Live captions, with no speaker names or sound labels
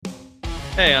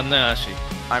Hey, I'm Nashi.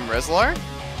 I'm Rezlar.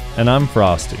 And I'm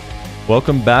Frosty.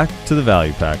 Welcome back to the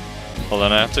Value Pack. Hold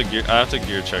on, I have to gear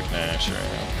check Nash right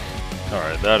now.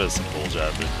 Alright, that is some bull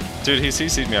jabber. Dude, he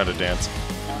CC'd me out of dance.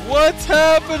 What's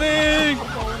happening?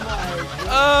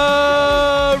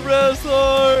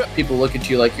 Wrestler! People look at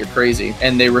you like you're crazy,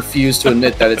 and they refuse to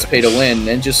admit that it's pay to win,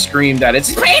 and just scream that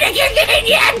it's pay to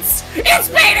convenience! It's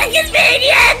pay to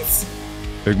convenience!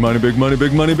 Big money, big money,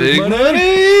 big money, big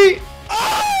money!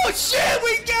 Oh shit,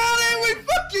 we got it! We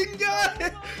fucking got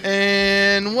it!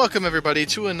 And welcome everybody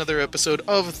to another episode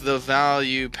of the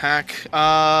Value Pack.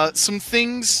 Some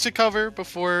things to cover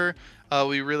before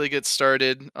we really get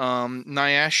started.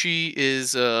 Nyashi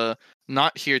is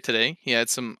not here today. He had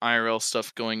some IRL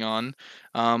stuff going on.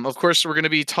 Of course, we're going to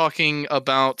be talking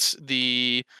about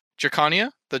the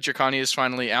Drakania. The Drakania is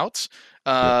finally out.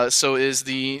 So is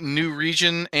the new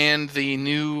region and the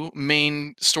new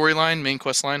main storyline, main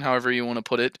quest line, however you want to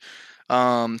put it.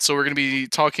 So we're going to be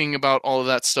talking about all of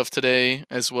that stuff today,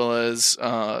 as well as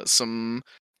some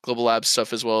Global Lab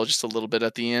stuff as well, just a little bit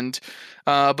at the end.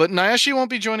 But Nyashi won't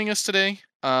be joining us today.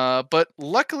 But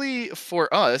luckily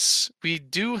for us, we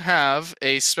do have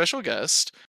a special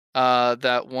guest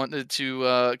that wanted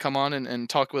to come on and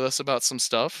talk with us about some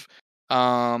stuff.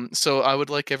 So I would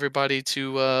like everybody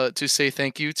to say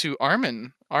thank you to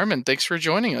Armin. Armin, thanks for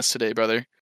joining us today, brother.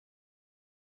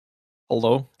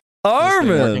 Hello.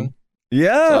 Armin!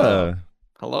 Yeah!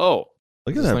 Hello.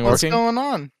 Look at that. What's going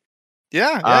on?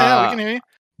 Yeah, we can hear you.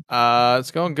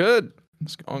 It's going good.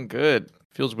 It's going good.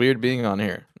 Feels weird being on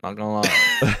here. Not gonna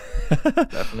lie.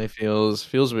 Definitely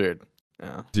feels weird.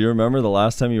 Yeah. Do you remember the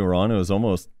last time you were on? It was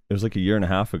like a year and a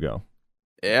half ago.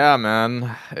 Yeah,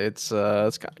 man. It's kind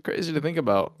of crazy to think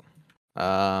about.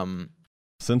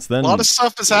 Since then, A lot of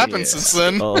stuff has happened since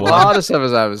then. A lot of stuff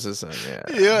has happened since then.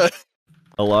 Yeah. Yeah.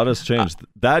 A lot has changed.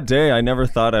 That day, I never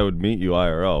thought I would meet you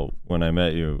IRL when I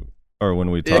met you, or when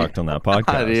we talked on that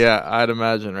podcast. Yeah, I'd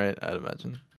imagine, right?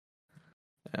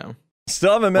 Yeah.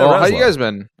 Still haven't met Well, Rezlar. how you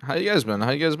guys been?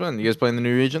 You guys playing the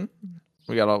new region?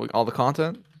 We got all the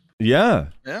content? Yeah.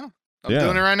 Yeah. I'm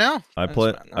doing it right now. I Nice,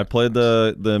 played. man. I played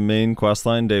the main quest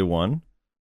line day one.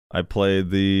 I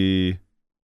played the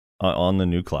on the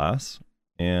new class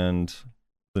and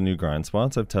the new grind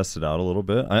spots. I've tested out a little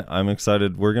bit. I'm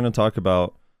excited. We're gonna talk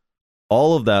about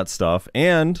all of that stuff,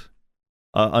 and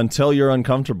until you're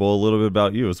uncomfortable, a little bit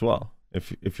about you as well,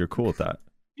 if you're cool with that.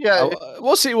 Yeah.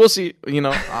 We'll see. You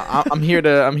know, I'm here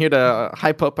to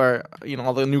hype up our,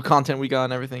 all the new content we got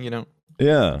and everything.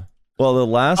 Yeah. Well, the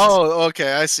last. Oh,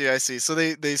 okay. I see. So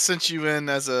they sent you in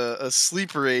as a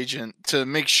sleeper agent to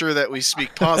make sure that we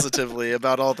speak positively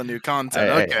about all the new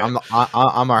content. Hey, Okay.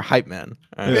 I'm our hype man.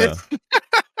 All right?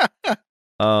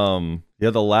 Yeah.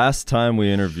 The last time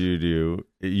we interviewed you,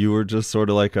 you were just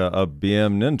sort of like a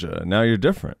BM ninja. Now you're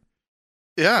different.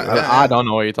 Yeah. I don't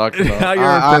know what you're talking about. Now you're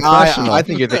a professional. I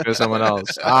think you're thinking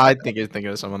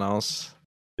of someone else.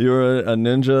 You were a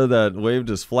ninja that waved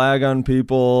his flag on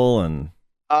people and.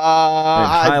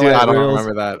 I highlight don't reels.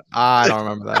 remember that. I don't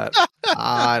remember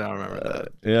that.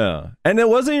 Yeah, and it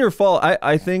wasn't your fault.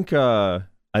 I think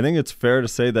it's fair to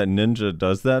say that Ninja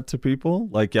does that to people.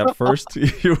 Like at first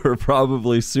you were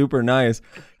probably super nice,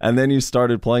 and then you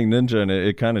started playing Ninja, and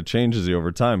it kind of changes you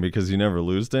over time because you never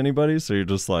lose to anybody. So you're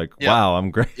just like, Yeah. wow,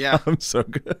 I'm great. Yeah. I'm so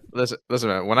good. Listen,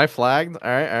 man. When I flagged,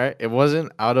 all right, it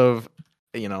wasn't out of,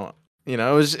 it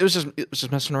was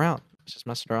just messing around. It's just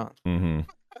messing around. Mm-hmm.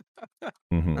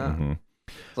 Mm-hmm, Yeah. mm-hmm.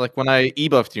 It's like when I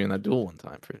e-buffed you in that duel one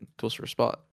time for tools for a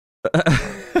spot.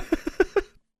 It's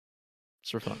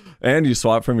for fun. And you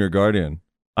swap from your Guardian.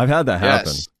 I've had that happen.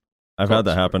 Yes. I've had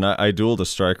that happen. I dueled a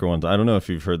striker once. I don't know if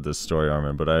you've heard this story,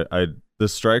 Armin, but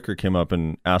this striker came up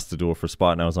and asked to duel for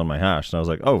spot, and I was on my hash, and I was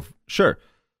like, oh, sure.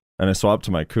 And I swapped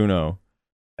to my Kuno,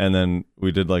 and then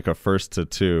we did like a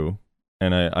 1-2,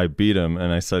 and I beat him,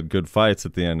 and I said, good fights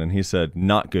at the end, and he said,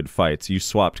 not good fights. You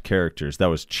swapped characters. That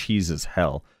was cheese as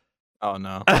hell. Oh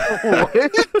no.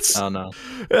 What? Oh no.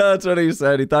 Yeah, that's what he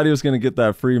said. He thought he was going to get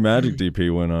that free magic DP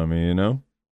win on me,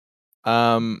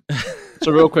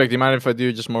 So real quick, do you mind if I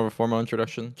do just more of a formal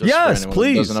introduction? Just for Yes, anyone who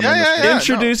please. doesn't understand? Yeah,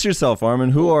 Introduce yourself, Armin.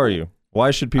 Who are you?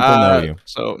 Why should people know you?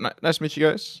 So nice to meet you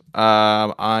guys.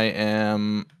 I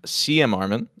am CM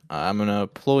Armin. I'm an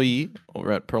employee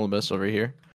over at Pearl Abyss over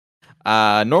here.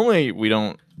 Normally we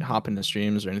don't hop into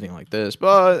streams or anything like this,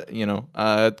 but kind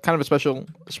of a special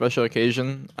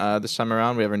occasion. This time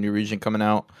around, we have our new region coming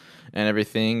out and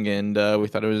everything, and we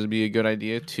thought it would be a good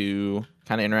idea to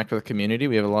kind of interact with the community.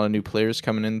 We have a lot of new players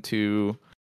coming into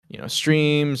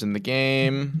streams in the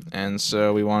game, and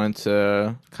so we wanted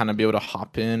to kind of be able to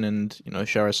hop in and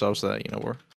show ourselves that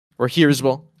we're here as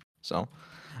well. So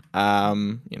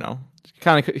You know,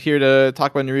 kind of here to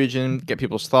talk about New Region, get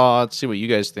people's thoughts, see what you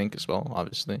guys think as well,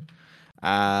 obviously.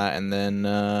 And then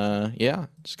yeah,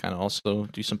 just kind of also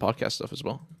do some podcast stuff as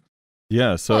well.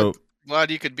 Yeah. So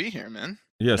glad you could be here, man.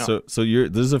 yeah. No. So you're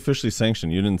this is officially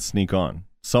sanctioned. You didn't sneak on.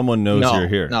 Someone knows you're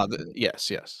here. No,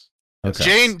 yes.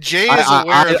 Okay. Jay is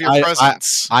aware of your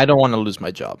presence. I don't want to lose my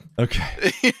job.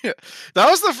 Okay. That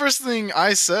was the first thing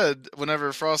I said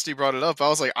whenever Frosty brought it up. I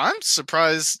was like, I'm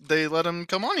surprised they let him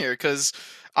come on here because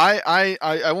I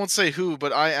won't say who,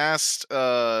 but I asked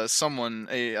someone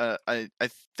I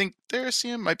think they're a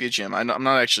CM, might be a GM. I'm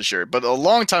not actually sure, but a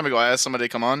long time ago I asked somebody to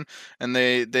come on, and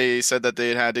they said that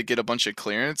they had to get a bunch of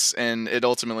clearance, and it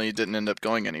ultimately didn't end up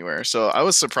going anywhere. So I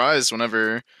was surprised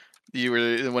whenever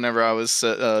I was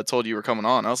told you were coming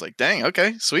on. I was like, dang,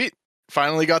 okay, sweet,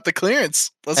 finally got the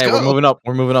clearance. Let's go. We're moving up.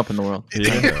 We're moving up in the world.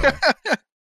 Yeah.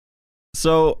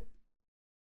 So,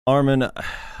 Armin,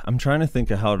 I'm trying to think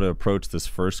of how to approach this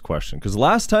first question, because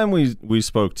last time we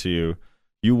spoke to you,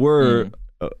 you were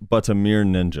but a mere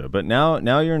ninja, but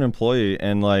now you're an employee,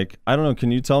 and like, I don't know,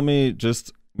 can you tell me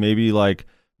just maybe like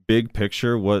big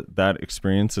picture what that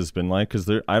experience has been like? Because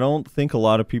I don't think a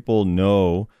lot of people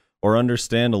know or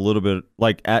understand a little bit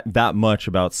like at that much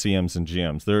about CMs and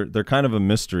GMs. They're kind of a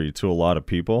mystery to a lot of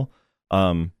people.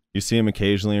 You see them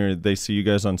occasionally, or they see you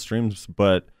guys on streams,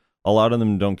 but a lot of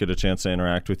them don't get a chance to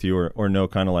interact with you or know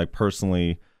kind of like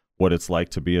personally what it's like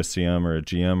to be a CM or a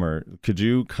GM. Or could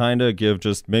you kind of give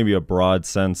just maybe a broad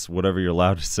sense, whatever you're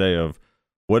allowed to say, of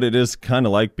what it is kind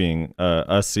of like being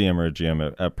a CM or a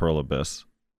GM at Pearl Abyss?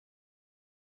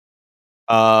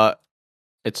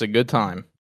 It's a good time.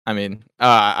 I mean,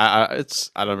 I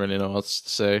don't really know what else to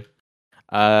say.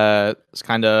 It's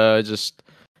kind of just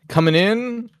coming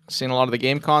in, seeing a lot of the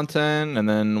game content, and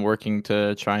then working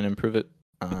to try and improve it.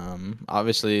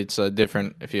 Obviously, it's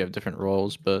different if you have different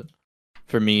roles, but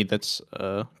for me, that's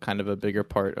kind of a bigger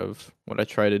part of what I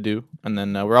try to do. And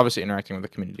then we're obviously interacting with the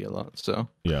community a lot. So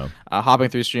yeah, hopping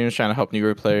through streams, trying to help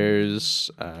newer players,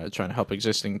 trying to help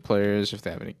existing players if they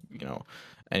have any,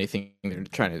 anything they're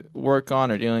trying to work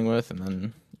on or dealing with, and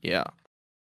then yeah,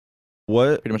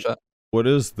 what pretty much that. What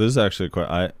is this? Is actually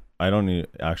quite. I don't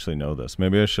actually know this.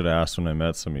 Maybe I should have asked when I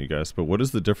met some of you guys. But what is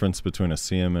the difference between a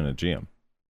CM and a GM?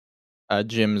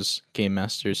 GM's game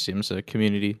master, CM's a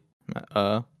community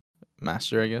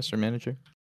master, I guess, or manager.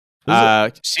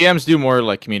 CMs do more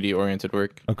like community oriented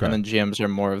work, okay, and then GMs are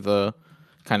more of the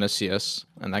kind of CS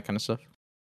and that kind of stuff.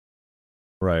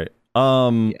 Right.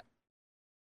 Yeah.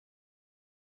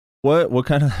 What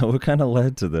kind of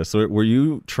led to this? Were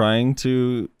you trying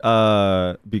to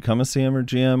become a CM or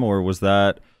GM, or was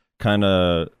that kind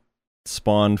of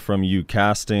spawned from you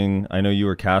casting? I know you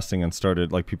were casting and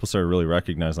people started really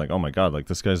recognizing, like, oh my god, like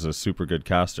this guy's a super good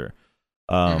caster.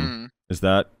 Is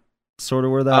that sort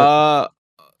of where that?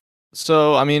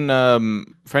 So I mean,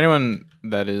 for anyone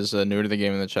that is new to the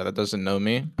game in the chat that doesn't know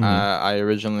me, I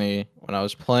originally, when I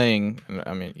was playing,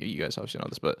 I mean, you guys obviously know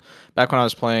this, but back when I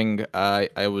was playing,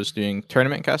 I was doing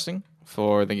tournament casting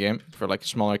for the game for like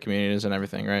smaller communities and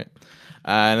everything, right?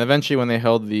 And eventually, when they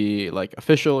held the like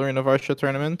official Arena Varsha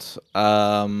tournament,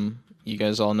 you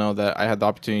guys all know that I had the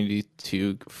opportunity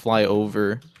to fly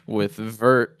over with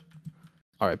Vert,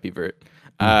 R.I.P. Vert,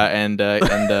 and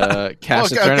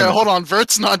cast a tournament. Okay, hold on,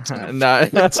 Vert's not. Nah,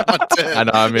 Vert's not dead. I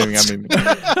know, I'm memeing.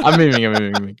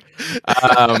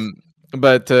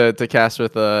 But to cast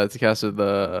with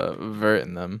Vert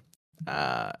and them,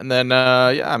 and then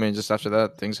yeah, I mean, just after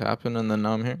that, things happen, and then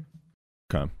now I'm here.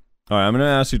 Okay. All right, I'm going to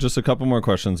ask you just a couple more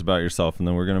questions about yourself, and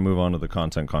then we're going to move on to the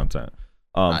content.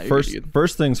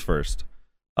 First things first.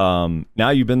 Now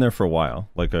you've been there for a while,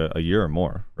 like a year or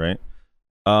more, right?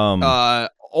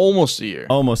 Almost a year.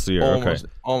 Okay.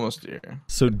 Almost a year.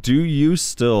 So do you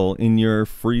still, in your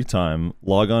free time,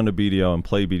 log on to BDO and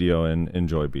play BDO and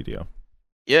enjoy BDO?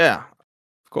 Yeah,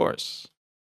 of course.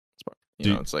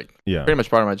 It's like yeah, pretty much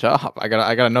part of my job. I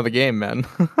got another game, man.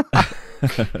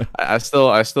 I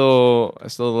still play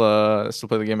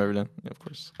the game every day. Yeah, of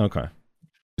course. Okay.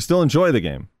 You still enjoy the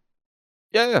game?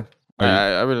 Yeah.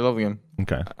 I really love the game.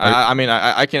 Okay. I mean,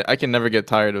 I can never get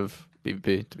tired of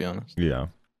PvP, to be honest. Yeah.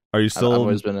 Are you still? I've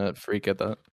always been a freak at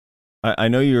that. I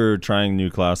know you're trying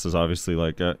new classes, obviously,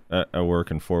 like at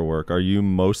work and for work. Are you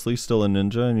mostly still a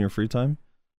ninja in your free time?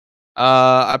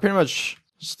 I pretty much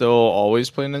still always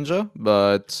play ninja,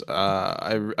 but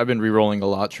I've been re-rolling a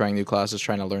lot, trying new classes,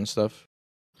 trying to learn stuff.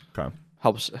 Okay.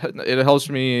 It helps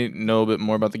me know a bit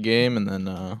more about the game, and then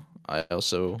I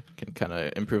also can kind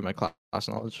of improve my class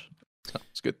knowledge. So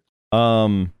it's good.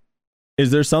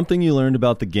 Is there something you learned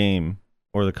about the game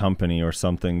or the company or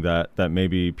something that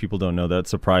maybe people don't know that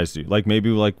surprised you? Like maybe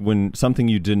like when something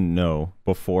you didn't know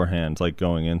beforehand, like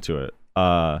going into it,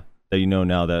 that you know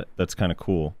now that's kind of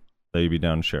cool that you'd be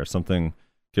down to share. Something,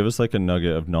 give us like a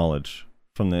nugget of knowledge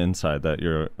from the inside that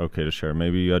you're okay to share.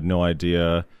 Maybe you had no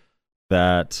idea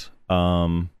that,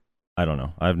 I don't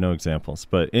know. I have no examples,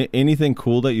 but anything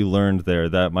cool that you learned there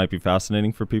that might be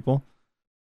fascinating for people?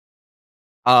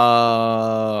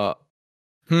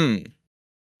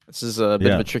 This is a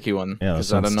bit of a tricky one Yeah,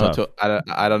 because I don't know. tough.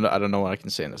 I don't know what I can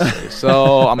say necessarily.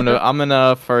 So I'm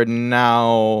gonna for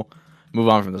now move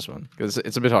on from this one because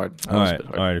it's a bit hard. All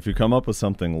right. If you come up with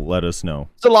something, let us know.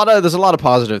 There's a lot of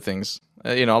positive things.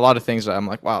 A lot of things that I'm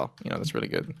like, wow, that's really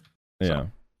good. Yeah. So,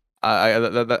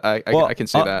 I can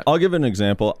say that. I'll give an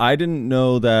example. I didn't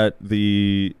know that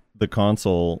the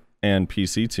console and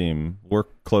PC team work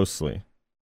closely.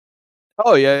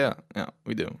 Oh yeah,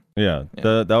 we do. Yeah.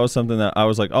 That was something that I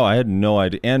was like, oh, I had no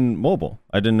idea. And mobile,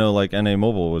 I didn't know like NA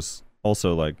mobile was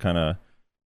also like kind of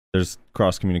there's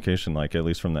cross communication, like at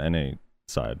least from the NA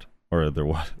side, or there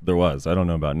was. I don't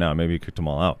know about now. Maybe you kicked them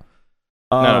all out.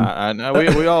 No,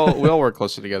 we all work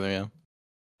closely together. Yeah.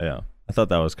 Yeah, I thought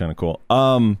that was kind of cool.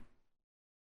 All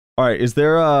right, is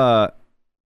there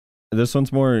this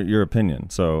one's more your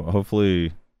opinion, so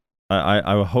hopefully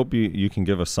I hope you can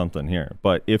give us something here.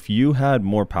 But if you had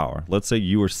more power, let's say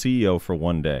you were CEO for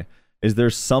one day, is there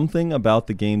something about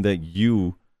the game that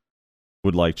you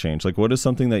would like changed? Like, what is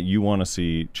something that you want to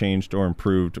see changed or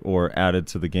improved or added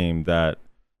to the game that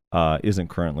isn't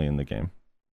currently in the game?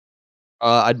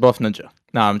 I'd buff Ninja.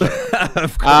 No, I'm joking.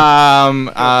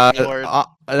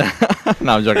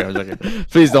 No, I'm joking.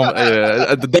 Please don't.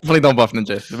 Definitely don't buff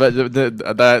Ninja.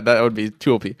 But that would be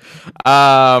too OP.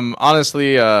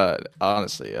 Honestly, I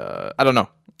don't know.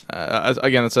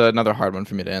 Again, it's another hard one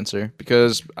for me to answer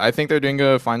because I think they're doing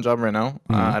a fine job right now.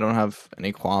 I don't have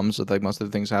any qualms with like most of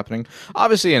the things happening.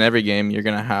 Obviously, in every game, you're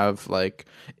gonna have like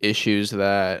issues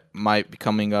that might be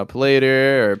coming up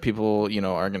later, or people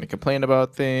are gonna complain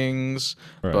about things.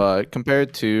 Right. But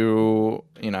compared to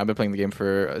I've been playing the game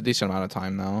for a decent amount of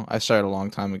time now. I started a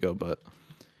long time ago, but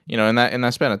in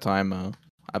that span of time,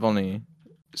 I've only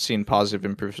seen positive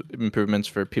improvements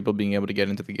for people being able to get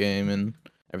into the game and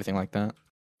everything like that.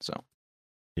 So,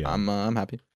 yeah, I'm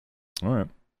happy. All right,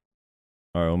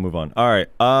 we'll move on. All right,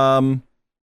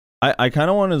 I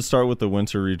kind of wanted to start with the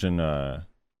Winter Region, the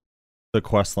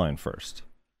quest line first.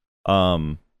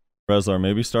 Reslar,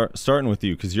 maybe starting with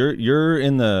you because you're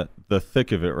in the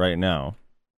thick of it right now,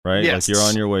 right? Yes, like you're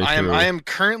on your way through. I am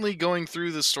currently going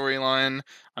through the storyline.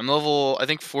 I'm level, I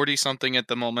think 40 something at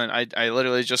the moment. I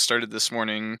literally just started this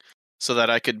morning so that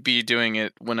I could be doing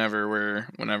it whenever we're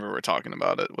talking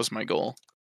about it. Was my goal.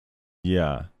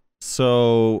 Yeah.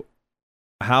 So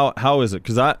how is it?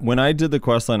 Because when I did the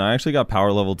quest line, I actually got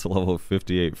power level to level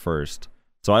 58 first.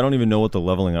 So I don't even know what the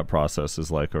leveling up process is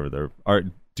like over there.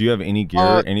 Do you have any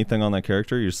gear, anything on that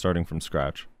character? Or you're starting from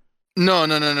scratch. No.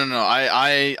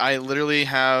 I literally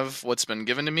have what's been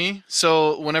given to me.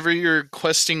 So whenever you're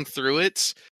questing through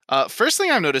it, first thing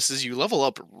I've noticed is you level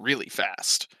up really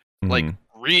fast, like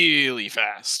really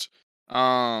fast.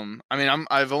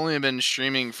 I've only been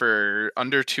streaming for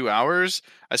under 2 hours.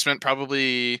 I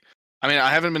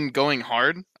haven't been going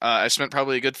hard. I spent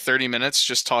probably a good 30 minutes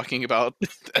just talking about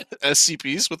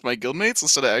SCPs with my guildmates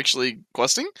instead of actually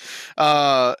questing.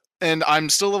 And I'm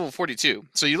still level 42.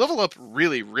 So you level up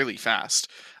really, really fast.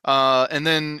 And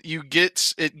then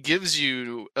it gives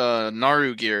you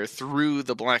Naru gear through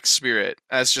the Black Spirit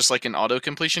as just like an auto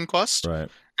completion quest. Right.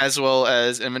 As well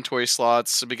as inventory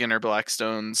slots, beginner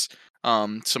Blackstones,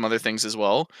 some other things as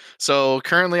well. So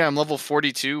currently I'm level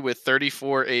 42 with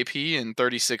 34 AP and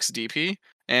 36 DP,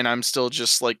 and I'm still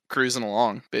just like cruising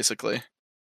along, basically.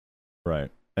 Right.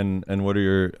 And what are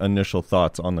your initial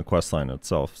thoughts on the questline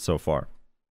itself so far?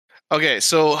 Okay,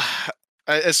 so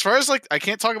as far as like, I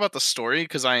can't talk about the story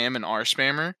because I am an R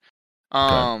spammer.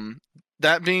 Okay.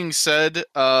 That being said,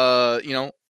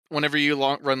 whenever you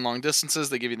run long distances,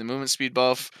 they give you the movement speed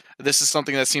buff. This is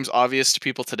something that seems obvious to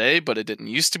people today, but it didn't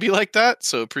used to be like that,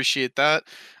 so appreciate that.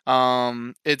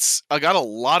 I got a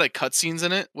lot of cutscenes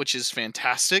in it, which is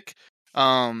fantastic.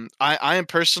 I am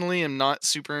personally not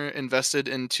super invested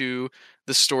into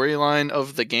the storyline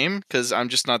of the game because I'm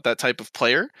just not that type of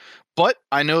player. But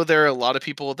I know there are a lot of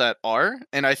people that are,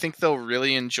 and I think they'll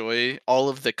really enjoy all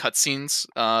of the cutscenes,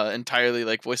 entirely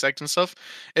like voice acting stuff.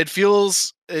 It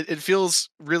feels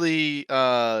really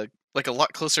like a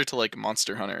lot closer to like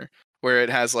Monster Hunter, where it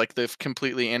has like the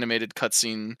completely animated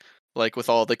cutscene, like with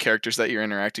all the characters that you're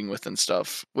interacting with and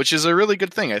stuff, which is a really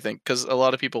good thing, I think, because a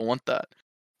lot of people want that.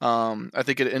 I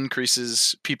think it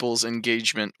increases people's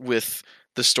engagement with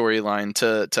the storyline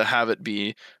to have it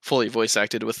be fully voice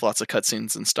acted with lots of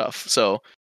cutscenes and stuff. So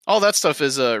all that stuff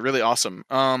is really awesome.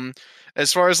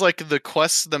 As far as like the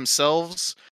quests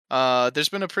themselves, there's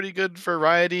been a pretty good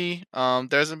variety. There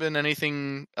hasn't been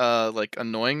anything like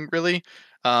annoying really.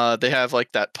 They have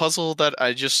like that puzzle that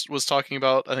I just was talking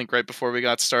about, I think right before we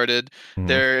got started. Mhm.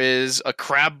 There is a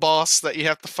crab boss that you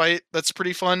have to fight that's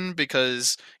pretty fun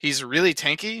because he's really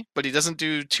tanky, but he doesn't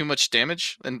do too much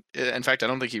damage. And in fact, I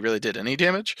don't think he really did any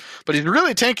damage, but he's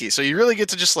really tanky. So you really get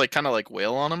to just like kind of like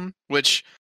wail on him, which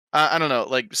I don't know.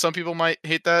 Like some people might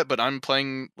hate that, but I'm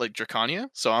playing like Drakania,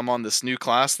 so I'm on this new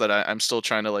class that I'm still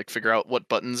trying to like figure out what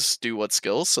buttons do what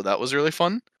skills. So that was really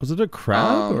fun. Was it a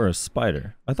crab or a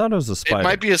spider? I thought it was a spider. It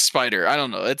might be a spider. I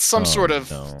don't know. It's some Oh, sort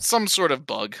of no. some sort of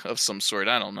bug of some sort.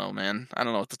 I don't know, man. I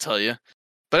don't know what to tell you.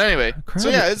 But anyway, crab so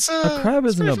yeah, it's a crab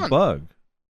it's isn't pretty a fun. bug.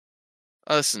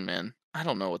 Listen, man. I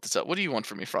don't know what to tell. What do you want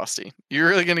from me, Frosty? You're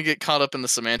really gonna get caught up in the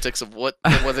semantics of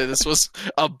whether this was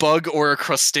a bug or a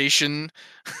crustacean.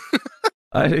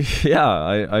 I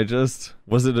just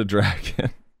was it a dragon?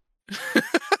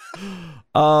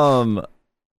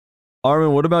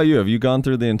 Armin, what about you? Have you gone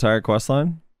through the entire quest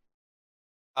line?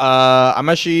 I'm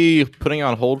actually putting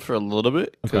on hold for a little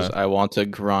bit because Okay. I want to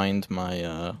grind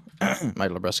my my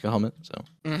Labresca helmet. So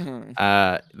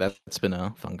that's been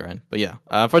a fun grind. But yeah,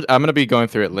 I'm gonna be going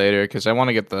through it later because I want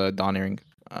to get the Dawn earring.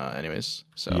 Anyways,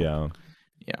 so Yeah.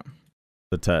 Yeah.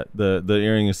 The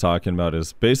earring he's talking about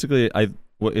is basically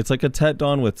it's like a Tet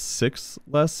Dawn with 6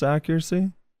 less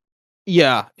accuracy.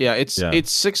 Yeah, it's Yeah.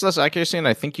 6 less accuracy, and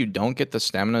I think you don't get the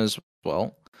stamina as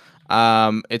well.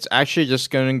 It's actually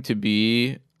just going to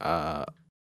be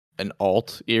an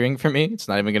alt earring for me. It's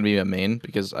not even going to be a main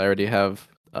because I already have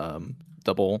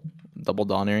double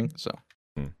Dawn earring. So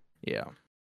yeah.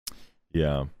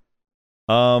 Yeah.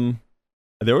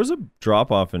 There was a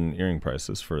drop off in earring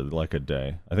prices for like a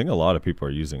day. I think a lot of people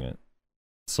are using it.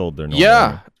 Sold their normal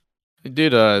Yeah,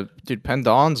 dude, Pen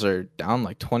Dawns are down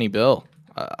like 20 bill.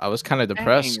 I was kind of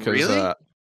depressed because really?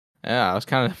 yeah, I was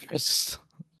kind of depressed.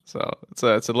 So it's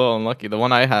a little unlucky. The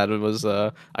one I had was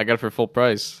I got it for full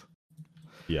price.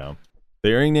 Yeah. The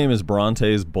earring name is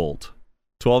Bronte's Bolt.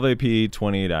 12 AP,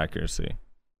 28 accuracy.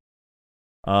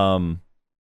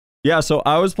 Yeah, so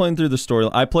I was playing through the story.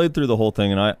 I played through the whole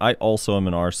thing, and I also am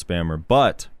an R spammer,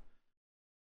 but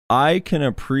I can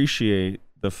appreciate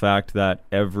the fact that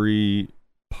every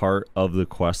part of the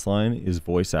quest line is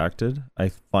voice acted. I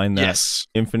find that Yes.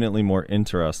 infinitely more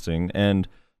interesting, and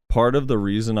part of the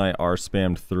reason I R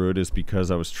spammed through it is because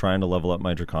I was trying to level up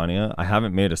my Drakania. I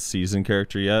haven't made a season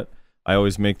character yet. I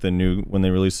always make when they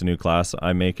release a new class,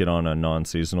 I make it on a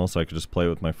non-seasonal so I could just play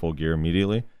with my full gear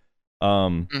immediately.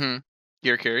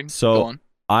 Gear carried. So Go on.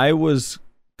 I was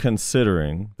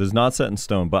considering, this is not set in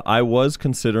stone, but I was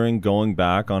considering going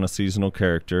back on a seasonal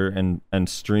character and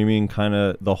streaming kind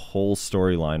of the whole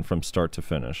storyline from start to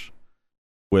finish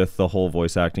with the whole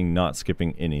voice acting, not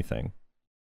skipping anything.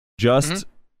 Just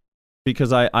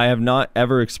because I have not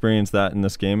ever experienced that in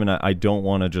this game, and I don't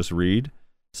want to just read.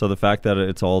 So the fact that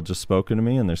it's all just spoken to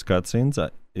me and there's cutscenes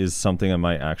is something I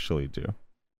might actually do.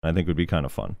 I think would be kind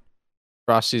of fun.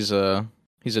 Frosty's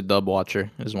he's a dub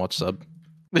watcher. He doesn't watch sub.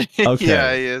 Okay.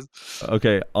 Yeah, he is.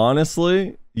 Okay,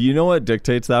 honestly, you know what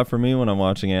dictates that for me when I'm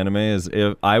watching anime is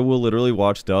if I will literally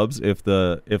watch dubs if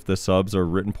the subs are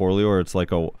written poorly or it's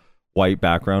like a white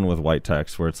background with white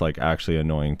text where it's like actually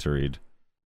annoying to read.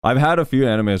 I've had a few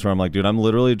animes where I'm like, dude, I'm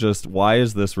literally just, why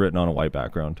is this written on a white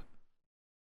background?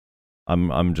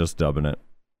 I'm just dubbing it.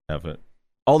 Have it.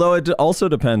 Although it also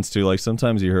depends too. Like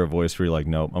sometimes you hear a voice where you're like,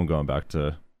 nope, I'm going back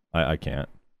to I can't.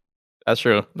 That's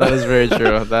true. That is very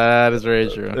true. That is very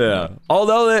true. Yeah.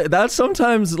 Although that's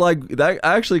sometimes like that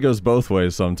actually goes both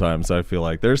ways. Sometimes I feel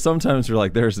like there's sometimes you're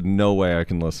like, there's no way I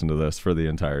can listen to this for the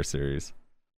entire series.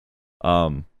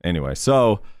 Anyway,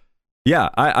 so yeah,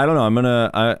 I don't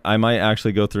know. I might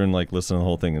actually go through and like listen to the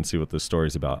whole thing and see what this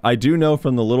story's about. I do know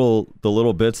from the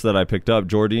little bits that I picked up,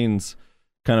 Jordine's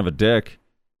kind of a dick.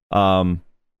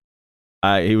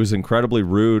 He was incredibly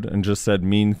rude and just said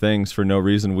mean things for no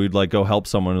reason. We'd like go help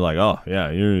someone like, oh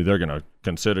yeah, they're gonna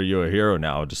consider you a hero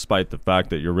now, despite the fact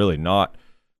that you're really not.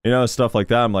 Stuff like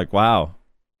that. I'm like, wow,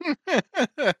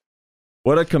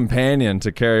 what a companion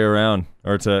to carry around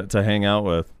or to hang out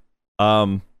with.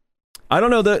 I don't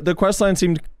know. The quest line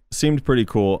seemed pretty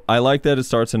cool. I like that it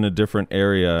starts in a different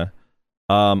area.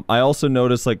 I also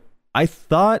noticed like I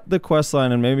thought the quest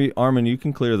line, and maybe Armin, you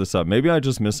can clear this up. Maybe I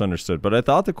just misunderstood, but I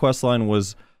thought the quest line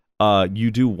was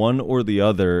you do one or the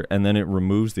other, and then it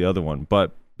removes the other one.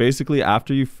 But basically,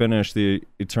 after you finish the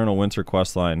Eternal Winter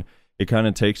quest line, it kind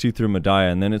of takes you through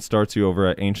Medaya, and then it starts you over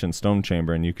at Ancient Stone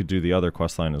Chamber, and you could do the other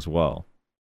quest line as well.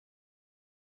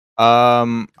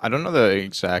 I don't know the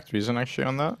exact reason actually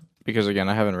on that because again,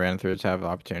 I haven't ran through it to have the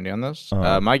opportunity on this.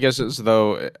 Uh-huh. My guess is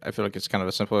though, I feel like it's kind of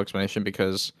a simple explanation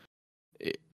because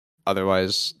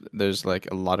otherwise, there's like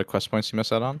a lot of quest points you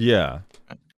miss out on. Yeah.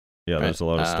 Yeah, Right. there's a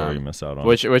lot of story you miss out on.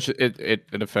 Which it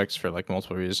affects for like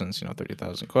multiple reasons.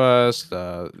 30,000 quests,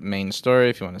 main story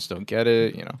if you want to still get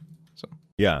it. So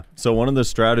Yeah. So one of the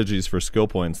strategies for skill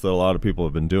points that a lot of people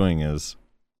have been doing is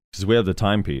because we have the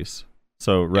timepiece.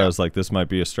 So Rez, like this might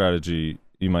be a strategy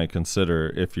you might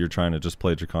consider if you're trying to just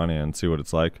play Drakania and see what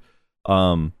it's like.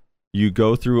 You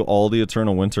go through all the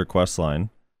Eternal Winter quest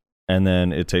line, and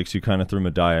then it takes you kind of through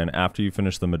Medaya. And after you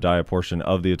finish the Medaya portion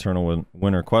of the Eternal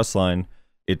Winter quest line,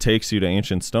 it takes you to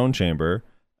Ancient Stone Chamber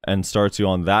and starts you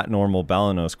on that normal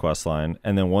Balanos quest line.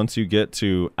 And then once you get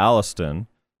to Aliston,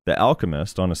 the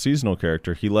alchemist, on a seasonal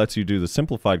character, he lets you do the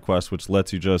simplified quest, which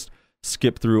lets you just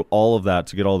skip through all of that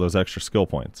to get all those extra skill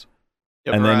points.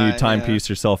 Yep, and then you right, timepiece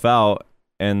yourself out,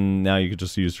 and now you could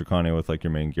just use Drakania with like your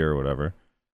main gear or whatever.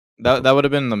 that would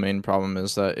have been the main problem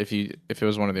is that if it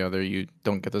was one or the other, you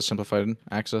don't get the simplified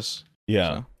access.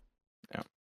 Yeah. So,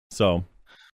 So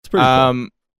it's pretty cool.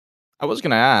 I was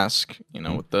gonna ask,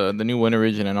 with the new winter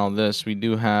region and all this, we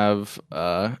do have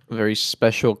a very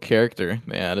special character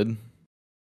they added.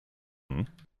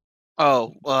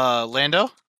 Oh,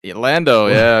 Lando? Yeah, Lando,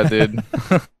 yeah, dude.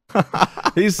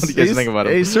 What do you guys think about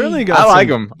him? He's certainly got I like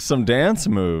him. some dance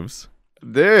moves.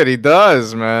 Dude, he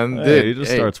does, man. Hey, Dude, he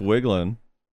just starts wiggling.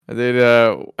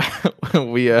 Dude,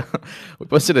 we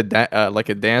posted a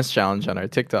dance challenge on our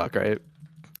TikTok, right?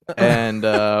 And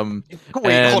Wait,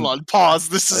 and- hold on, pause.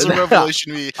 This is a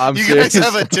revelation to me. I'm You guys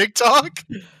serious. have a TikTok?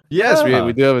 yes, Yeah.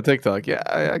 we do have a TikTok.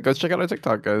 Yeah, go check out our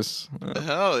TikTok, guys.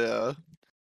 Hell yeah.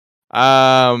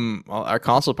 Well, our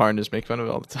console partners make fun of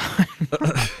it all the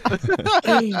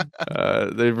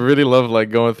time. They really love like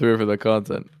going through it for the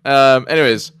content.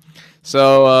 Anyways,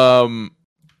 so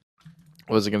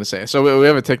what was I gonna say? So we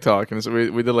have a TikTok, and so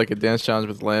we did like a dance challenge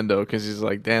with Lando because he's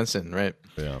like dancing, right?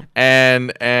 Yeah.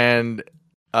 And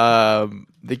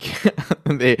they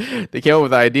they came up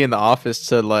with the idea in the office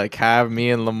to like have me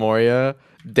and Lamoria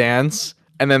dance.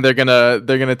 And then they're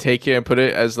gonna take it and put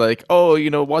it as like, oh,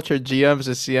 watch our GMs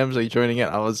and CMs like joining it.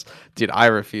 I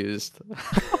refused.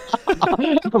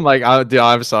 I'm like, dude,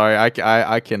 I'm sorry,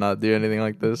 I cannot do anything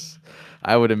like this.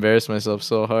 I would embarrass myself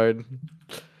so hard.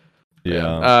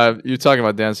 Yeah. You're talking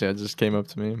about dancing. It just came up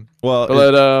to me. Well,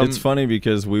 But it's funny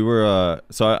because we were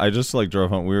so I just like drove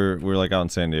home. We were like out in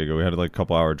San Diego. We had like a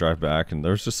couple hour drive back, and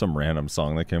there was just some random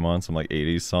song that came on, some like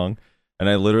 80s song. And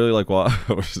I literally, like, while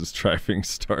I was just driving,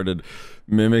 started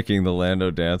mimicking the Lando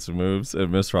dance moves.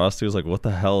 And Miss Frosty was like, what the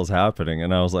hell is happening?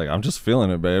 And I was like, I'm just feeling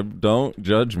it, babe. Don't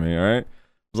judge me, all right?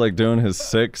 I was like doing his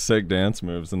sick dance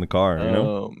moves in the car, you know?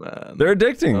 Oh, man. They're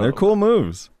addicting. They're cool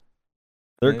moves.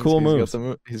 They're Yeah, cool moves.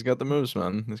 He's got the moves,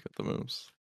 man. He's got the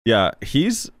moves. Yeah,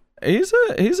 he's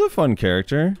a fun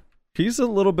character. He's a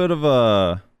little bit of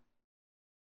a...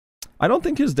 I don't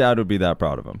think his dad would be that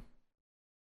proud of him.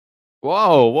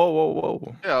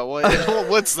 Whoa. Yeah, well,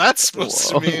 what's that supposed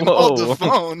to mean? Whoa. Hold the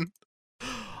phone.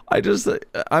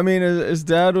 I mean, his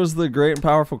dad was the great and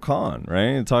powerful Khan,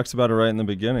 right? It talks about it right in the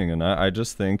beginning, and I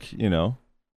just think,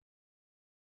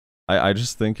 I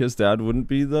just think his dad wouldn't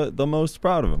be the most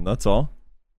proud of him. That's all.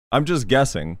 I'm just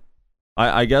guessing.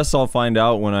 I guess I'll find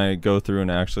out when I go through and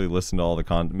actually listen to all the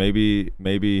content.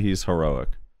 Maybe he's heroic.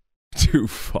 Too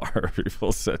far.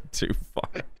 People said too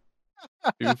far.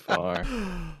 Too far.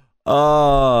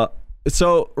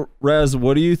 So Rez,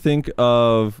 what do you think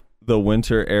of the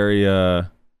winter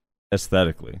area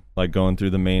aesthetically? Like going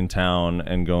through the main town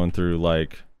and going through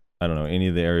like, I don't know, any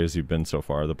of the areas you've been so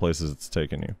far, the places it's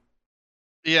taken you.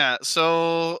 Yeah,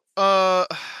 so I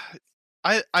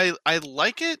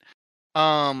like it.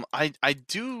 I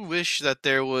do wish that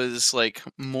there was like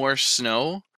more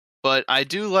snow, but I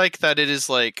do like that it is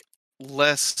like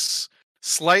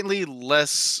slightly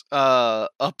less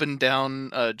up and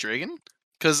down Dragon,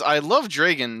 because I love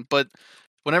Dragon, but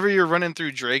whenever you're running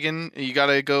through Dragon, you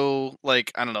gotta go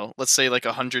like, I don't know, let's say like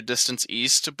 100 distance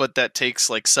east, but that takes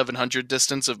like 700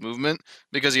 distance of movement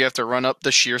because you have to run up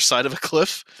the sheer side of a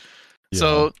cliff.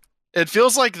 So it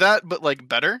feels like that, but like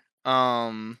better.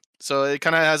 So it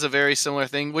kind of has a very similar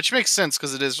thing, which makes sense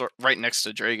because it is right next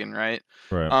to Dragon, right?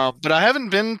 Right. But I haven't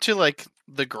been to like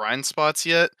the grind spots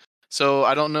yet, so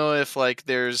I don't know if like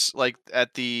there's like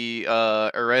at the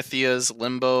Erethia's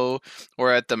Limbo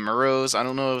or at the Murrows. I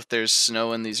don't know if there's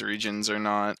snow in these regions or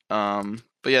not. But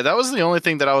yeah, that was the only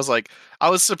thing that I was like, I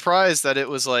was surprised that it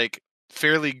was like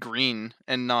fairly green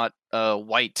and not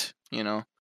white, you know?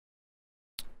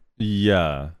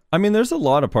 Yeah. I mean, there's a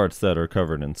lot of parts that are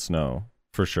covered in snow,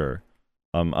 for sure.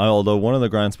 Although one of the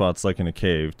grind spots like in a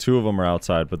cave, two of them are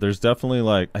outside, but there's definitely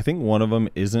like I think one of them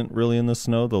isn't really in the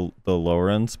snow, the lower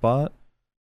end spot,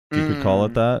 if you could call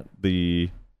it that.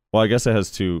 Well, I guess it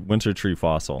has two. Winter Tree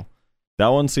Fossil. That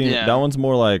one's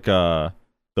more like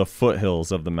the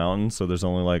foothills of the mountain, so there's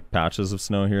only like patches of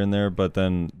snow here and there. But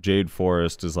then Jade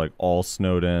Forest is like all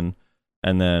snowed in,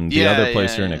 and then the other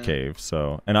place you're in a cave.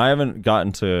 So, and I've not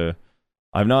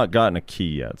gotten a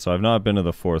key yet, so I've not been to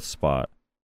the fourth spot.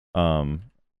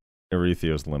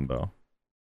 Erethio's Limbo.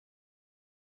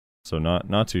 So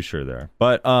not too sure there,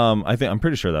 but I'm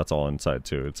pretty sure that's all inside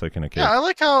too. It's like in a cave. Yeah, I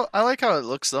like how it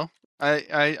looks though.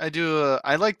 I do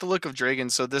I like the look of Dragon.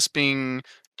 So this being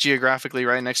geographically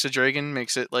right next to Dragon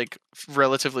makes it like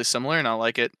relatively similar, and I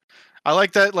like it. I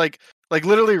like that like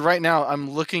literally right now I'm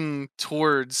looking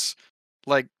towards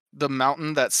like the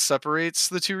mountain that separates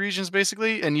the two regions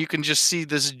basically, and you can just see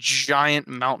this giant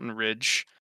mountain ridge,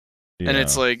 and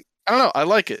it's like I don't know. I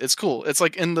like it. It's cool. It's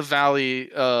like in the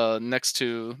valley, next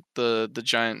to the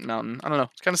giant mountain. I don't know.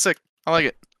 It's kind of sick. I like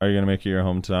it. Are you gonna make it your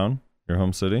hometown, your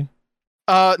home city?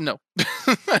 No.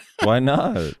 Why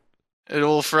not? It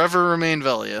will forever remain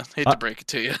Velia. Hate to break it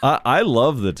to you. I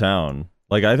love the town.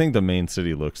 Like I think the main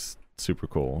city looks super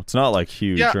cool. It's not like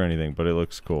huge or anything, but it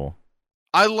looks cool.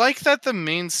 I like that the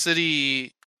main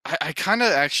city. I kind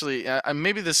of actually,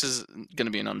 maybe this is going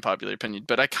to be an unpopular opinion,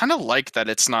 but I kind of like that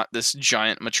it's not this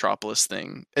giant metropolis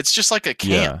thing. It's just like a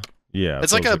camp. Yeah.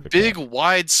 It's like a big,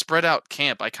 wide, spread out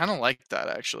camp. I kind of like that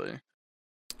actually.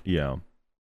 Yeah.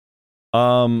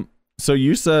 So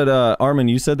you said, Armin,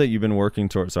 you said that you've been working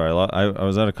towards. Sorry, I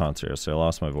was at a concert yesterday. I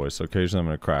lost my voice, so occasionally I'm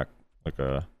gonna crack like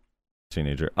a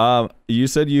teenager. You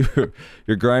said you're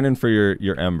grinding for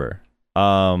your Ember.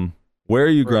 Where are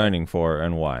you grinding for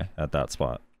and why at that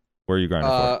spot? Where are you grinding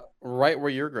for? Right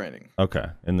where you're grinding. Okay,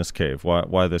 in this cave.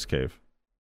 Why this cave?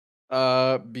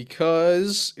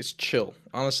 Because it's chill.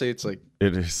 Honestly, it's like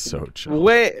it is so chill.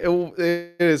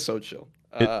 It is so chill.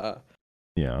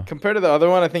 Yeah. Compared to the other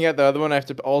one, I think at the other one I have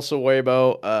to also worry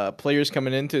about players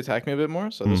coming in to attack me a bit more.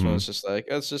 So this one is just like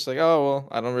oh well,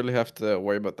 I don't really have to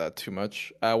worry about that too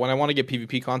much. When I want to get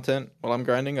PvP content while I'm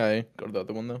grinding, I go to the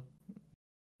other one though.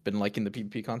 Been liking the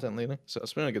PvP content lately, so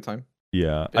it's been a good time.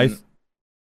 Yeah,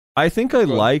 I think I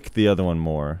like the other one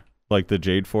more, like the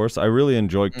Jade Force. I really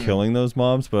enjoy killing those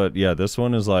mobs, but yeah, this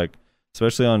one is like,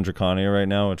 especially on Drakania right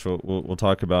now, which we'll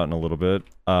talk about in a little bit.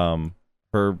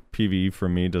 Her PvE for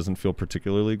me doesn't feel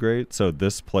particularly great, so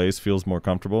this place feels more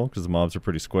comfortable because the mobs are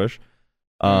pretty squish.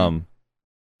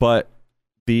 But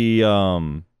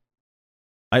the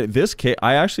this cave,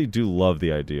 I actually do love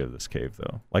the idea of this cave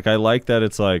though. Like I like that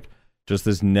it's like just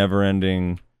this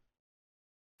never-ending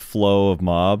flow of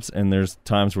mobs, and there's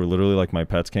times where literally like my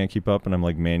pets can't keep up and I'm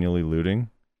like manually looting,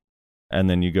 and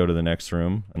then you go to the next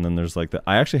room and then there's like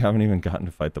I actually haven't even gotten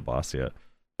to fight the boss yet,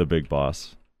 the big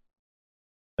boss.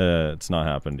 It's not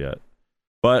happened yet,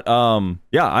 but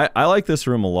yeah, I like this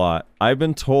room a lot. I've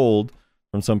been told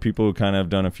from some people who kind of have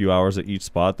done a few hours at each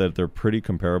spot that they're pretty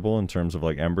comparable in terms of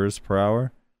like embers per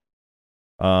hour.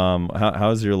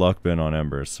 How's your luck been on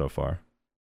embers so far?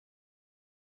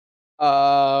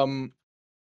 I'm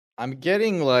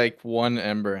getting like 1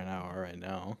 ember an hour right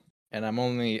now, and I'm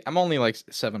only like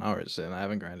 7 hours, and I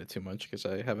haven't grinded too much because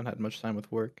I haven't had much time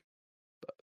with work.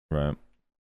 But right.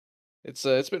 It's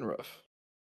been rough.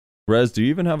 Rez, do you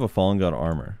even have a Fallen God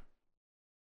armor?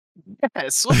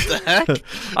 Yes, what the heck?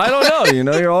 I don't know. You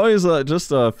know, you're always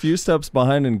just a few steps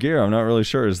behind in gear. I'm not really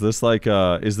sure. Is this like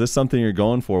is this something you're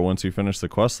going for once you finish the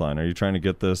quest line? Are you trying to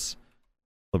get this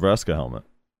Lebreska helmet?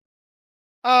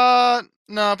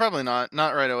 No, probably not.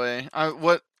 Not right away.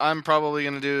 What I'm probably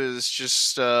gonna do is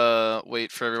just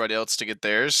wait for everybody else to get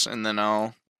theirs, and then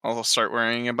I'll start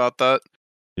worrying about that.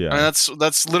 Yeah, I mean,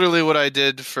 that's literally what I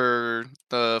did for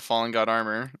the Fallen God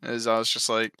armor. Is I was just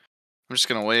like, I'm just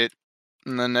gonna wait,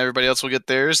 and then everybody else will get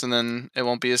theirs, and then it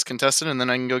won't be as contested, and then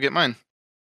I can go get mine.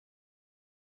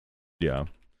 Yeah.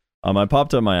 I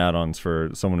popped up my add-ons for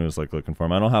someone who's like looking for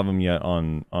them. I don't have them yet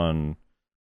on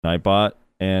Nightbot,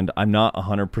 and I'm not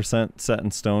 100% set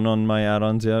in stone on my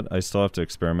add-ons yet. I still have to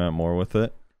experiment more with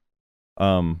it.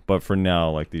 But for now,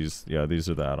 like these are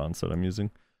the add-ons that I'm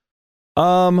using.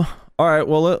 All right,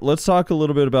 well let's talk a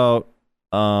little bit about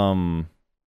where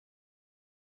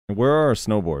are our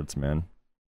snowboards, man?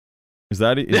 Is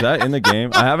that in the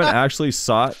game? I haven't actually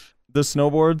sought the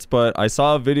snowboards, but I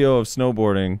saw a video of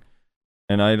snowboarding,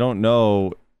 and I don't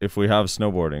know if we have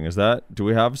snowboarding. Do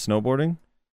we have snowboarding?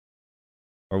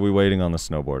 Are we waiting on the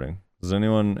snowboarding? Does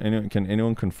can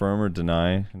anyone confirm or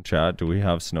deny in chat? Do we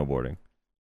have snowboarding?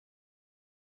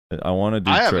 I want to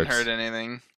do tricks. I haven't heard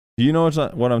anything. Do you know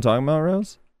what I'm talking about,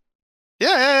 Rose?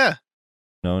 Yeah.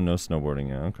 No snowboarding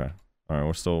yet. Okay. All right,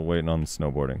 we're still waiting on the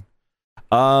snowboarding.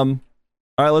 All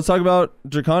right, let's talk about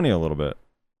Drakania a little bit.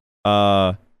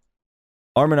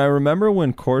 Armin, I remember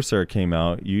when Corsair came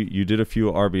out, you did a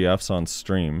few RBFs on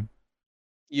stream.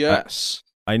 Yes.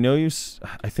 I know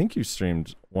I think you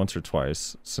streamed once or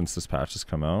twice since this patch has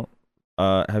come out.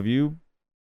 Have you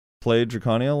played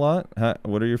Drakania a lot?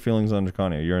 What are your feelings on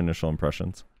Drakania? Your initial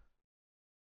impressions?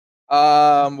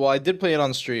 Well, I did play it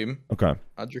on stream. Okay.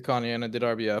 Drakania, and I did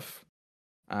RBF.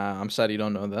 I'm sad you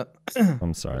don't know that.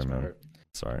 I'm sorry, man.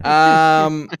 Sorry.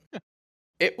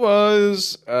 It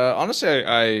was honestly,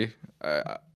 I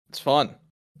it's fun.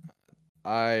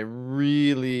 I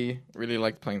really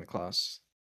liked playing the class.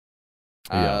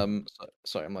 Yeah.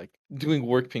 Sorry, I'm like doing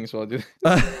work pings while I do.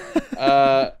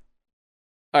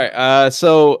 All right.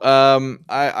 So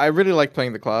I really like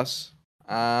playing the class.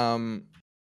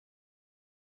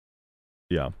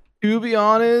 Yeah. To be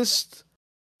honest,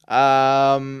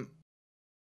 I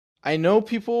know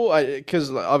people,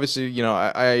 because obviously, you know,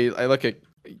 I look at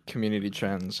community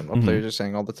trends and what players are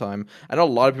saying all the time. I know a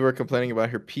lot of people are complaining about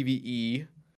her PvE,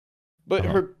 but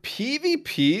her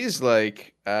PvP is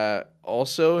like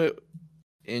also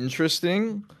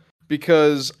interesting,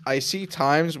 because I see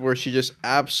times where she just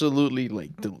absolutely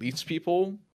like deletes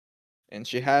people, and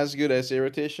she has good SA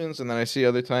rotations, and then I see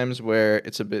other times where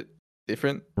it's a bit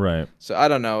different. Right. So I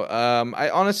don't know. I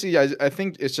honestly, I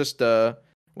think it's just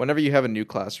whenever you have a new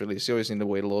class release, you always need to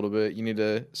wait a little bit. You need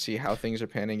to see how things are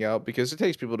panning out, because it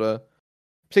takes people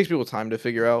time to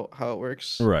figure out how it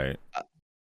works. Right.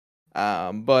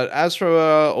 But as for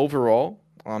overall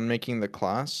on making the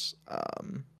class,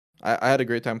 I had a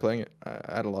great time playing it.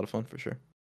 I had a lot of fun for sure.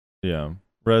 Yeah.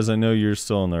 Rez, I know you're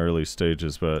still in the early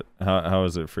stages, but how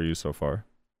is it for you so far?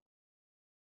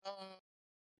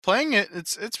 Playing it,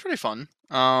 it's pretty fun.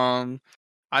 I'm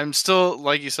still,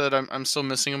 like you said, I'm still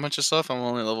missing a bunch of stuff. I'm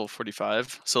only level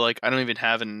 45, so like I don't even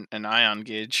have an ion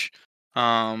gauge.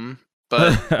 But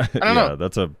I don't know.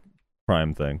 That's a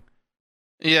prime thing.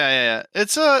 Yeah.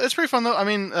 It's pretty fun though. I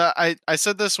mean, I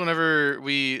said this whenever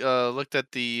we looked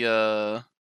at the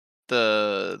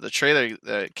trailer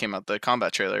that came out, the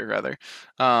combat trailer rather.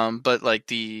 But like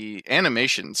the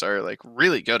animations are like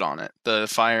really good on it. The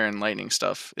fire and lightning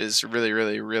stuff is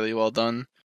really well done.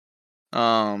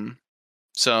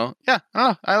 So yeah,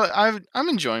 I don't know. I'm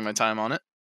enjoying my time on it.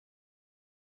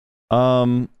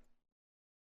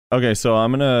 Okay, so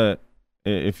I'm gonna,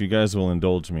 if you guys will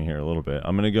indulge me here a little bit,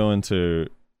 I'm gonna go into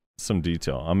some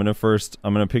detail. I'm gonna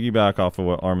piggyback off of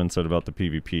what Armin said about the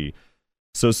PvP.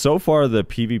 So far the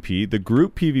PvP, the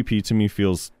group PvP to me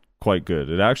feels quite good.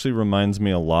 It actually reminds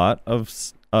me a lot of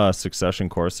Succession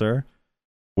Corsair,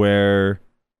 where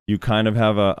you kind of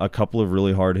have a couple of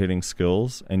really hard-hitting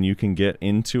skills, and you can get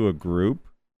into a group.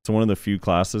 It's one of the few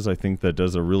classes I think that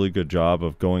does a really good job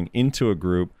of going into a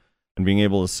group and being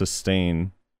able to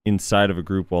sustain inside of a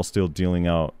group while still dealing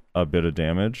out a bit of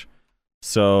damage.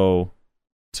 So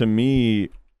to me,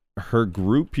 her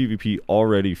group PvP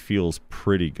already feels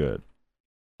pretty good.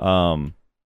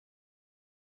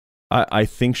 I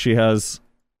think she has,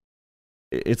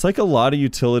 it's like a lot of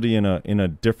utility in a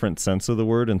different sense of the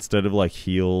word. Instead of like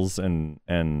heals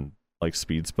and like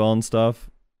speed spell and stuff,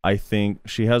 I think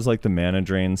she has like the mana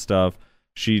drain stuff.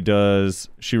 She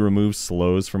removes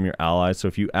slows from your allies. So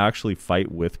if you actually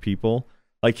fight with people,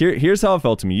 like here's how it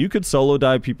felt to me. You could solo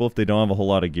dive people if they don't have a whole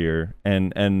lot of gear,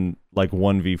 and like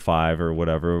 1v5 or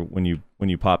whatever when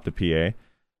you pop the PA.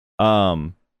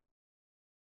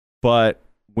 But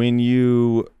when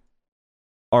you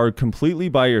are completely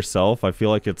by yourself, I feel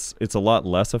like it's a lot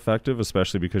less effective,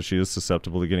 especially because she is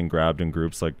susceptible to getting grabbed in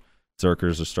groups like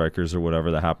Zerkers or Strikers or whatever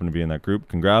that happen to be in that group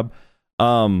can grab.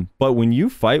 But when you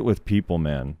fight with people,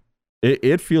 man,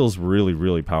 it feels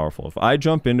really powerful. If I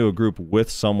jump into a group with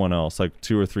someone else, like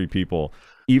 2 or 3 people,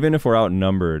 even if we're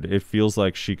outnumbered, it feels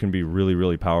like she can be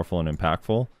really powerful and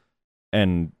impactful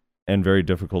and very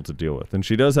difficult to deal with. And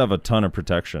she does have a ton of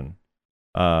protection.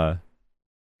 That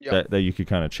you could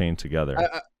kind of chain together.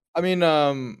 I mean,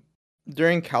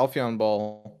 during Calpheon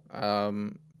Ball,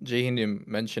 Jay Hindi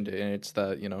mentioned it, and it's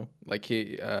that, you know, like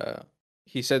he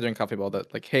said during Calpheon Ball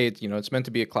that, like, hey, you know, it's meant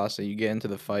to be a class that you get into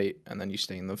the fight and then you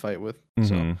stay in the fight with.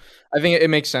 So I think it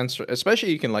makes sense,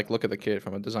 especially you can like look at the kit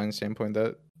from a design standpoint,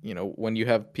 that, you know, when you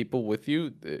have people with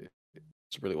you,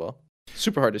 it's really well.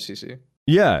 Super hard to CC.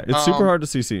 Yeah, it's super hard to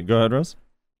CC. Go ahead, Rose.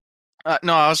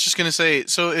 No, I was just gonna say,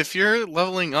 so if you're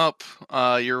leveling up,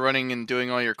 you're running and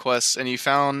doing all your quests, and you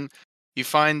find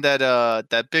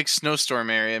that big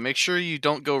snowstorm area, make sure you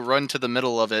don't go run to the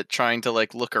middle of it trying to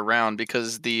like look around,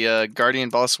 because the guardian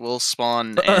boss will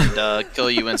spawn and kill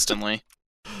you instantly.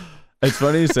 It's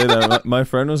funny you say that. My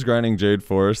friend was grinding Jade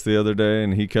Forest the other day,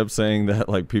 and he kept saying that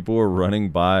like people were running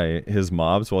by his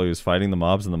mobs while he was fighting the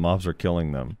mobs, and the mobs were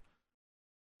killing them.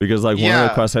 Because like one of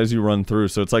the quests has you run through,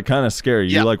 so it's like kind of scary.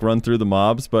 You like run through the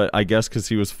mobs, but I guess because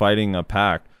he was fighting a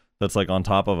pack that's like on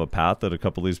top of a path that a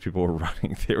couple of these people were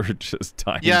running, they were just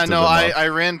dying. Yeah, no, I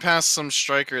ran past some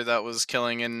striker that was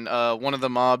killing, and one of the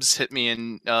mobs hit me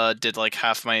and did like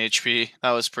half my HP.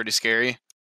 That was pretty scary.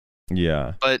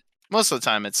 Yeah. But most of the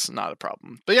time it's not a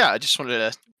problem. But yeah, I just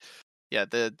wanted to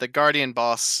the Guardian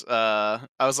boss, I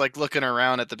was like looking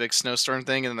around at the big snowstorm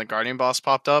thing, and then the Guardian boss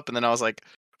popped up, and then I was like,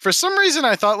 for some reason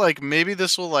I thought like maybe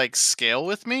this will like scale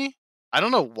with me. I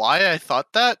don't know why I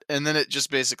thought that, and then it just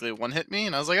basically one hit me,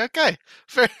 and I was like, okay,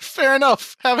 fair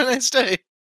enough. Have a nice day.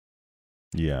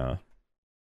 Yeah.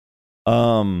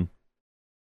 I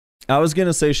was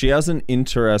gonna say she has an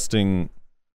interesting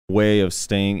way of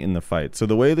staying in the fight. So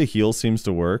the way the heal seems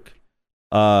to work,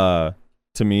 to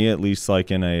me at least,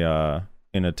 like in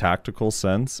a tactical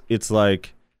sense, it's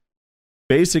like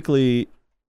basically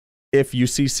if you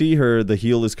CC her, the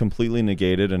heal is completely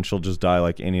negated and she'll just die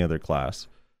like any other class.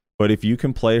 But if you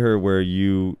can play her where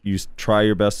you try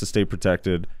your best to stay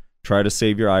protected, try to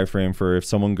save your iframe for if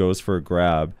someone goes for a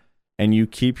grab, and you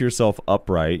keep yourself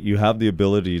upright, you have the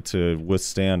ability to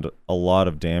withstand a lot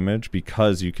of damage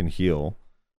because you can heal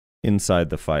inside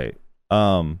the fight.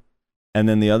 And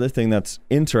then the other thing that's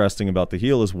interesting about the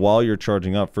heal is while you're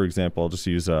charging up, for example, I'll just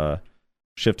use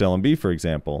Shift LMB for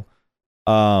example,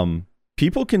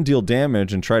 people can deal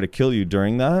damage and try to kill you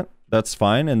during that. That's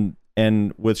fine.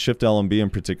 And with Shift LMB in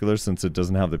particular, since it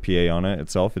doesn't have the PA on it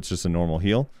itself, it's just a normal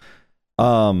heal.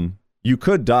 You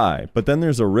could die, but then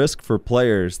there's a risk for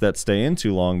players that stay in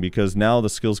too long because now the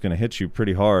skill's going to hit you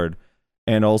pretty hard,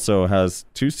 and also has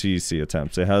 2 CEC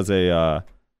attempts. It has a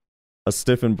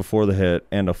stiffen before the hit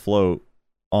and a float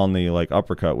on the like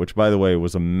uppercut, which by the way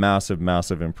was a massive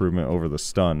improvement over the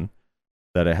stun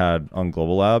that it had on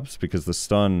Global Labs, because the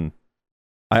stun,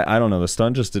 I don't know, the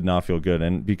stun just did not feel good,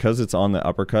 and because it's on the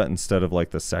uppercut instead of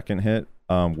like the second hit,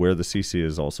 where the CC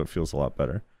is, also feels a lot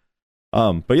better.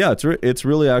 But yeah, it's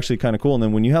really actually kind of cool. And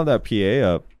then when you have that PA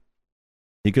up,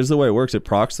 because the way it works, it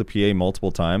procs the PA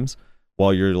multiple times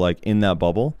while you're like in that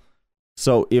bubble.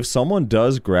 So if someone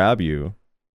does grab you,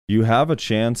 you have a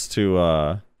chance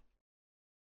to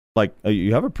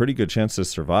you have a pretty good chance to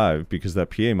survive, because that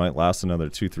PA might last another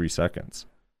 2-3 seconds.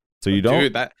 So you don't.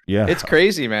 Dude, it's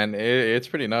crazy, man. It's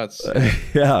pretty nuts.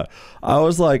 Yeah, I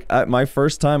was like, my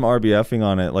first time RBFing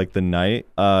on it, like the night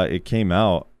it came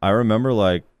out, I remember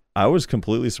like I was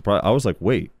completely surprised. I was like,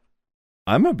 wait,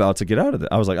 I'm about to get out of it.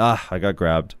 I was like, I got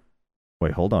grabbed.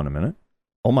 Wait, hold on a minute.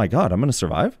 Oh my God, I'm going to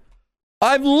survive?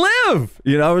 I live!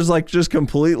 You know, I was like just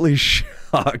completely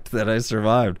shocked that I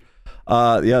survived.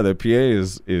 Yeah, the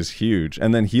PA is huge.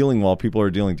 And then healing while people are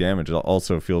dealing damage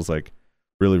also feels like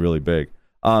really big.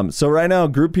 So right now,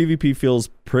 group PvP feels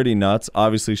pretty nuts.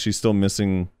 Obviously, she's still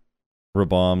missing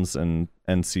Rabombs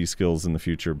and C skills in the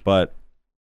future. But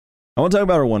I want to talk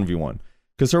about her 1v1.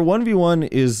 Because her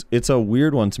 1v1 it's a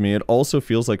weird one to me. It also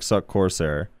feels like Suck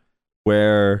Corsair,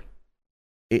 where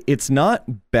it's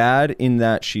not bad in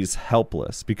that she's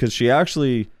helpless, because she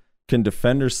actually can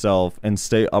defend herself and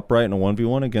stay upright in a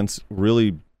 1v1 against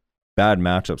really bad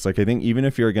matchups. Like I think even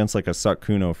if you're against like a Suck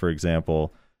Kuno, for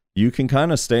example, you can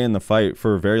kind of stay in the fight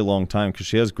for a very long time because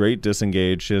she has great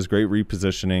disengage, she has great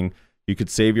repositioning. You could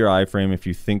save your iframe if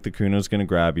you think the Kuno's going to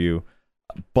grab you.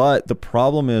 But the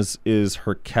problem is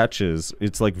her catches.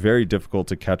 It's like very difficult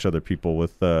to catch other people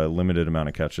with the limited amount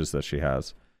of catches that she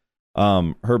has.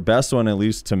 Her best one, at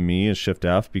least to me, is Shift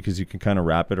F, because you can kind of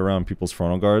wrap it around people's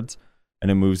frontal guards and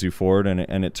it moves you forward,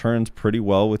 and it turns pretty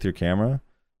well with your camera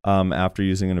after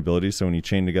using an ability. So when you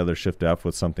chain together Shift F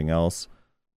with something else,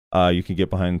 you can get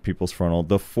behind people's frontal.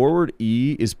 The forward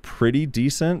E is pretty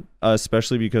decent,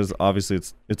 especially because obviously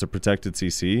it's a protected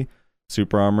CC.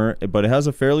 Super armor, but it has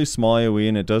a fairly small AoE,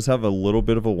 and it does have a little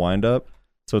bit of a wind up,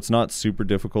 so it's not super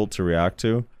difficult to react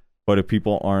to. But if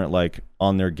people aren't like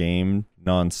on their game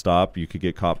non-stop, you could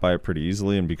get caught by it pretty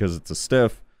easily, and because it's a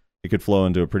stiff, it could flow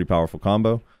into a pretty powerful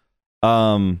combo.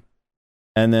 And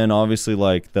then obviously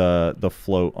like the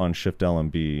float on Shift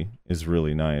LMB is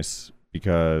really nice,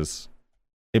 because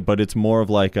but it's more of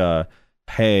like a,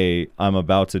 hey, I'm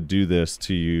about to do this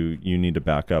to you, you need to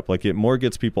back up. Like it more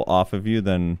gets people off of you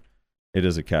than it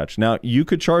is a catch. Now, you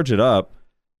could charge it up.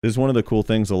 This is one of the cool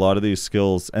things, a lot of these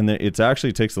skills, and it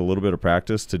actually takes a little bit of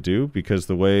practice to do, because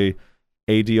the way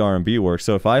AD RMB works,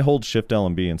 so if I hold Shift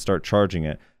LMB and start charging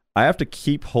it, I have to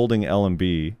keep holding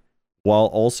LMB while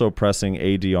also pressing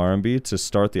AD RMB to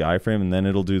start the iframe, and then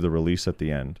it'll do the release at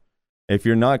the end. If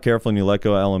you're not careful and you let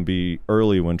go of LMB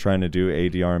early when trying to do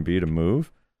ADRMB to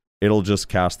move, it'll just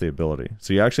cast the ability.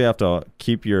 So you actually have to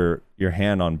keep your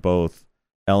hand on both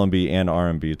LMB and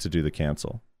RMB to do the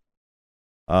cancel.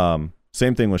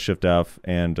 Same thing with Shift F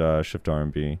and Shift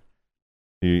RMB.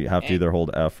 You have to either hold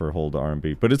F or hold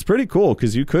RMB. But it's pretty cool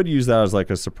because you could use that as like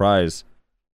a surprise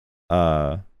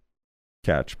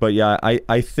catch. But yeah,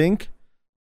 I think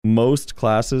most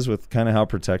classes, with kind of how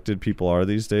protected people are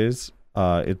these days,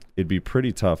 it'd be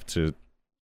pretty tough to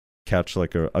catch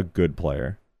like a good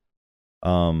player.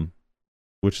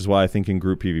 Which is why I think in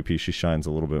group PvP she shines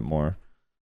a little bit more.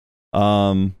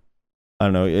 I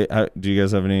don't know. Do you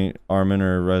guys have any, Armin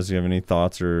or Rez, do you have any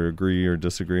thoughts or agree or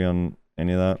disagree on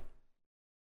any of that?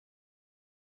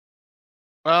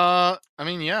 I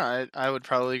mean, yeah, I would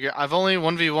probably agree. I've only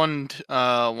 1v1'd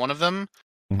one of them.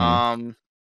 Mhm.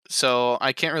 So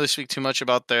I can't really speak too much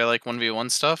about their like 1v1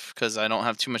 stuff because I don't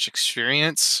have too much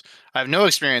experience. I have no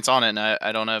experience on it, and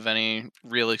I don't have any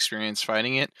real experience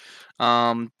fighting it.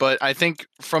 But I think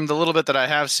from the little bit that I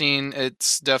have seen,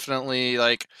 it's definitely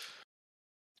like,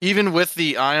 even with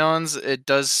the ions, it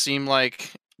does seem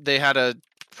like they had a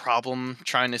problem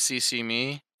trying to CC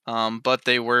me. But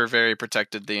they were very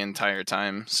protected the entire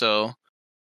time. So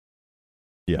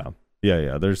Yeah.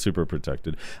 They're super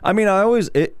protected. I mean, I always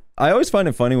find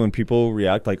it funny when people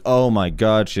react like, "Oh my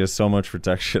god, she has so much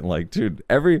protection." Like, dude,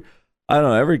 I don't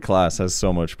know, every class has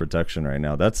so much protection right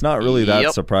now. That's not really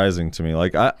that surprising to me.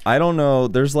 Like, I don't know.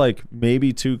 There's like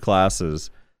maybe 2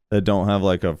 classes that don't have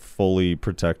like a fully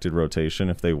protected rotation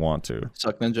if they want to.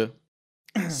 Suck Ninja.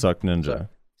 Suck Ninja.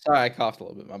 Sorry, I coughed a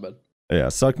little bit. My bad. Yeah,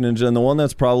 Suck Ninja, and the one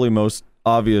that's probably most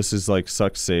obvious is like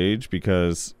Suck Sage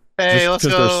because let's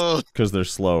go. Because they're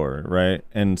slower, right?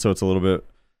 And so it's a little bit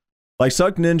like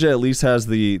Suck Ninja at least has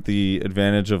the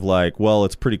advantage of like, well,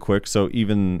 it's pretty quick, so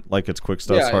even like its quick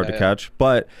stuff's hard to catch.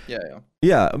 But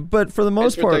yeah, but for the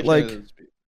most part, like,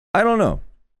 I don't know.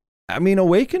 I mean,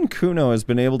 Awakened Kuno has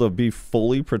been able to be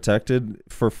fully protected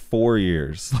for 4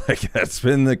 years. Like, that's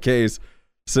been the case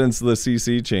since the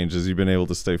CC changes. You've been able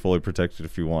to stay fully protected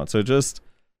if you want. So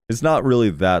it's not really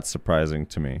that surprising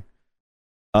to me.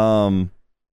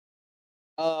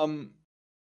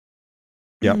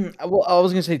 Yeah. Well, I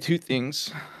was gonna say 2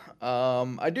 things.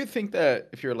 I do think that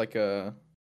if you're like for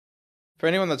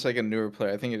anyone that's like a newer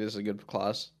player, I think it is a good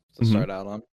class to start out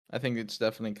on. I think it's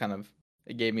definitely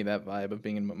it gave me that vibe of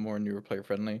being more newer player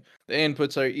friendly. The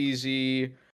inputs are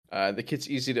easy. The kit's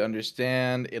easy to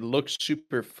understand. It looks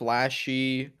super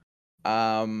flashy.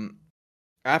 I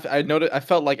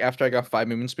felt like after I got 5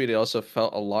 movement speed, it also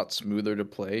felt a lot smoother to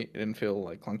play. It didn't feel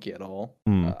like clunky at all.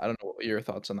 I don't know what your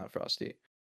thoughts on that, Frosty.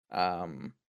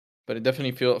 But it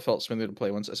definitely felt smoother to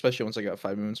play especially once I got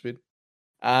 5 movement speed.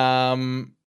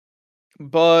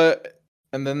 But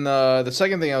and then the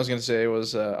second thing I was gonna say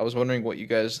was I was wondering what you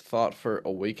guys thought for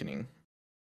Awakening.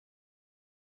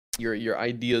 Your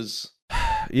ideas.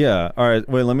 Yeah. All right.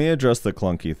 Wait, let me address the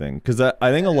clunky thing because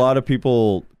I think a lot of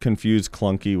people confuse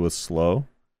clunky with slow.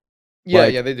 Yeah,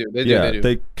 like, yeah, they do. They do.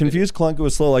 They confuse clunky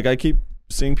with slow. Like, I keep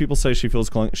seeing people say she feels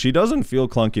clunky. She doesn't feel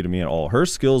clunky to me at all. Her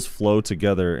skills flow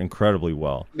together incredibly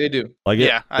well. They do. Like,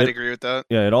 I'd agree with that.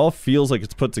 Yeah, it all feels like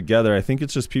it's put together. I think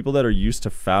it's just people that are used to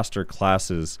faster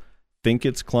classes think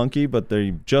it's clunky, but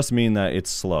they just mean that it's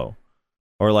slow,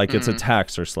 or like its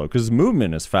attacks are slow because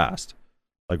movement is fast,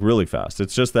 like really fast.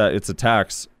 It's just that its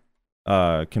attacks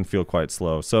can feel quite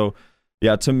slow. So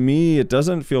yeah, to me, it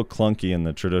doesn't feel clunky in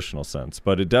the traditional sense,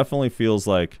 but it definitely feels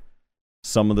like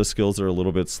some of the skills are a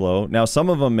little bit slow. Now, some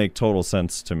of them make total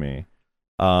sense to me.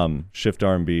 Shift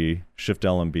RMB, Shift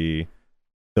LMB,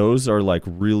 those are like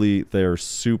they're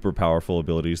super powerful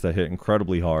abilities that hit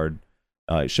incredibly hard.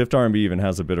 Shift RMB even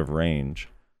has a bit of range.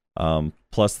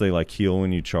 Plus they like heal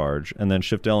when you charge. And then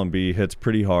Shift LMB hits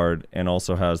pretty hard and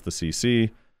also has the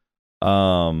CC.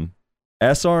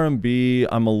 SRMB,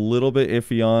 I'm a little bit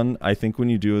iffy on. I think when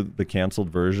you do the canceled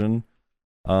version,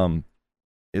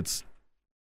 it's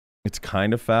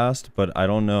kind of fast, but I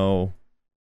don't know.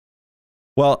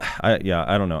 Well, I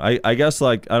don't know. I guess,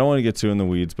 like, I don't want to get too in the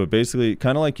weeds, but basically,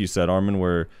 kind of like you said, Armin,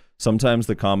 where sometimes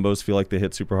the combos feel like they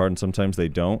hit super hard and sometimes they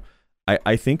don't.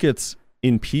 I think it's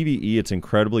in PvE, it's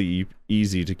incredibly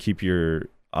easy to keep your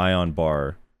ion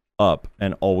bar up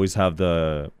and always have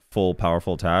the full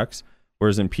powerful attacks.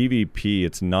 Whereas in PvP,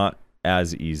 it's not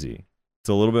as easy. It's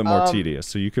a little bit more tedious.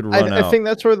 So you could run out. I think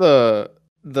that's where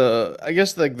I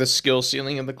guess like the skill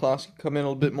ceiling of the class can come in a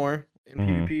little bit more in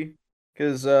PvP.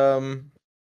 Because I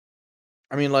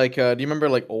mean, like, do you remember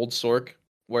like old Sork,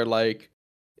 where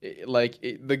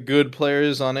the good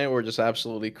players on it were just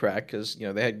absolutely cracked because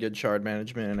they had good shard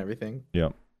management and everything. Yeah.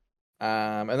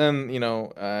 And then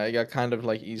it got kind of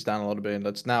like eased down a little bit,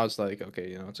 and now it's like okay,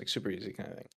 it's like super easy kind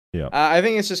of thing. Yeah. I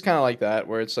think it's just kind of like that,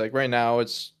 where it's like right now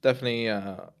it's definitely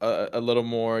a little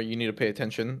more. You need to pay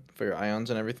attention for your ions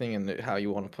and everything, and how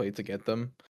you want to play to get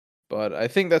them. But I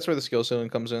think that's where the skill ceiling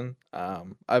comes in.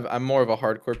 I'm more of a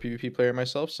hardcore PvP player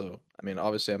myself, so I mean,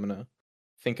 obviously, I'm gonna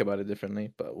think about it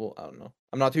differently. But I don't know.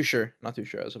 I'm not too sure. Not too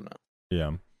sure as of now.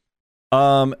 Yeah.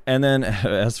 And then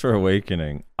as for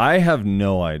Awakening, I have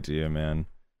no idea, man.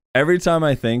 Every time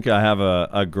I think I have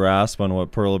a grasp on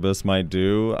what Pearl Abyss might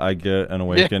do, I get an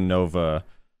Awakened Nova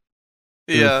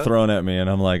thrown at me, and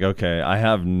I'm like, okay, I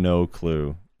have no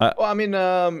clue. Well, I mean,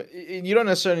 you don't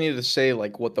necessarily need to say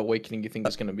like what the Awakening you think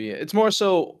is going to be. It's more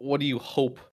so, what do you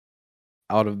hope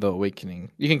out of the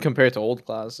Awakening? You can compare it to old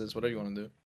classes, whatever you want to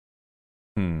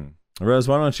do. Rez,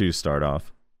 why don't you start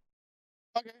off?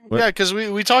 Okay. Yeah, because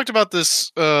we talked about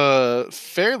this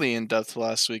fairly in depth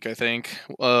last week. I think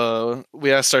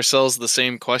we asked ourselves the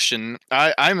same question.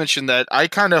 I mentioned that I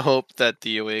kind of hope that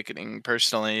the Awakening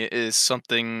personally is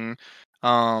something.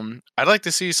 I'd like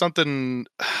to see something.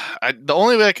 The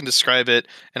only way I can describe it,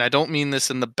 and I don't mean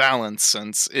this in the balance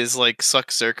sense, is like Suck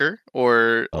Zerker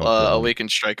or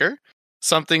Awakened Striker.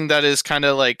 Something that is kind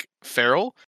of like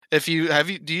feral. Do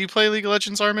you play League of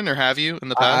Legends, Armin, or have you in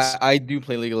the past? I do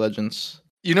play League of Legends.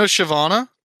 You know Shyvana?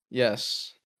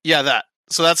 Yes. Yeah, that.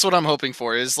 So that's what I'm hoping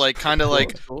for, is like kind of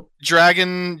like cool.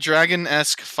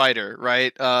 dragon-esque fighter,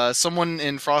 right? Someone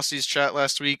in Frosty's chat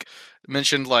last week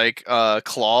mentioned like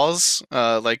claws,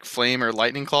 like flame or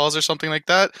lightning claws or something like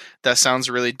that. That sounds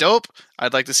really dope.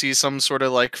 I'd like to see some sort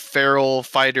of like feral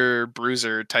fighter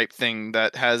bruiser type thing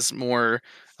that has more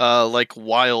like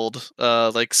wild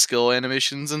like skill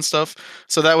animations and stuff.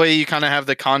 So that way you kind of have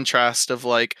the contrast of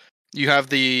like you have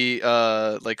the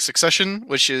like Succession,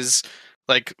 which is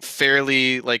like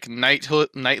fairly like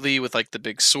knightly with like the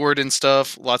big sword and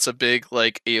stuff, lots of big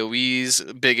like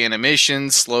AoEs, big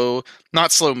animations,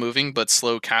 not slow moving, but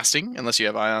slow casting, unless you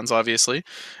have ions, obviously.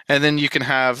 And then you can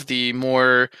have the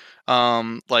more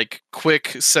like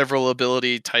quick several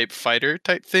ability type fighter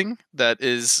type thing that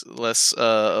is less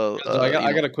So I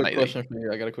got a quick knightly. question for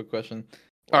you. I got a quick question.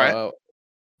 All right.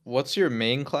 What's your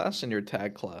main class and your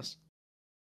tag class?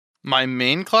 My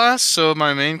main class? So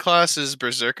my main class is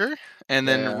Berserker. And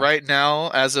then right now,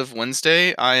 as of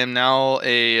Wednesday, I am now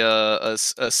a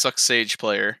Suck Sage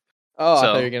player. Oh, I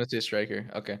thought you were gonna say Striker.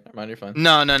 Okay, never mind, you're fine.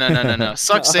 No.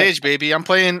 Suck Sage, baby. I'm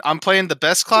playing the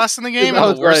best class in the game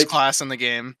and the worst class in the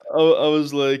game. I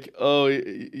was like, oh,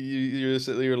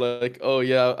 you're like, oh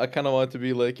yeah, I kind of want to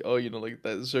be like, oh, like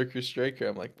that Zerker Striker.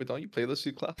 I'm like, but don't you play those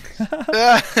two classes?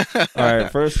 All right,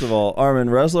 first of all, Armin,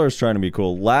 Resler is trying to be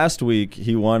cool. Last week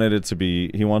he wants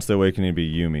the Awakening to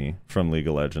be Yuumi from League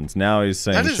of Legends. Now he's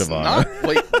saying Shyvana.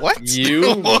 Wait, what?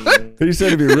 What? He said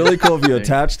it'd be really cool if you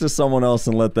attach to someone else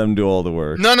and let them do all the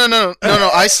work. No.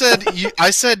 I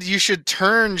said you should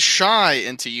turn Shy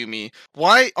into Yuumi.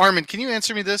 Why, Armin? Can you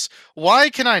answer me this? Why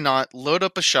can I not load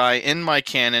up a Shy in my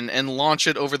cannon and launch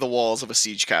it over the walls of a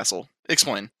siege castle?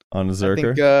 Explain. On a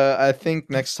Zerker? I think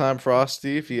next time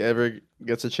Frosty, if he ever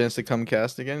gets a chance to come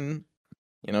cast again,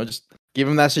 just give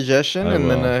him that suggestion,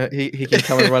 then he can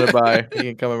come and run it by. He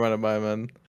can come and run it by, man.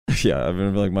 Yeah, I've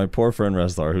been like, my poor friend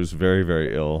Reslar, who's very,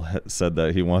 very ill, said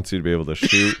that he wants you to be able to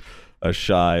shoot a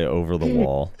Shy over the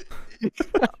wall.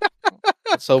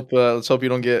 Let's hope you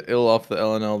don't get ill off the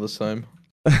LNL this time.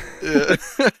 Yeah.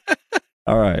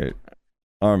 All right,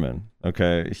 Armin.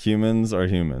 Okay, humans are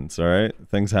humans. All right,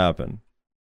 things happen.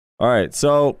 All right,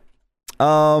 so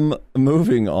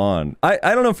moving on. I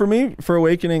don't know. For me, for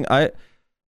Awakening,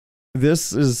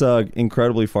 this is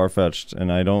incredibly far-fetched,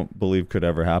 and I don't believe could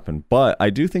ever happen. But I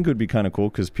do think it would be kind of cool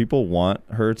because people want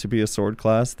her to be a sword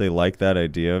class. They like that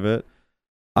idea of it.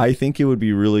 I think it would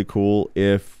be really cool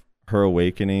if her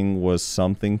Awakening was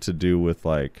something to do with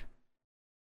like,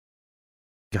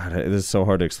 God, this is so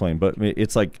hard to explain, but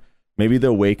it's like maybe the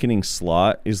Awakening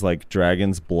slot is like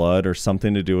Dragon's Blood or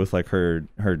something to do with like her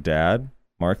dad,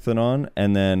 Markthanon,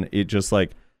 and then it just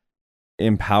like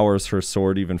empowers her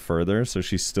sword even further, so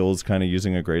she still is kind of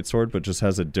using a greatsword, but just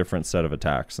has a different set of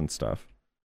attacks and stuff.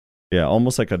 Yeah,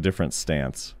 almost like a different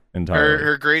stance entirely.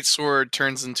 Her great sword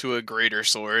turns into a greater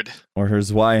sword, or her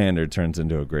Zweihander turns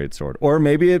into a great sword, or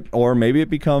maybe it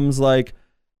becomes like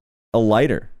a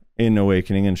lighter in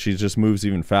Awakening, and she just moves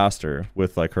even faster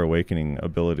with like her Awakening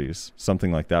abilities.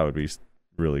 Something like that would be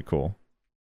really cool.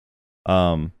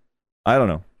 I don't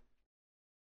know.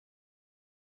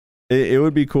 It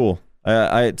would be cool.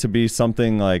 To be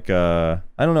something like I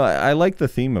don't know. I like the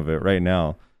theme of it right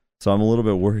now, so I'm a little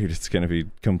bit worried it's going to be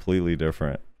completely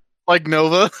different. like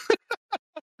Nova.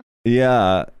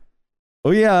 Yeah,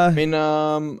 Oh yeah.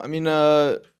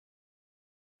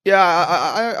 Yeah,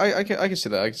 I can see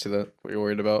that. I can see that. What you're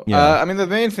worried about. Yeah. I mean, the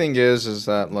main thing is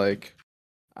that like,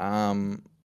 um,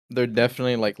 they're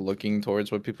definitely like looking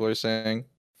towards what people are saying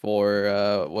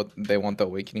for what they want the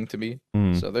awakening to be.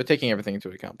 Mhm. So they're taking everything into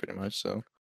account pretty much. So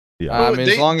Yeah. I mean,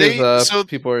 as long as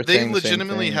people are they saying the same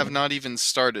legitimately thing, have not even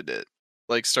started it,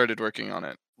 like started working on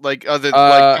it. Like other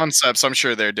like Uh, concepts, I'm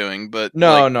sure they're doing, but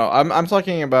No, like no. I'm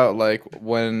talking about like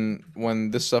when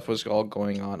this stuff was all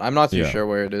going on. I'm not too Yeah. sure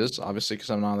where it is, obviously, because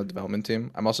I'm not on the development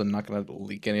team. I'm also not gonna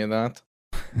leak any of that.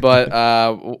 But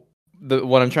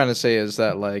what I'm trying to say is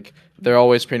that like they're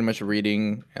always pretty much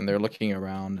reading and they're looking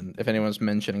around, and if anyone's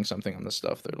mentioning something on this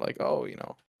stuff, they're like, oh,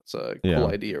 it's a cool Yeah.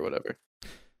 idea or whatever.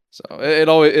 So it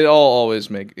all always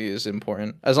is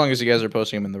important as long as you guys are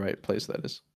posting them in the right place. That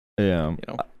is, Yeah.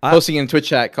 posting in Twitch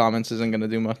chat comments isn't gonna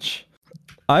do much.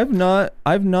 I've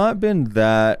not been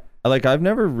that, like, I've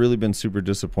never really been super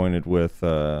disappointed with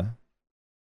the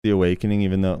Awakening,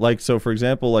 even though, like, so for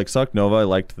example, like Suck Nova, I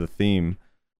liked the theme,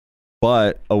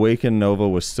 but Awaken Nova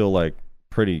was still like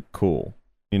pretty cool.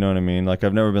 You know what I mean? Like,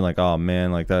 I've never been like, oh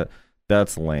man, like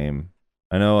that's lame.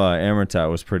 I know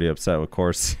Amertat was pretty upset with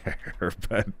Corsair,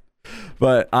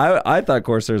 but I thought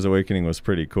Corsair's Awakening was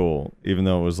pretty cool, even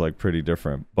though it was like pretty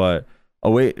different. But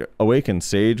Awaken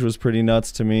Sage was pretty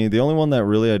nuts to me. The only one that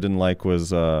really I didn't like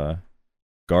was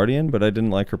Guardian, but I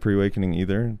didn't like her pre-awakening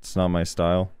either. It's not my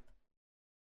style.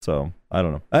 So I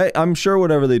don't know. I'm sure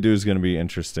whatever they do is going to be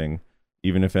interesting,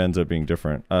 even if it ends up being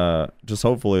different. Just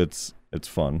hopefully it's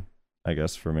fun, I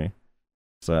guess, for me.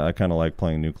 So I kind of like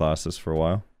playing new classes for a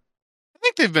while. I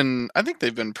think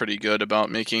they've been pretty good about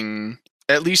making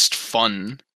at least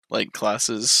fun like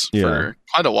classes for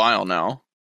quite a while now.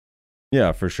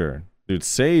 Yeah, for sure. Dude,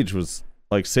 Sage was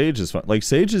like, Sage is fun. Like,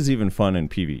 Sage is even fun in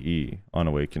PvE on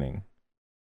Awakening.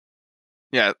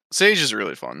 Yeah, Sage is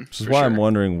really fun. Which is why I'm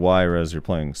wondering why, Rez, you're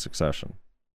playing Succession.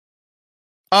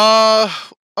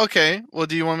 Okay. Well,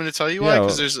 do you want me to tell you why?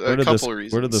 Because there's a couple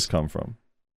reasons. Where did this come from?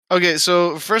 Okay,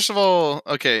 so first of all,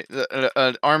 okay,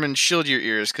 Armin, shield your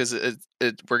ears because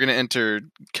we're gonna enter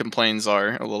complaints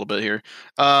are a little bit here.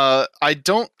 I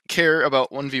don't care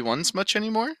about 1v1s much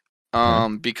anymore.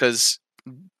 Because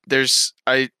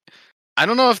I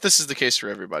don't know if this is the case for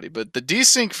everybody, but the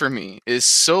desync for me is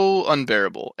so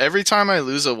unbearable. Every time I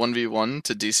lose a 1v1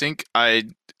 to desync, I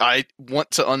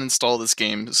want to uninstall this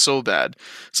game so bad.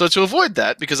 So to avoid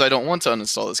that, because I don't want to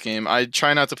uninstall this game, I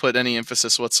try not to put any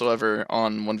emphasis whatsoever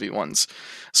on 1v1s.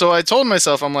 So I told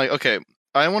myself, I'm like, okay,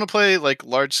 I want to play like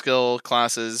large scale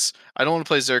classes. I don't want to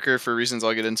play Zerker for reasons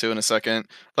I'll get into in a second.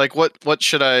 Like what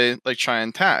should I like try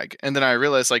and tag? And then I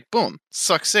realized like boom,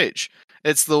 Suck Sage.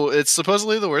 It's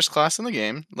supposedly the worst class in the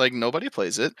game. Like nobody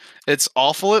plays it. It's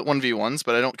awful at 1v1s,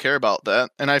 but I don't care about that.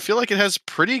 And I feel like it has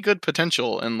pretty good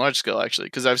potential in large scale actually,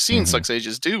 because I've seen Suck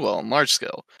Sages do well in large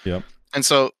scale. Yep. And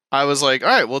so I was like, all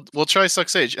right, we'll try Suck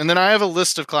Sage. And then I have a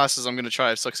list of classes I'm going to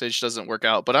try if Suck Sage doesn't work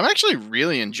out. But I'm actually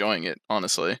really enjoying it,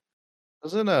 honestly.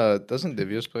 Doesn't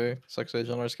Divius play Suck Sage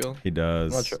on our skill? He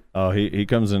does. I'm not sure. Oh, he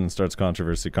comes in and starts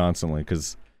controversy constantly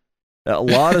because a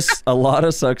lot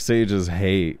of Suck Sages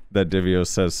hate that Divios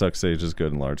says Suck Sage is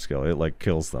good in large scale. It like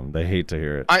kills them. They hate to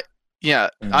hear it.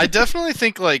 I definitely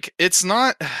think like it's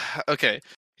not okay.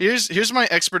 Here's my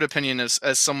expert opinion as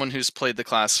someone who's played the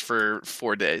class for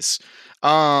 4 days.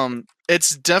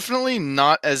 It's definitely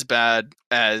not as bad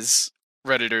as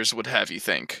Redditors would have you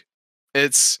think.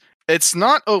 It's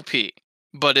not OP,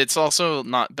 but it's also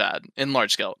not bad in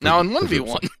large scale. Now in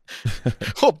 1v1,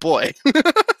 oh boy.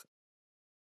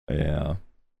 Yeah.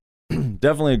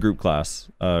 Definitely a group class.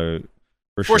 For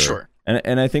For sure. sure.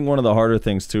 And I think one of the harder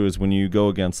things too is when you go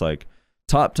against like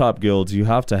top guilds, you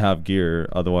have to have gear,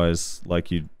 otherwise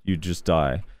like you just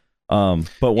die.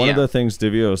 But one of the things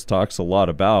Divios talks a lot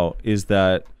about is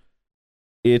that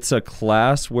it's a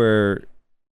class where,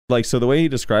 like, so the way he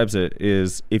describes it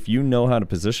is if you know how to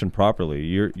position properly,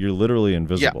 you're literally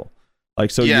invisible.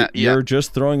 Like, so you're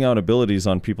just throwing out abilities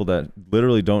on people that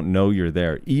literally don't know you're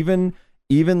there. Even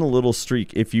the little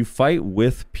streak, if you fight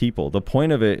with people, the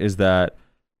point of it is that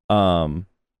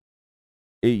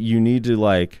you need to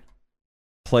like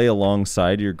play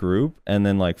alongside your group and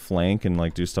then like flank and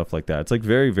like do stuff like that. It's like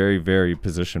very, very, very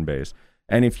position based.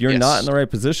 And if you're not in the right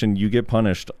position, you get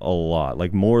punished a lot,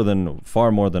 like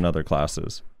far more than other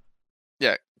classes.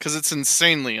 Yeah, because it's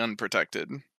insanely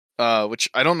unprotected. Which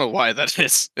I don't know why that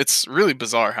is. It's really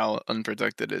bizarre how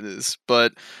unprotected it is.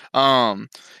 But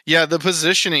the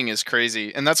positioning is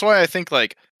crazy. And that's why I think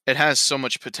like it has so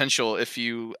much potential if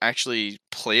you actually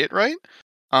play it right.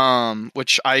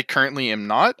 which I currently am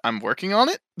not. I'm working on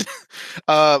it.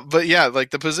 But yeah,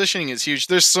 like the positioning is huge.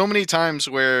 There's so many times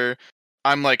where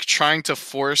I'm like trying to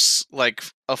force like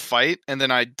a fight and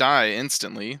then I die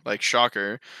instantly, like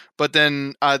shocker. But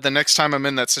then the next time I'm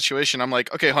in that situation, I'm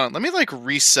like, okay, hold on, let me like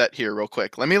reset here real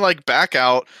quick. Let me like back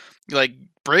out, like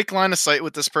break line of sight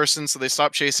with this person so they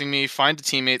stop chasing me, find a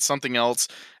teammate, something else,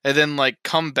 and then like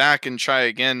come back and try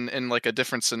again in like a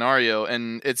different scenario,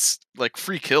 and it's like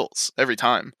free kills every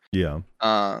time. Yeah.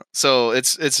 So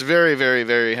it's very very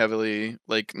very heavily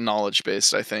like knowledge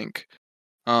based, I think.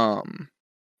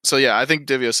 So yeah, I think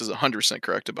Divios is 100%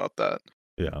 correct about that.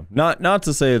 Yeah. Not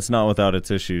to say it's not without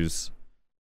its issues.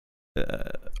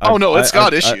 Oh no, it's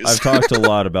got issues. I've talked a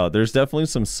lot about. There's definitely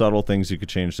some subtle things you could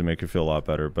change to make it feel a lot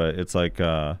better, but it's like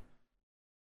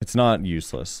it's not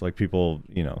useless. Like people,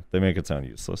 they make it sound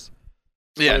useless.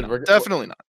 Yeah, no, definitely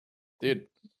not. Dude,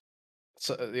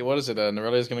 so, what is it?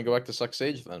 Norelia's gonna go back to Suck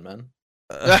Sage then, man.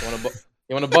 You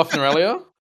want to buff Norelia?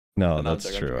 No,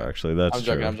 that's true. Actually, that's I'm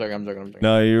true. joking. I'm joking.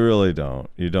 No, you really don't.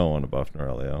 You don't want to buff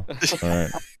Norelio.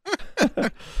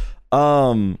 All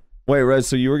right. Wait, Rez.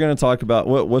 So you were going to talk about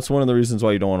what's one of the reasons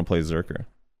why you don't want to play Zerker?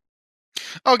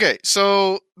 Okay,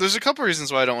 so there's a couple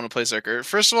reasons why I don't want to play Zerker.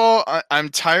 First of all, I'm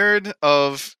tired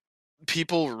of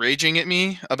people raging at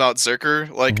me about Zerker.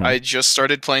 Like, I just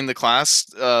started playing the class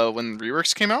when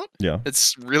reworks came out. Yeah.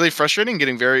 It's really frustrating,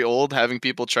 getting very old, having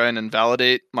people try and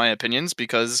invalidate my opinions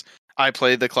because I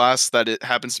play the class that it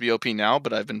happens to be OP now,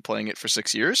 but I've been playing it for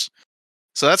 6 years.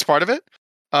 So that's part of it.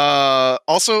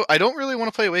 Also, I don't really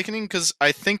want to play Awakening because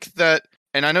I think that,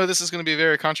 and I know this is going to be a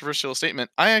very controversial statement,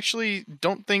 I actually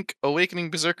don't think Awakening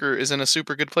Berserker is in a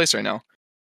super good place right now.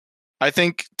 I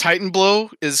think Titan Blow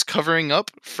is covering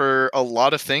up for a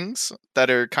lot of things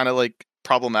that are kind of like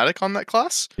problematic on that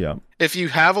class. Yeah. If you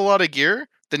have a lot of gear,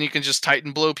 then you can just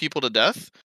Titan Blow people to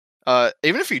death.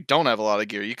 Even if you don't have a lot of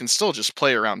gear, you can still just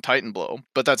play around Titan Blow,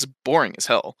 but that's boring as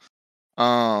hell.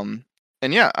 And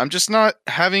yeah, I'm just not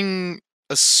having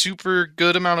a super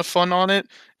good amount of fun on it,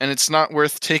 and it's not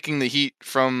worth taking the heat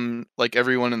from like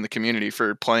everyone in the community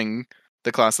for playing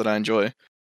the class that I enjoy.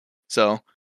 So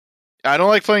I don't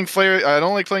like playing Flavor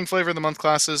of the Month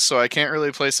classes, so I can't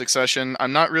really play Succession.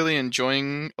 I'm not really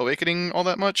enjoying Awakening all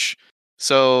that much.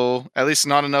 So, at least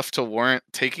not enough to warrant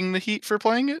taking the heat for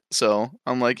playing it. So,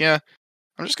 I'm like, yeah,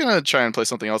 I'm just going to try and play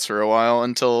something else for a while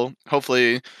until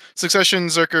hopefully Succession,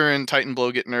 Zerker, and Titan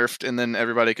Blow get nerfed, and then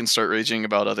everybody can start raging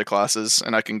about other classes,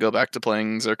 and I can go back to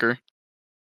playing Zerker.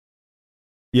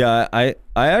 Yeah, I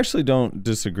actually don't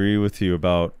disagree with you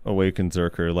about Awakened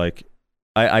Zerker. Like,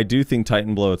 I do think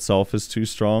Titan Blow itself is too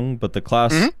strong, but the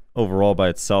class overall by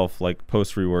itself, like,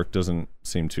 post-rework doesn't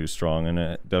seem too strong, and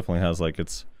it definitely has, like,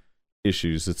 its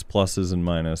issues, its pluses and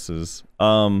minuses.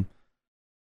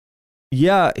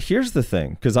 Yeah, here's the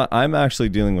thing, because I'm actually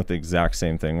dealing with the exact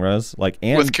same thing, Rez. Like,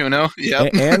 and with Kuno, yeah,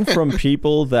 and from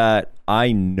people that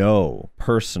I know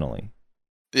personally,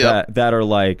 that are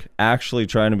like actually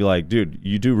trying to be like, dude,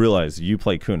 you do realize you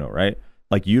play Kuno, right?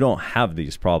 Like, you don't have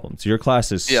these problems. Your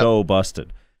class is so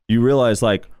busted. You realize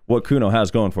like what Kuno has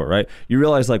going for it, right? You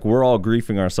realize like we're all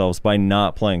griefing ourselves by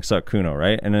not playing Suck Kuno,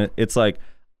 right? And it's like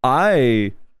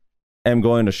I am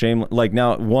going to like,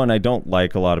 now, one, I don't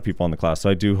like a lot of people on the class, so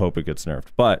I do hope it gets nerfed,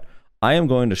 but I am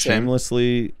going to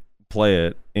shamelessly play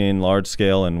it in large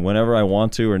scale and whenever I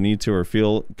want to or need to or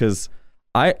feel, because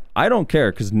I don't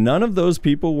care, because none of those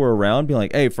people were around being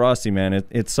like, hey, Frosty, man,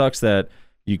 it sucks that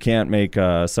you can't make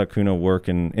Suck Kuno work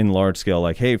in large scale.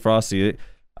 Like, hey, Frosty,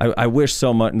 I wish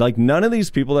so much. Like, none of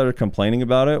these people that are complaining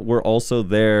about it were also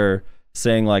there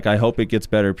saying like, I hope it gets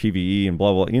better PvE and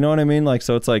blah blah. You know what I mean? Like,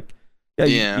 so it's like,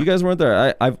 you guys weren't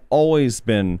there. I've always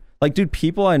been like, dude,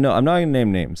 people I know, I'm not gonna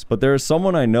name names, but there's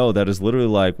someone I know that is literally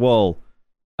like, well,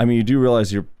 I mean, you do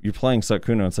realize you're playing Suck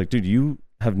Kuno. It's like, dude, you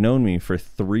have known me for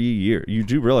 3 years. You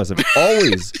do realize I've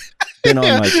always been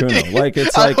on my Kuno. Like,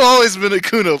 it's like, I've always been a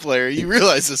Kuno player. You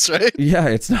realize this, right? Yeah,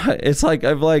 it's not. It's like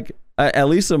I've like, at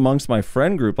least amongst my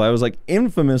friend group, I was like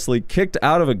infamously kicked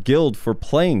out of a guild for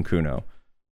playing Kuno,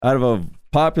 out of a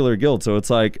popular guild. So it's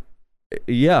like,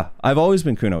 yeah, I've always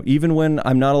been Kuno, even when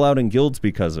I'm not allowed in guilds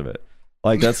because of it.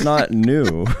 Like, that's not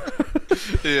new.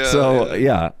 So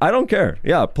yeah, I don't care.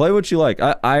 Yeah, play what you like.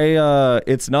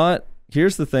 It's not.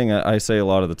 Here's the thing I say a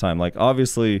lot of the time. Like,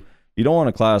 obviously, you don't want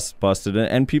a class busted,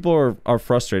 and people are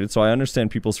frustrated. So I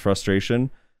understand people's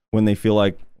frustration when they feel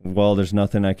like, well, there's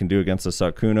nothing I can do against a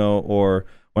Suck Kuno, or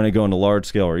when I go into large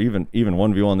scale, or even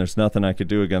 1v1, there's nothing I could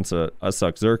do against a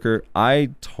Suck Zerker. I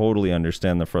totally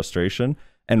understand the frustration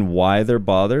and why they're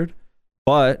bothered,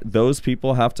 but those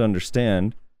people have to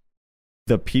understand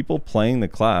the people playing the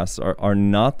class are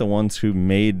not the ones who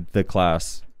made the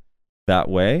class that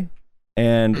way.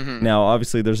 And now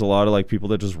obviously there's a lot of like people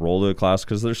that just roll to the class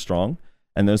because they're strong,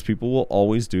 and those people will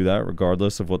always do that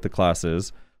regardless of what the class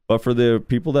is. But for the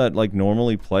people that like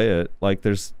normally play it, like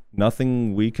there's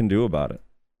nothing we can do about it.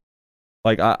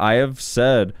 Like I have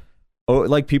said,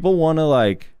 like people want to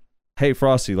like, hey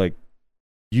Frosty, like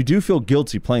you do feel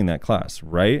guilty playing that class,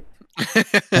 right?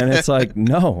 And it's like,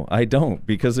 no, I don't,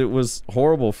 because it was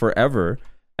horrible forever.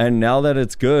 And now that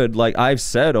it's good, like I've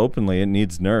said openly, it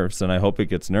needs nerfs, and I hope it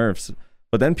gets nerfs.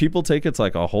 But then people take it's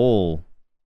like a whole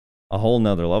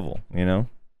nother level, you know?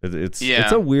 It's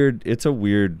a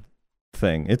weird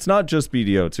thing. It's not just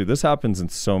BDO too. This happens in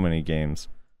so many games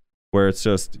where it's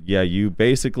just, you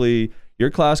basically, your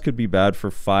class could be bad for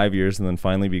 5 years and then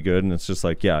finally be good, and it's just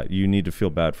like, you need to feel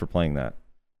bad for playing that.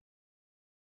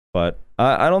 But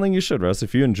I don't think you should, Russ.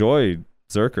 If you enjoy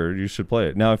Zerker, you should play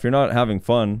it. Now, if you're not having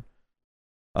fun,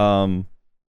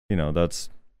 that's,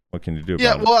 what can you do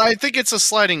about it? Well, I think it's a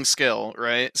sliding scale,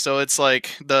 right? So it's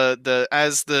like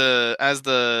as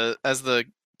the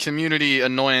community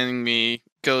annoying me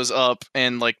goes up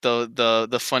and like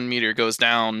the fun meter goes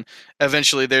down,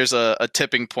 eventually there's a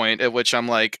tipping point at which I'm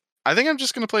like, I think I'm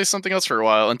just gonna play something else for a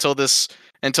while until this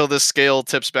scale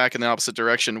tips back in the opposite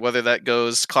direction, whether that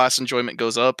goes class enjoyment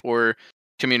goes up or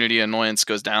community annoyance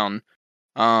goes down.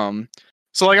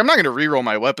 So like I'm not gonna reroll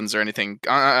my weapons or anything.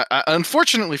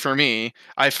 Unfortunately for me,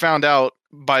 I found out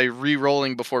by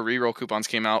re-rolling before reroll coupons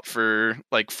came out for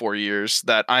like 4 years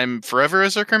that I'm forever a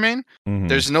Zerker main.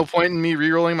 There's no point in me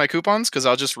re-rolling my coupons because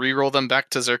I'll just re-roll them back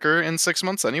to Zerker in 6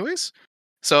 months anyways.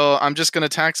 So I'm just gonna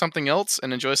tack something else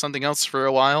and enjoy something else for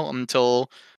a while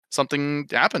until something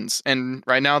happens. And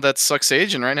right now that's Suck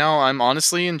Sage, and right now I'm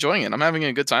honestly enjoying it. I'm having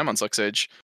a good time on Suck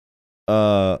Sage.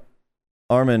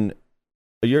 Armin,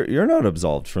 you're not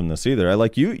absolved from this either.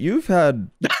 You've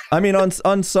had, I mean,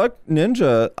 on Suck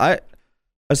Ninja,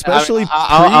 especially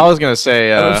I was gonna say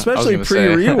especially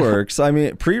pre-reworks. I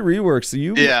mean, pre-reworks,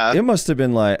 it must have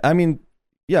been like, I mean,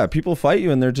 people fight you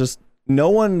and they're just,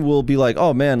 no one will be like,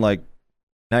 oh man, like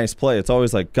nice play. It's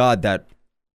always like, God, that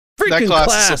freaking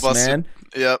class, man.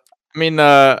 Yep. I mean,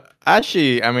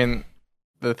 actually, I mean,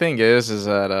 the thing is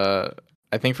that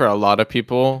I think for a lot of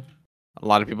people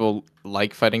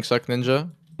like fighting Suck Ninja.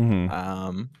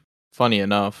 Funny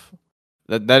enough,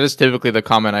 that is typically the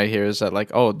comment I hear, is that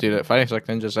like, oh dude, fighting Suck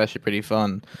Ninja is actually pretty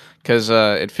fun because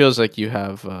it feels like you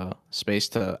have space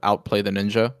to outplay the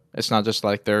ninja. It's not just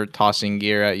like they're tossing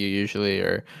gear at you usually,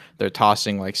 or they're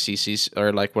tossing like CCs,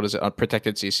 or like what is it,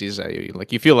 unprotected CCs at you.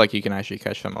 Like you feel like you can actually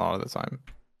catch them a lot of the time.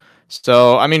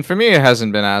 So I mean, for me, it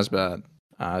hasn't been as bad,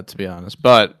 to be honest.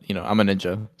 But I'm a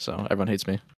ninja, so everyone hates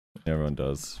me. Everyone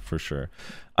does, for sure.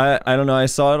 I don't know. I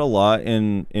saw it a lot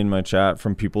in my chat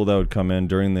from people that would come in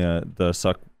during the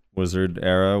Suck Wizard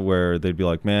era, where they'd be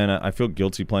like, man, I feel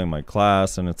guilty playing my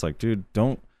class. And it's like, dude,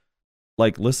 don't,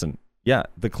 like, listen. Yeah,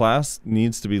 the class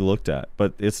needs to be looked at,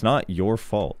 but it's not your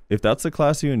fault. If that's the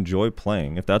class you enjoy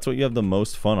playing, if that's what you have the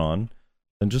most fun on,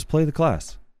 then just play the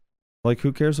class. Like,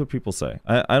 who cares what people say?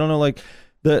 I don't know, like,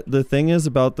 the thing is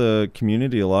about the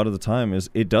community a lot of the time is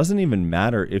it doesn't even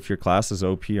matter if your class is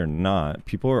OP or not.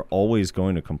 People are always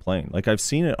going to complain. Like, I've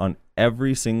seen it on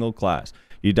every single class.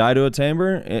 You die to a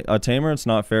tamer, it's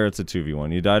not fair, it's a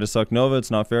 2v1. You die to Suck Nova, it's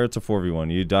not fair, it's a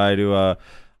 4v1. You die to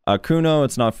a Kuno,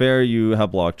 it's not fair, you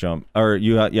have block jump. Or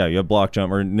you have block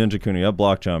jump, or Ninja Kuno, you have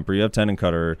block jump, or you have Tenon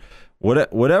Cutter,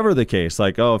 whatever the case.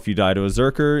 Like, oh, if you die to a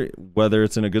Zerker, whether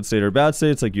it's in a good state or a bad state,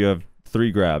 it's like you have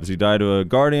 3 grabs. You die to a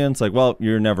Guardian, it's like, well,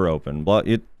 you're never open.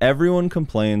 Everyone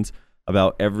complains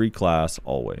about every class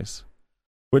always.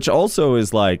 Which also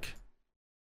is like,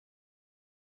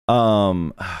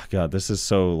 God, this is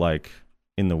so like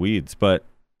in the weeds. But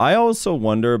I also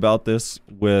wonder about this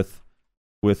with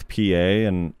PA,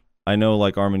 and I know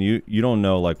like Armin, you don't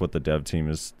know like what the dev team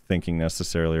is thinking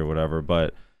necessarily or whatever,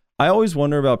 but I always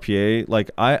wonder about PA.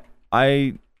 Like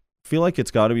I feel like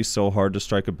it's got to be so hard to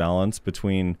strike a balance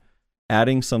between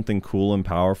adding something cool and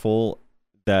powerful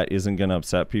that isn't going to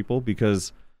upset people,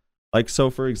 because like, so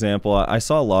for example, I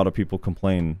saw a lot of people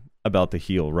complain about the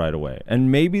heal right away,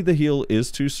 and maybe the heal is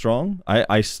too strong.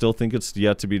 I still think it's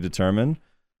yet to be determined,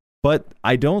 but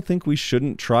I don't think we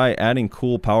shouldn't try adding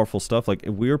cool, powerful stuff. Like,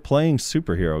 if we're playing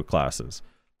superhero classes,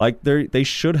 like they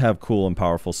should have cool and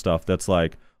powerful stuff that's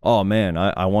like, oh man,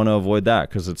 I want to avoid that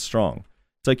because it's strong.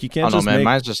 It's like you can't just make...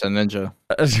 mine's just a ninja.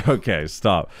 Okay,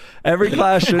 stop. Every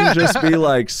class shouldn't just be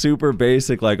like super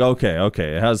basic, like, okay,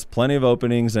 it has plenty of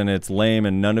openings and it's lame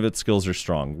and none of its skills are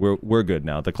strong. We're good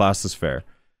now. The class is fair.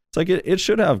 It's like it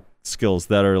should have skills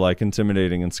that are like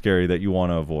intimidating and scary that you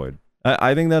want to avoid.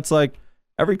 I think that's like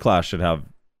every class should have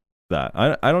that.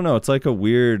 I don't know. It's like a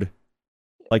weird,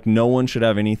 like no one should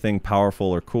have anything powerful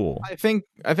or cool. I think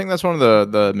that's one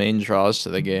of the main draws to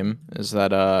the game is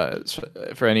that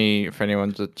for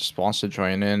anyone that just wants to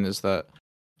join in is that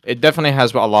it definitely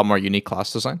has a lot more unique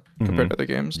class design compared to other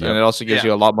games, and it also gives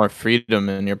you a lot more freedom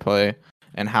in your play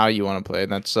and how you want to play.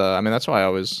 And that's I mean that's why I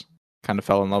always kind of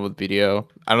fell in love with BDO.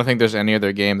 I don't think there's any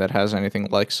other game that has anything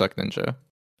like Suck Ninja,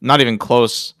 not even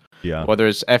close. Yeah. Whether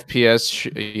it's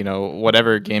FPS,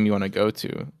 whatever game you want to go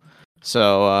to.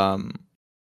 So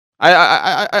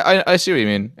I see what you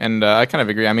mean, and I kind of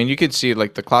agree. I mean, you could see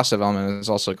like the class development has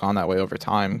also gone that way over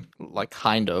time, like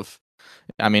kind of.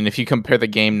 I mean, if you compare the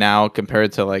game now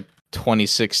compared to like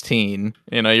 2016,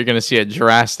 you're going to see a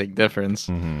drastic difference.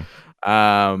 So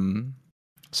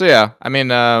yeah, I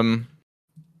mean,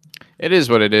 it is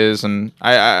what it is, and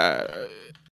I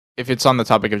if it's on the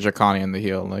topic of Drakania and the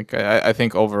heal, like I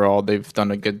think overall they've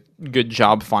done a good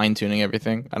job fine tuning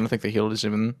everything. I don't think the heal is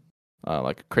even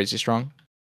like crazy strong.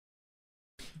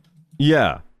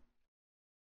 Yeah,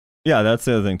 that's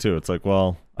the other thing too. It's like,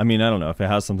 well, I mean, I don't know if it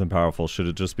has something powerful, should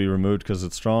it just be removed because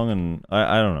it's strong? And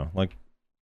I don't know. Like,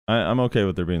 I'm okay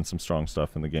with there being some strong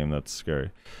stuff in the game that's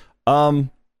scary. What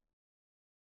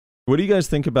do you guys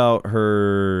think about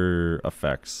her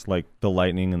effects, like the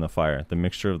lightning and the fire, the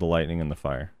mixture of the lightning and the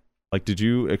fire? Like, did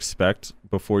you expect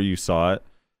before you saw it?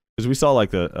 Because we saw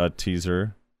like a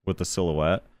teaser with the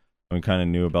silhouette, and we kind of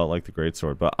knew about like the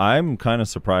greatsword, but I'm kind of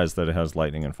surprised that it has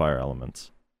lightning and fire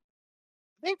elements.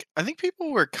 I think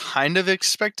people were kind of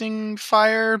expecting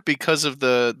fire because of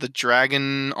the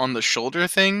dragon on the shoulder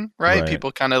thing, right?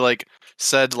 People kind of like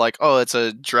said like, oh, it's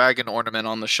a dragon ornament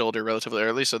on the shoulder relatively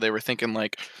early, so they were thinking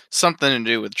like something to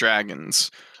do with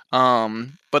dragons.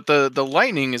 But the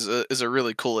lightning is a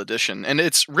really cool addition, and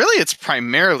it's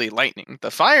primarily lightning.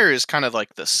 The fire is kind of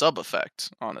like the sub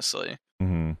effect, honestly.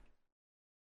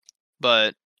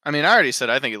 But I mean, I already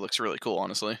said I think it looks really cool,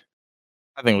 honestly.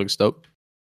 I think it looks dope.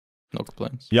 No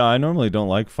complaints. Yeah, I normally don't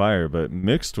like fire, but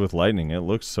mixed with lightning, it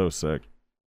looks so sick.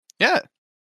 Yeah.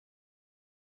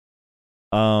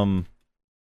 All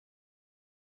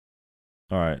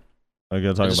right. I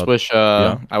gotta talk about.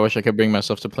 I wish I could bring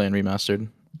myself to playing remastered.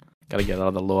 Gotta get out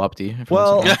of the low opti.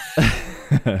 Well,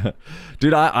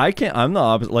 dude, I can't. I'm the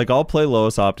opposite. Like, I'll play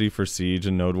lowest opti for Siege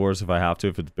and Node Wars if I have to,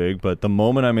 if it's big. But the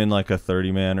moment I'm in like a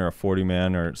 30 man or a 40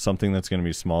 man or something that's gonna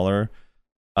be smaller,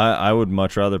 I would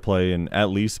much rather play in at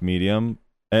least medium.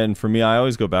 And for me, I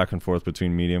always go back and forth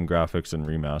between medium graphics and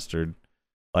remastered.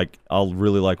 Like, I'll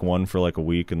really like one for like a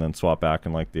week and then swap back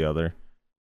and like the other.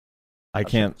 I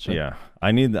can't. Sure. Yeah,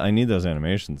 I need those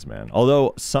animations, man.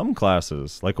 Although some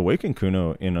classes, like Awakened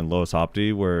Kuno in a lowest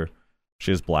opti, where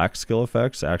she has black skill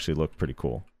effects, actually look pretty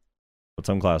cool. But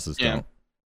some classes don't.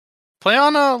 Play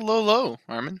on a low,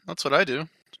 Armin. That's what I do.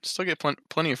 Still get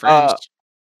plenty of frames.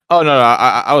 Oh no,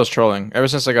 I was trolling. Ever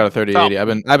since I got a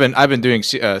 3080, I've been doing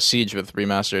Siege with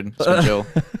remastered. It's been chill.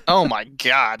 Oh my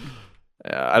god.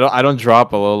 Yeah, I don't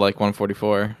drop below like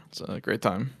 144. It's a great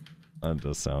time. That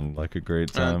does sound like a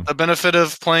great time. The benefit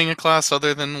of playing a class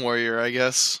other than warrior, I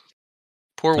guess.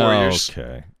 Poor warriors.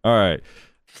 Okay. All right.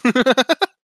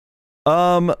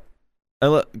 I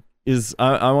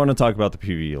want to talk about the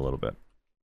PvE a little bit.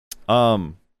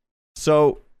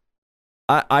 So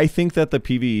I think that the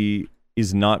PvE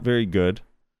is not very good.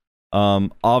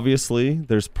 Obviously,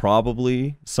 there's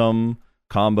probably some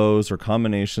combos or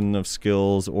combination of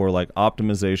skills or like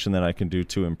optimization that I can do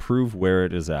to improve where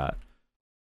it is at.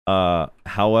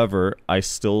 However, I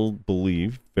still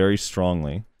believe very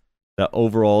strongly that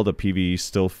overall the PvE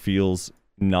still feels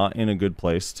not in a good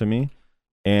place to me.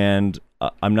 And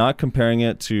I'm not comparing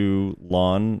it to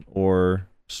Lon or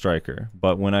Striker,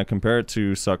 but when I compare it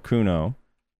to Sakuno,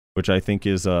 which I think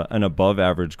is an above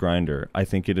average grinder, I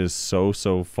think it is so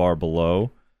far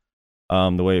below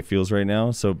the way it feels right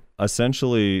now. So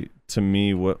essentially, to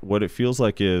me, what it feels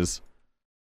like is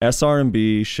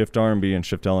SRMB, Shift RMB, and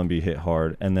Shift LMB hit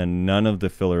hard, and then none of the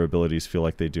filler abilities feel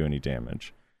like they do any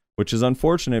damage, which is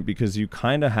unfortunate because you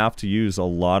kind of have to use a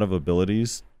lot of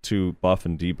abilities to buff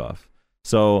and debuff.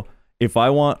 So if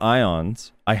I want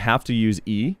ions, I have to use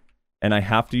E, and I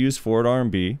have to use forward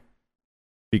RMB,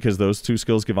 because those two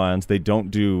skills give ions. They don't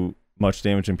do much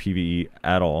damage in PvE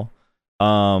at all.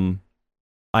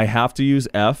 I have to use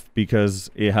F because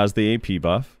it has the AP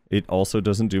buff. It also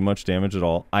doesn't do much damage at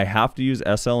all. I have to use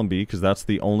SLMB because that's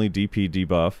the only DP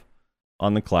debuff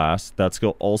on the class. That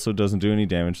skill also doesn't do any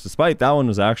damage, despite that one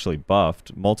was actually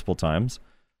buffed multiple times.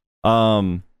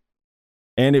 And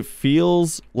it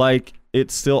feels like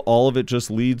it's still, all of it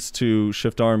just leads to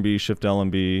Shift RMB, Shift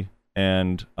LMB,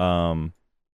 and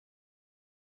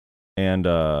and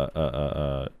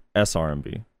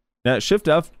SRMB. Now, Shift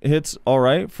F hits all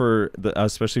right for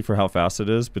especially for how fast it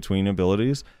is between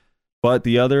abilities. But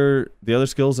the other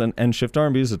skills and Shift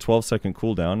RMB is a 12-second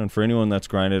cooldown, and for anyone that's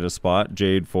grinded a spot,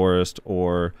 Jade Forest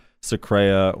or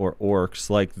Secrea or Orcs,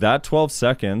 like that 12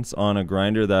 seconds on a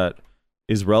grinder that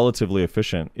is relatively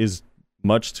efficient is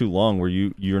much too long where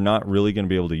you're not really going to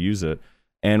be able to use it.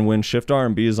 And when Shift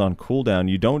RMB is on cooldown,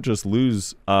 you don't just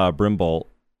lose Brimbolt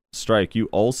Strike, you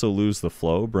also lose the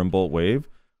flow, Brimbolt Wave,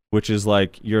 which is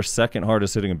like your second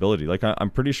hardest hitting ability. Like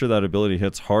I'm pretty sure that ability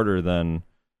hits harder than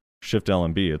Shift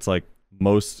LMB. It's like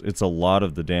it's a lot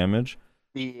of the damage.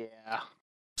 Yeah.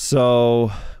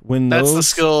 So when that's the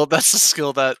skill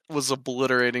that was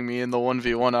obliterating me in the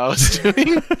 1v1 I was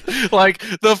doing. Like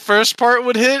the first part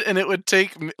would hit and it would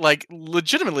take like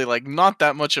legitimately like not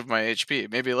that much of my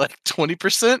HP, maybe like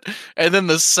 20%, and then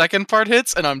the second part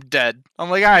hits and I'm dead. I'm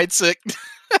like, all right, sick.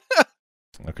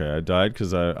 Okay, I died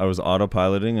because I was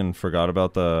autopiloting and forgot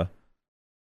about the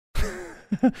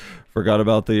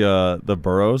the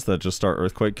burrows that just start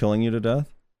earthquake killing you to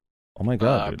death. Oh my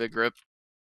god, dude. Big rip.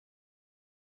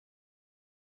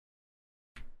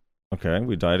 Okay,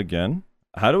 we died again.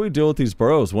 How do we deal with these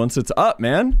burrows once it's up,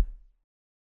 man?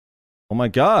 Oh my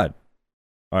god.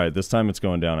 All right, this time it's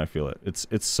going down. I feel it.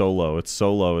 It's so low. It's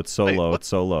so low. It's so low. It's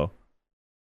so low.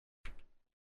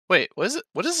 Wait, what is it?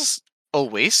 What is this?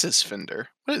 Oasis Fender.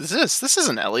 What is this? This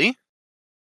isn't Ellie.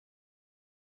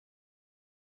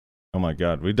 Oh my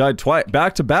god, we died twice,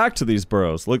 back to back to these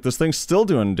burrows. Look, this thing's still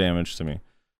doing damage to me.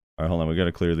 All right, hold on, we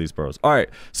gotta clear these burrows. All right,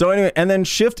 so anyway, and then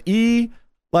Shift E,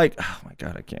 like, oh my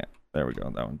god, I can't. There we go,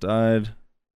 that one died.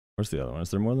 Where's the other one?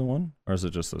 Is there more than one? Or is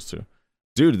it just those two?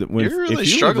 Dude, you're really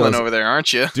struggling over there,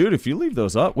 aren't you? Dude, if you leave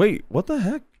those up, wait, what the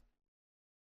heck?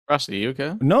 Rusty, you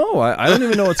okay? No, I don't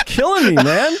even know what's killing me,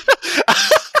 man.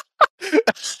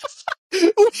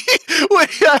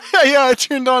 Yeah, I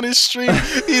turned on his stream.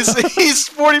 He's 40%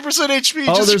 HP.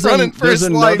 Oh, just running for his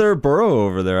life. There's another burrow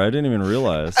over there. I didn't even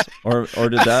realize. Or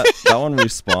did that one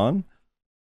respawn?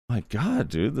 My god,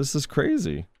 dude, this is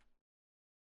crazy.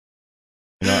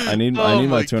 You know, I need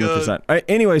my 200%.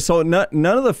 Anyway, so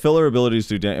none of the filler abilities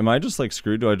do damage. Am I just like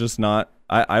screwed? Do I just not?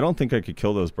 I don't think I could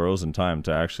kill those burrows in time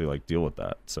to actually like deal with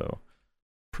that. So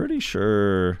pretty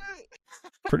sure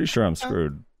I'm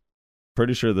screwed.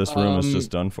 Pretty sure this room is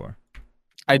just done for.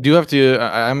 I do have to.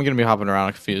 I'm going to be hopping around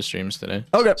a few streams today.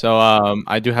 Okay. So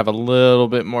I do have a little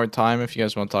bit more time if you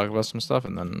guys want to talk about some stuff,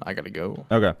 and then I got to go.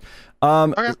 Okay.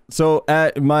 So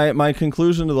at my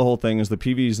conclusion to the whole thing is the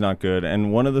PvE is not good,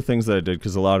 and one of the things that I did,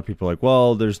 because a lot of people are like,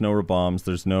 well, there's no bombs,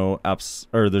 there's no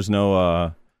there's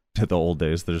no the old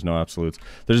days, there's no absolutes,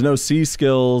 there's no C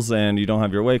skills, and you don't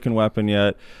have your awakened weapon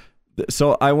yet.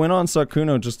 So I went on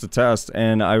Sakuno just to test,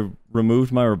 and I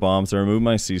removed my bombs, I removed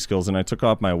my C skills, and I took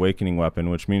off my awakening weapon,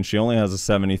 which means she only has a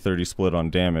 70-30 split on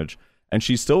damage, and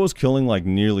she still was killing like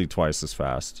nearly twice as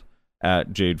fast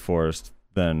at Jade Forest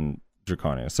than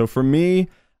Drakania. So for me,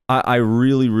 I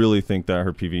really, really think that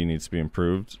her PvE needs to be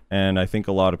improved, and I think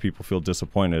a lot of people feel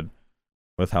disappointed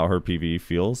with how her PvE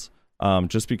feels,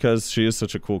 just because she is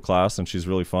such a cool class, and she's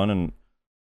really fun, and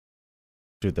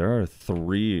dude, there are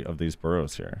 3 of these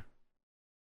burrows here.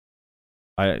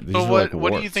 But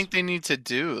what do you think they need to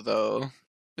do though?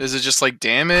 Is it just like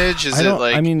damage? Is it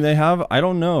like? I mean, they have. I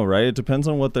don't know, right? It depends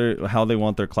on how they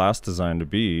want their class design to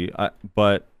be.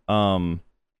 But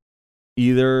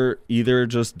either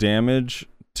just damage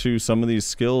to some of these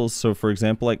skills. So, for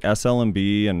example, like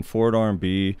SLMB and Forward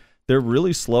RMB, they're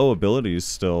really slow abilities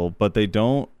still, but they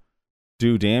don't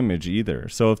do damage either.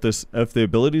 So if the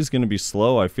ability is going to be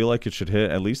slow, I feel like it should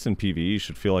hit, at least in PvE,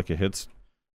 should feel like it hits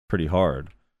pretty hard.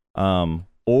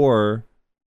 Or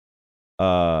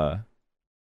I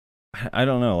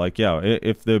don't know, like, yeah,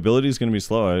 if the ability is going to be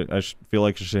slow, I feel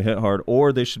like it should hit hard,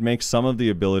 or they should make some of the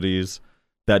abilities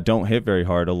that don't hit very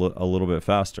hard a little bit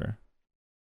faster.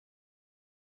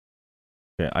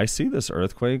 Okay, I see this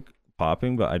earthquake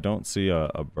popping, but I don't see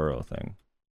a burrow thing.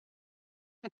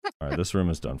 All right, this room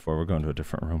is done for. We're going to a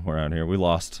different room. We're out here. We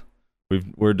lost.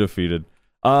 We're defeated.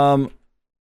 Armin,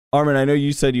 I know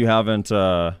you said you haven't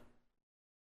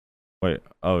wait,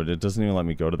 oh, it doesn't even let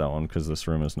me go to that one because this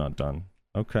room is not done.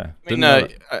 Okay. I mean,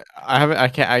 I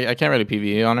can't really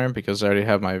PvE on her because I already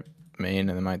have my main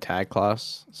and then my tag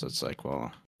class. So it's like,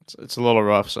 well, it's a little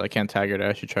rough, so I can't tag her to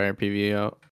actually try her PvE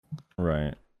out.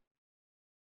 Right.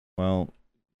 Well,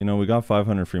 you know, we got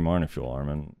 500 free Marna fuel,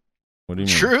 Armin. What do you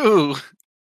mean? True.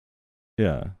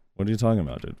 Yeah. What are you talking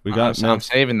about, dude? I'm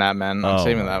saving that, man. I'm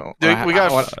saving that. Dude, we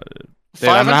got Dude,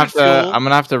 I'm 500 gonna have to. fuel. I'm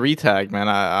gonna have to retag, man.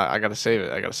 I gotta save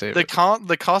it. I gotta save The it.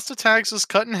 the cost of tags is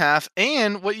cut in half,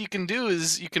 and what you can do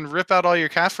is you can rip out all your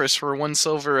Caphras for 1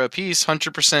 silver a piece,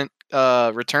 100%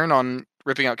 return on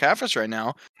ripping out Caphras right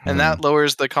now, and that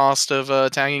lowers the cost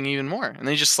of tagging even more. And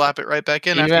then you just slap it right back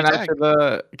in after you Even tag. after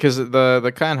the, because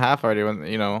the cut in half already went,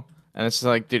 you know, and it's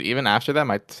like, dude, even after that,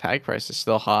 my tag price is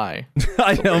still high.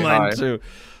 I Still know pretty mine high. too.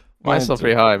 Mine's still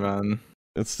pretty high, man.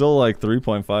 It's still like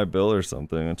 3.5 bill or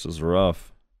something, which is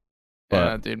rough.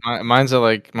 Yeah, dude, mine's at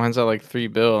like 3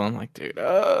 bill. I'm like, dude,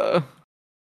 it's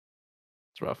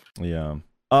rough. Yeah.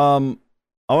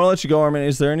 I want to let you go, Armin.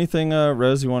 Is there anything,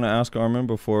 Rez, you want to ask Armin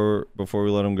before we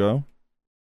let him go?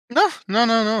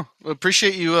 No.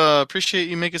 Appreciate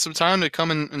you making some time to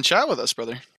come and chat with us,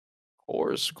 brother.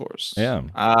 Of course. Yeah.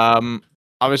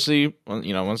 Obviously,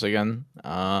 you know, once again,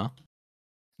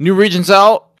 new regions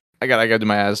out. I gotta do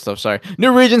my ad stuff. Sorry.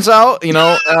 New regions out. You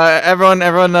know, everyone.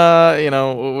 You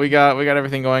know, we got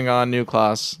everything going on. New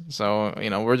class. So you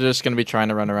know, we're just gonna be trying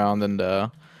to run around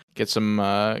and get some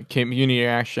community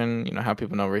action. You know, have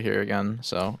people know we're here again.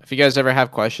 So if you guys ever have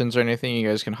questions or anything, you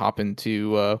guys can hop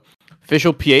into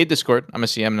official PA Discord. I'm a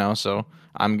CM now, so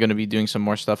I'm gonna be doing some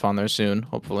more stuff on there soon.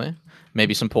 Hopefully,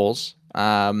 maybe some polls.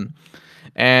 And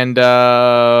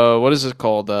what is it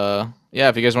called? Yeah,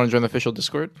 if you guys want to join the official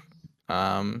Discord,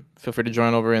 feel free to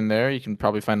join over in there. You can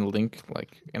probably find a link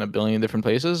like in a billion different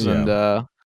places, Yeah. and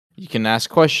you can ask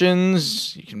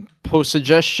questions, you can post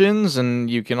suggestions, and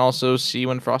you can also see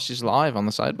when Frosty's live on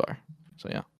the sidebar. So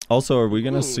yeah. Also, are we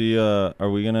gonna see? Are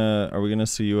we gonna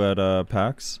see you at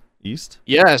PAX East?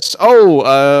 Yes.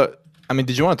 Oh. I mean,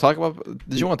 did you want to talk about? About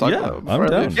it I'm before I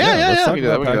down. leave? Yeah, Let's talk We can do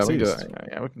that. about We can PAX do East. that.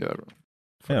 Yeah, we can do that.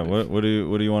 Yeah. What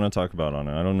do you want to talk about on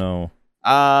it? I don't know.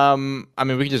 I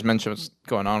mean, we can just mention what's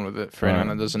going on with it for All anyone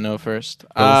right. that doesn't know first.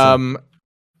 Fill us in.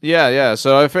 Yeah.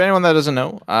 So for anyone that doesn't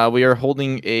know, we are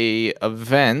holding a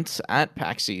event at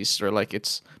PAX East, or like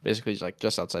it's basically like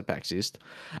just outside PAX East,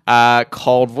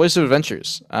 called Voice of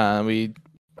Adventures.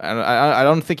 I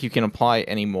don't think you can apply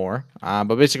anymore,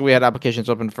 but basically we had applications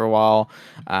open for a while.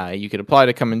 You could apply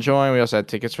to come and join. We also had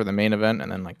tickets for the main event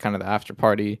and then like kind of the after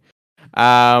party.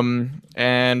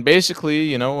 And basically,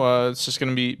 you know, it's just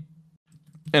gonna be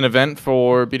an event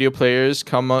for video players.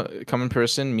 Come in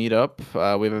person, meet up. We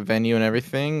have a venue and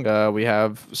everything. We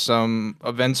have some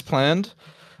events planned,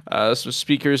 some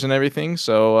speakers and everything.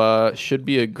 So should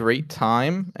be a great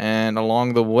time. And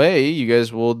along the way, you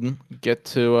guys will get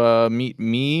to meet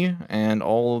me and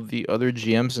all of the other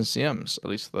GMs and CMs, at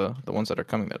least the ones that are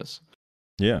coming. That is.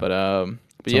 Yeah. But Some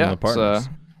yeah, of the partners.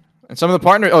 and some of the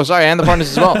partners. Oh, sorry, and the partners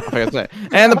as well. I forgot to say,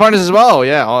 and the partners as well.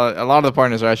 Yeah, a lot of the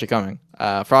partners are actually coming.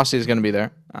 Frosty is going to be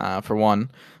there for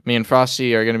one. Me and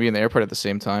Frosty are going to be in the airport at the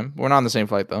same time. We're not on the same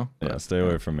flight though. Yeah, but- stay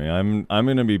away from me. I'm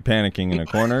gonna be panicking in a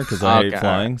corner because I hate Okay,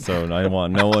 flying, so I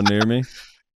want no one near me.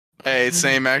 Hey,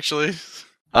 same actually.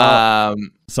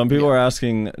 Some people are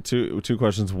asking two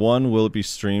questions. One, will it be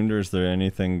streamed, or is there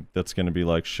anything that's gonna be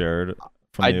like shared?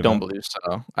 From I the don't event? believe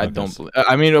so. I Okay, don't so- believe.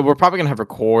 I mean, we're probably gonna have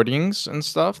recordings and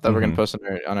stuff that we're gonna Mhm. post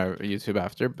on our YouTube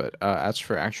after. But as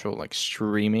for actual like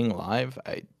streaming live,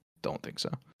 I don't think so.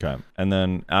 Okay, and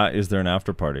then is there an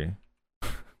after party?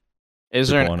 Is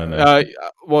there? People wanna know.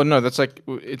 Well, no. That's like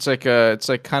it's like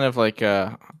kind of like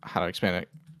how to explain it?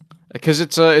 Because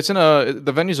it's in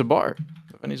the venue's a bar.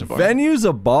 The venue's a bar. Venue's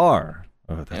a bar.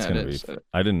 Oh, that's Yeah, it gonna be. is.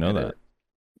 I didn't know It that. is.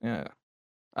 Yeah.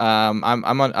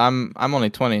 I'm only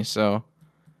 20, so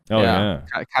Oh yeah.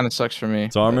 kind of sucks for me.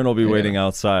 So Armin but, will be yeah. waiting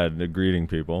outside, greeting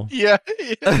people. Yeah.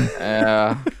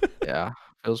 Yeah,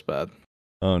 feels bad.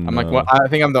 Oh no. I'm like, what? I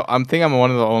think I'm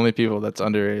one of the only people that's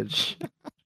underage.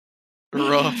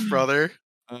 Rough, brother.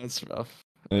 That's rough.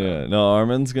 Yeah, no,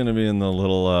 Armin's gonna be in the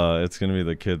little. It's gonna be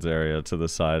the kids area to the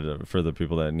side for the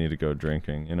people that need to go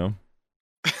drinking. You know,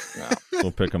 Yeah.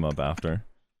 we'll pick them up after.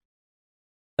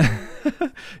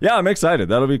 Yeah, I'm excited.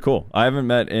 That'll be cool. I haven't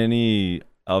met any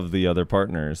of the other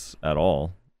partners at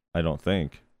all. I don't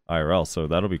think IRL, so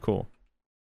that'll be cool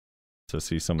to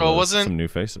see some new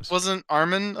faces. Wasn't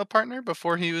Armin a partner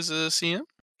before he was a CM?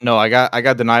 No, I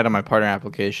got denied on my partner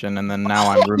application, and then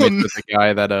now I'm roommates with the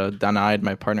guy that denied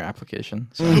my partner application.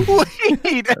 So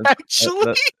Wait,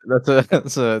 actually?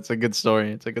 that's a good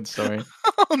story. It's a good story.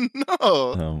 Oh no.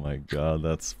 Oh my god,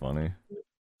 that's funny.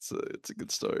 It's a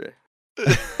good story.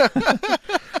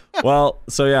 Well,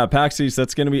 so yeah, PAX East,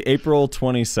 that's going to be April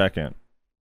 22nd.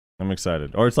 I'm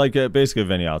excited. Or it's like basically a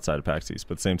venue outside of PAX East,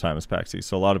 but same time as PAX East.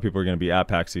 So a lot of people are going to be at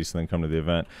PAX East and then come to the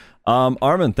event.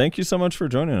 Armin, thank you so much for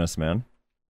joining us, man.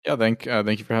 Yeah, thank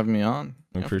you for having me on.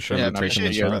 We appreciate you you taking taking the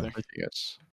the you, time. brother. Appreciate you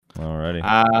guys.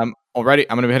 Alrighty. Alrighty,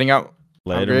 I'm gonna be heading out.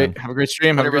 Later, man. Have a great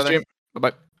stream. Have a Later, great brother. stream. Bye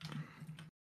bye.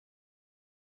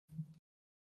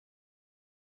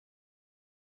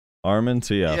 Armin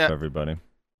TF, Yeah. everybody.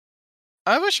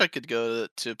 I wish I could go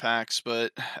to PAX,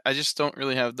 but I just don't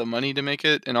really have the money to make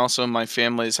it. And also, my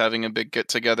family's having a big get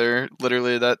together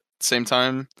literally that same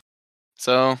time.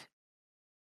 So,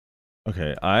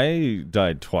 Okay, I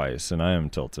died twice, and I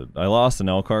am tilted. I lost an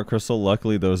Elcar crystal.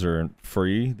 Luckily, those are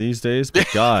free these days. But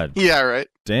God, yeah, right.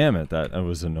 damn it, that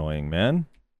was annoying, man.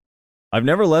 I've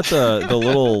never let the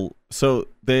little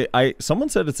someone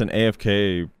said it's an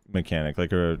AFK mechanic,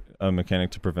 like a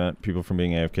mechanic to prevent people from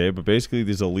being AFK. But basically,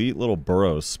 these elite little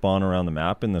burrows spawn around the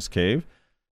map in this cave,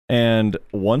 and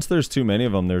once there's too many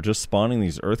of them, they're just spawning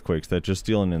these earthquakes that just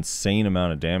deal an insane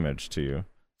amount of damage to you.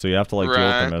 So you have to like deal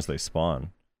with them as they spawn.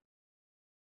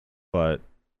 But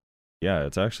yeah,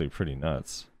 it's actually pretty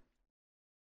nuts.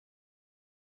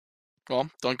 Well,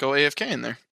 don't go AFK in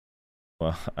there.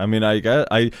 Well, I mean,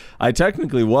 I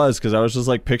technically was, because I was just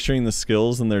like picturing the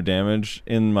skills and their damage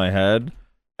in my head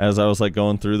as I was like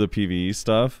going through the PvE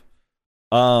stuff.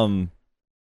 But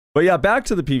yeah, back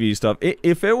to the PvE stuff.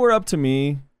 If it were up to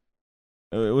me,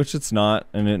 which it's not,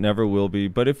 and it never will be,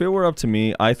 but if it were up to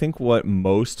me, I think what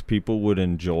most people would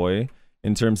enjoy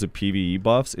in terms of PvE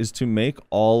buffs is to make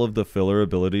all of the filler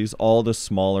abilities, all the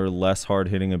smaller, less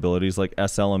hard-hitting abilities like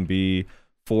SLMB,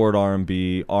 forward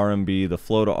RMB, RMB, the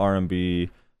flow to RMB,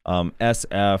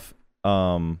 SF,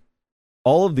 all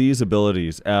of these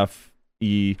abilities, F,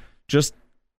 E, just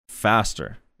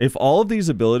faster. If all of these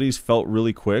abilities felt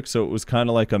really quick, so it was kind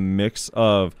of like a mix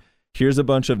of, here's a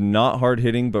bunch of not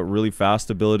hard-hitting but really fast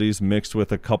abilities mixed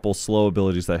with a couple slow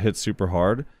abilities that hit super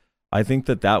hard, I think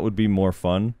that would be more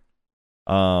fun.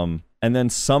 And then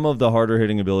some of the harder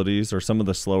hitting abilities or some of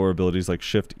the slower abilities like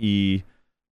Shift E,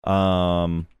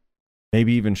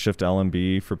 maybe even Shift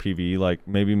LMB for PvE, like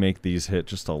maybe make these hit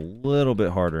just a little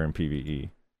bit harder in PvE.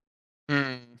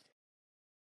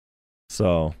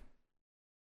 So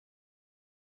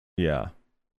yeah,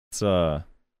 it's I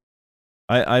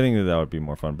think that would be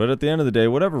more fun. But at the end of the day,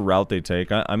 whatever route they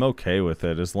take, I'm okay with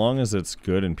it as long as it's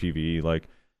good in PvE. Like,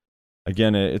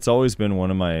 again, it's always been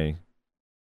one of my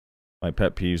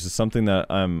pet peeves. It's something that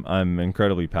I'm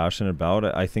incredibly passionate about.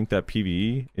 I think that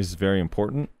PvE is very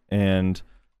important, and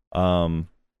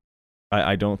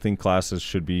I don't think classes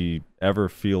should be ever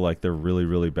feel like they're really,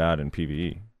 really bad in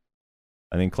PvE.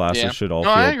 I think classes should all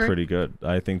feel pretty good.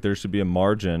 I think there should be a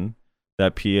margin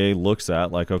that PA looks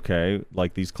at, like, okay,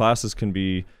 like these classes can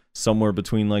be somewhere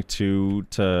between like 2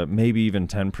 to maybe even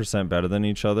 10% better than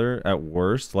each other at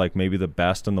worst. Like maybe the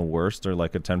best and the worst are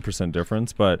like a 10%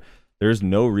 difference, but there's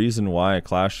no reason why a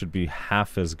class should be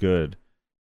half as good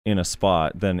in a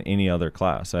spot than any other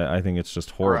class. I think it's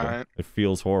just horrible. Right. It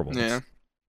feels horrible. Yeah.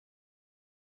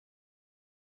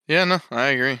 Yeah, no, I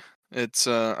agree. It's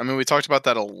I mean, we talked about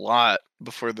that a lot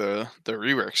before the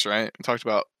reworks, right? We talked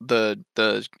about the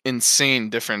insane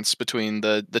difference between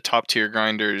the top tier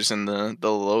grinders and the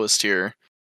lowest tier.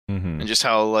 And just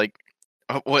how like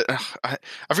I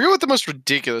forget what the most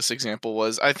ridiculous example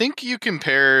was. I think you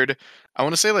compared, I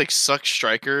want to say like Suck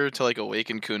Striker to like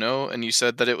Awaken Kuno, and you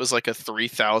said that it was like a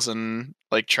 3,000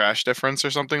 like trash difference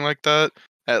or something like that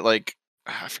at like,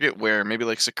 I forget where, maybe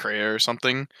like Sacrea or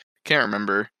something. Can't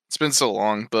remember. It's been so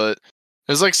long, but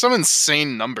it was like some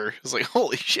insane number. It was like,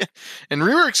 holy shit. And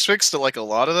reworks fixed like a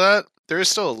lot of that. There is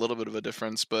still a little bit of a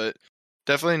difference, but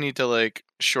definitely need to like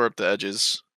shore up the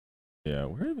edges. Yeah,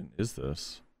 where even is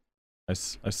this? I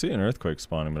see an earthquake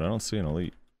spawning, but I don't see an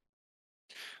elite.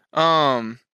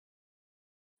 Can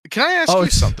I ask you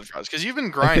something, Frost? Because you've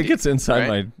been grinding. I think it's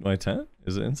inside my tent.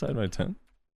 Is it inside my tent?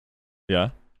 Yeah.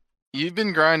 You've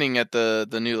been grinding at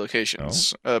the new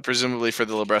locations, presumably for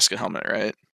the Libresca helmet,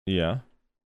 right? Yeah.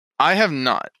 I have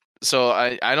not. So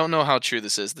I don't know how true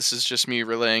this is. This is just me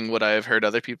relaying what I have heard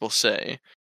other people say.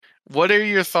 What are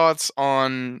your thoughts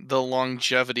on the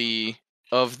longevity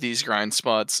of these grind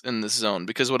spots in this zone?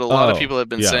 Because what a lot of people have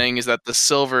been saying is that the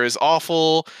silver is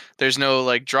awful. There's no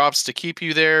like drops to keep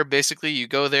you there. Basically, you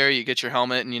go there, you get your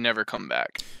helmet, and you never come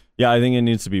back. Yeah, I think it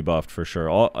needs to be buffed for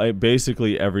sure.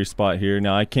 Basically every spot here.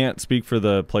 Now, I can't speak for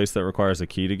the place that requires a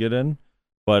key to get in,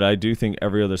 but I do think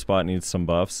every other spot needs some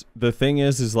buffs. The thing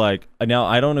is like, now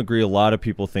I don't agree. A lot of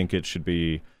people think it should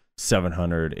be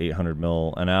 700, 800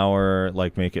 mil an hour,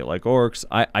 like make it like orcs.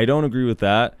 I don't agree with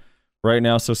that right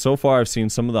now. So far I've seen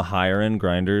some of the higher end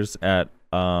grinders at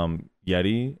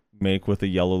Yeti make with a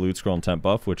yellow loot scroll and temp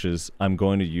buff, which is, I'm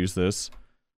going to use this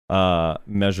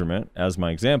measurement as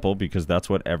my example because that's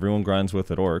what everyone grinds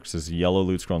with at orcs is yellow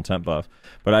loot scroll and temp buff.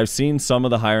 But I've seen some of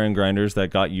the higher end grinders that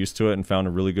got used to it and found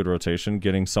a really good rotation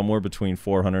getting somewhere between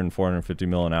 400 and 450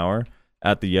 mil an hour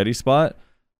at the Yeti spot.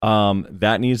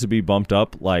 That needs to be bumped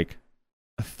up like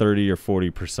 30 or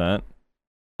 40%.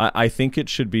 I think it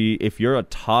should be, if you're a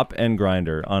top end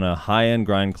grinder on a high end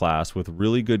grind class with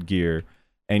really good gear,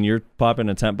 and you're popping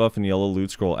a temp buff and yellow loot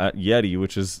scroll at Yeti,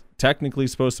 which is technically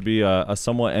supposed to be a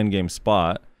somewhat end game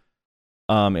spot.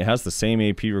 It has the same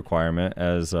AP requirement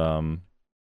as a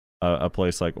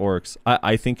place like Orcs.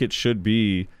 I think it should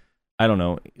be, I don't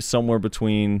know, somewhere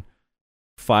between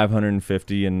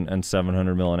 550 and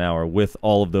 700 mil an hour with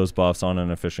all of those buffs on an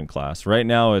efficient class. Right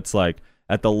now, it's like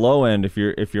at the low end, if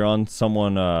you're on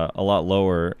someone a lot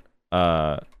lower,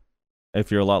 if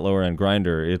you're a lot lower end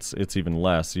grinder, it's even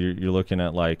less. You're looking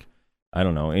at, like, I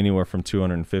don't know, anywhere from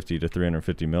 250 to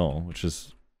 350 mil, which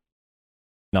is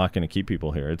not going to keep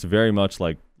people here. It's very much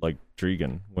like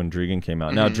Dregan when Dregan came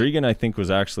out. Now Dregan, I think,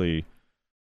 was actually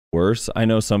worse. I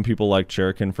know some people liked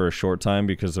Shuriken for a short time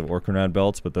because of Orconrad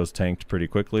belts, but those tanked pretty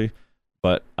quickly.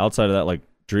 But outside of that, like,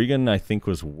 Dregan, I think,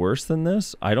 was worse than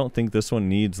this. I don't think this one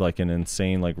needs like an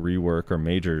insane like rework or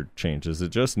major changes. It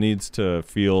just needs to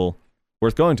feel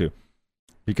worth going to,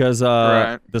 because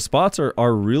the spots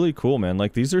are really cool, man.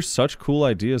 Like, these are such cool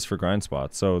ideas for grind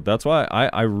spots. So that's why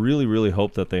I really, really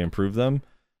hope that they improve them,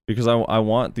 because I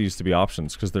want these to be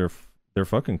options, because they're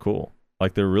fucking cool.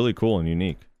 Like, they're really cool and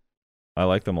unique. I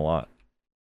like them a lot.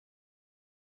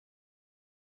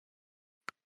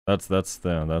 That's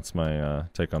my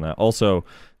take on that. Also,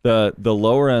 the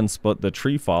lower end spot, the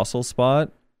tree fossil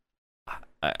spot,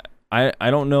 I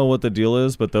don't know what the deal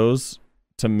is, but those,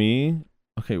 to me,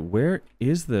 okay, where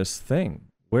is this thing?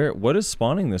 What is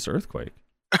spawning this earthquake?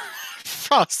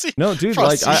 Frosty. No, dude,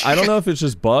 Frosty. like I don't know if it's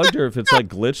just bugged or if it's like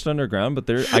glitched underground, but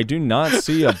I do not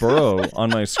see a burrow on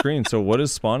my screen. So what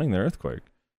is spawning the earthquake?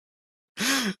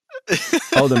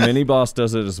 Oh, the mini boss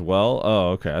does it as well. Oh,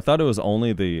 okay. I thought it was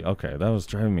only okay, that was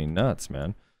driving me nuts,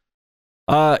 man.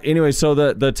 Anyway, so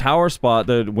the tower spot,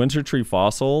 the winter tree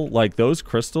fossil, like those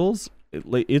crystals,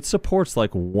 it supports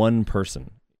like one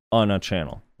person on a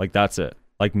channel. Like, that's it.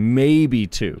 Like maybe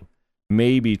two,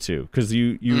 because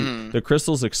the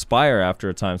crystals expire after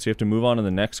a time, so you have to move on to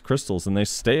the next crystals, and they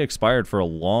stay expired for a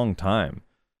long time.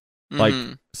 Like,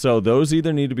 so those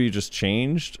either need to be just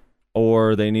changed,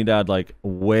 or they need to add like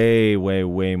way, way,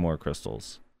 way more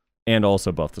crystals, and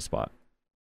also buff the spot.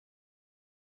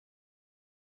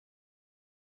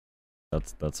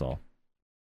 That's all.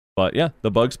 But yeah,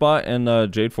 the bug spot and the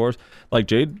Jade Forest, like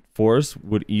Jade Forest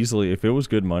would easily, if it was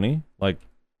good money, like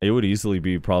it would easily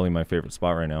be probably my favorite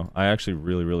spot right now. I actually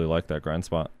really, really like that grind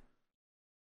spot.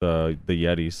 The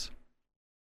Yetis.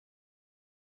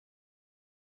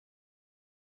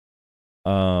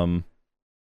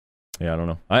 Yeah, I don't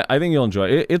know. I think you'll enjoy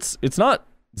it. It's not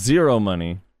zero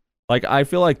money. Like, I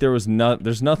feel like there's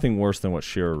nothing worse than what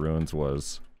Shira Ruins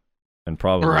was, and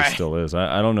probably still is.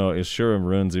 I don't know. Is Shira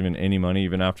Ruins even any money,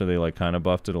 even after they like kind of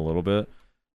buffed it a little bit?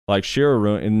 Like, Shira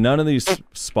Ruins, and none of these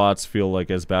spots feel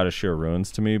like as bad as Shira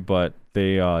Ruins to me, but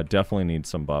they definitely need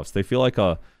some buffs. They feel like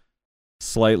a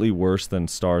slightly worse than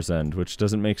Star's End, which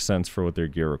doesn't make sense for what their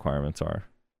gear requirements are,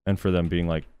 and for them being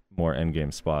like more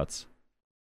endgame spots.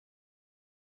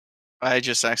 I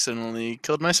just accidentally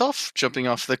killed myself jumping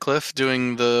off the cliff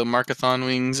doing the Markathon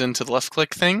wings into the left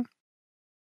click thing.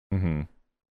 Mm-hmm.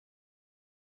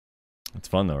 It's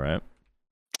fun though, right?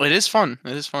 It is fun.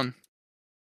 It is fun.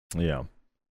 Yeah.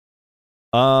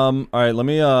 All right, let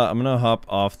me I'm gonna hop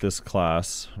off this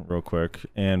class real quick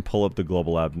and pull up the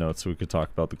Global Lab notes so we could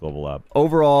talk about the Global Lab.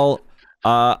 Overall,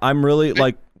 I'm really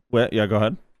like, yeah, go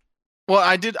ahead. Well,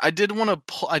 I did want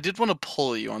to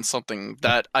pull you on something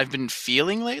that I've been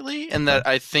feeling lately, and that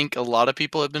I think a lot of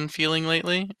people have been feeling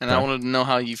lately, and I wanted to know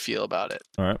how you feel about it.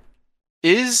 All right.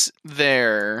 Is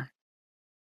there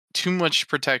too much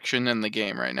protection in the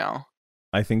game right now?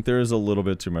 I think there is a little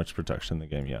bit too much protection in the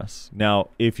game, yes.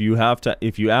 Now, if you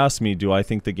ask me, do I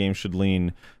think the game should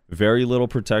lean very little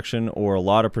protection or a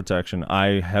lot of protection?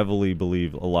 I heavily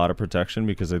believe a lot of protection,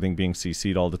 because I think being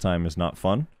CC'd all the time is not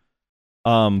fun.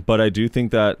 But I do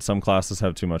think that some classes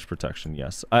have too much protection,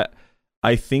 yes.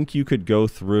 I think you could go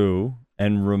through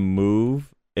and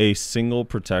remove a single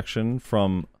protection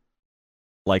from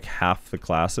like half the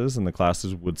classes, and the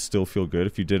classes would still feel good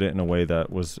if you did it in a way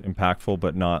that was impactful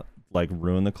but not like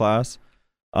ruin the class.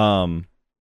 But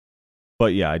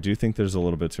yeah, I do think there's a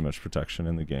little bit too much protection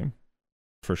in the game,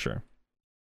 for sure.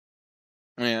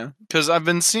 Yeah, because I've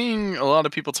been seeing a lot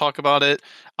of people talk about it.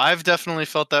 I've definitely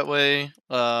felt that way.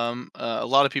 A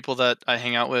lot of people that I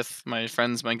hang out with, my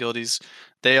friends, my guildies,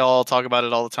 they all talk about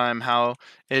it all the time, how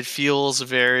it feels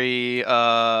very,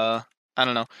 I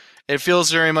don't know, it feels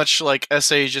very much like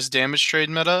SA just damage trade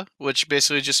meta, which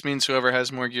basically just means whoever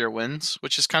has more gear wins,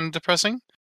 which is kind of depressing.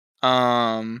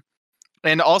 And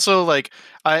also, like,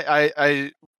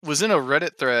 I was in a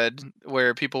Reddit thread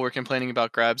where people were complaining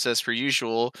about grabs as per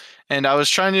usual, and I was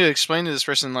trying to explain to this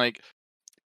person, like,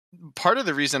 part of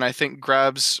the reason I think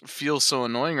grabs feel so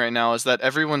annoying right now is that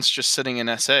everyone's just sitting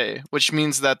in SA, which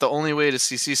means that the only way to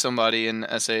CC somebody in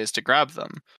SA is to grab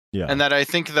them. Yeah. And that I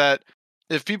think that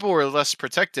if people were less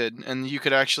protected and you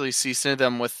could actually CC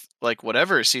them with like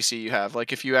whatever CC you have,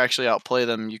 like if you actually outplay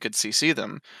them, you could CC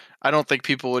them. I don't think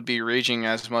people would be raging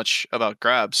as much about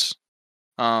grabs.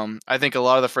 I think a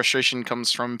lot of the frustration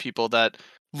comes from people that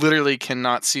literally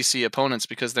cannot CC opponents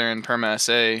because they're in perma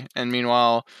SA, and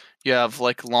meanwhile you have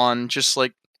like Lon just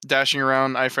like dashing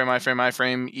around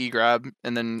iframe, E grab,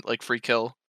 and then like free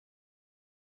kill.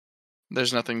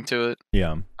 There's nothing to it.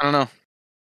 Yeah. I don't know.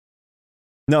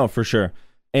 No, for sure.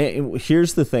 And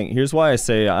here's the thing. Here's why I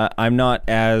say I'm not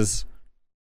as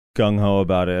gung-ho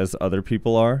about it as other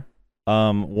people are.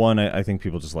 One, I think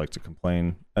people just like to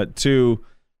complain. Two,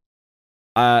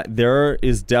 there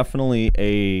is definitely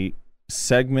a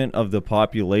segment of the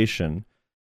population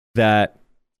that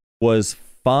was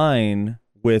fine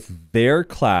with their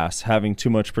class having too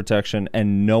much protection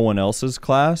and no one else's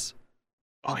class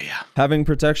having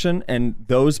protection, and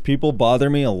those people bother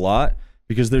me a lot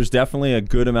because there's definitely a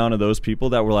good amount of those people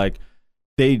that were like,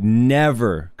 they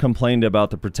never complained about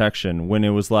the protection when it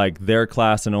was like their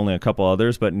class and only a couple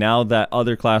others, but now that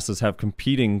other classes have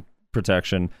competing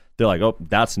protection, they're like, oh,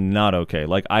 that's not okay.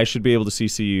 Like, I should be able to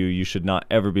CC you. You should not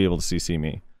ever be able to CC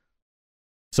me.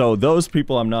 So those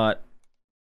people I'm not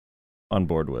on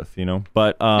board with, you know?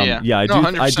 But I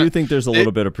do think there's a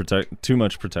little bit of too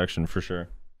much protection for sure.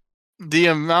 The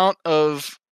amount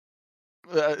of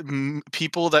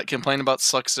people that complain about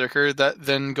Suck Zerker that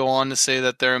then go on to say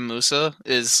that they're a Musa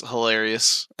is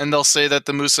hilarious. And they'll say that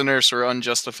the Musa nerfs were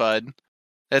unjustified.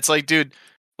 It's like, dude,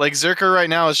 like Zerker right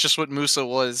now is just what Musa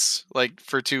was like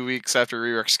for 2 weeks after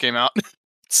Reworks came out.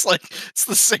 It's like, it's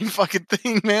the same fucking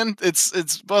thing, man.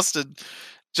 It's busted.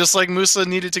 Just like Musa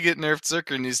needed to get nerfed,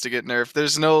 Zerker needs to get nerfed.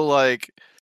 There's no like,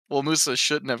 well, Musa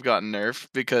shouldn't have gotten nerfed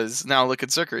because now look at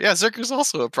Zerker. Yeah, Zerker's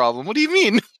also a problem. What do you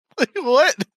mean? Like,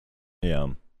 what? Yeah.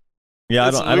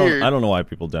 That's I weird. don't know why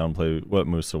people downplay what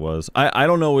Musa was. I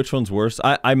don't know which one's worse.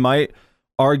 I might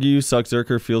argue Suck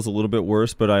Zerker feels a little bit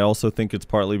worse, but I also think it's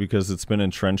partly because it's been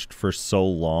entrenched for so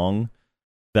long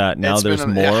that now there's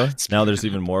more. Now there's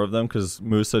even more of them because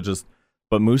Musa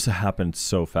happened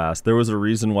so fast. There was a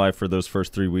reason why for those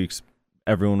first 3 weeks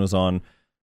everyone was on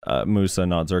Musa,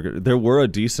 not Zerker. There were a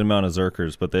decent amount of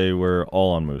Zerkers, but they were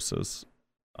all on Musas.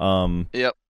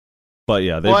 Yep. But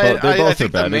yeah, they both I think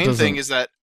are bad. The main thing is that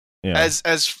yeah.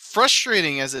 as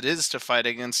frustrating as it is to fight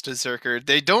against a Zerker,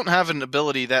 they don't have an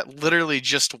ability that literally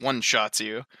just one-shots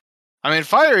you. I mean,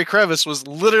 Fiery Crevice was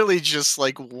literally just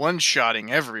like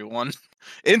one-shotting everyone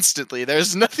instantly.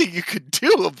 There's nothing you could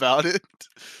do about it.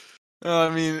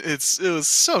 I mean, it was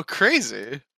so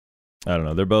crazy. I don't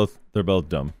know. They're both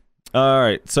dumb. All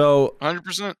right, so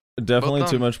 100%. Definitely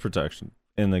too much protection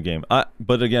in the game.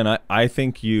 But again, I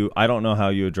think I don't know how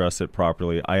you address it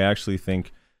properly. I actually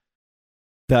think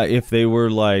that if they were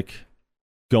like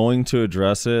going to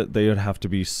address it, they would have to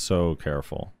be so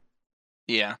careful.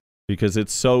 Yeah. Because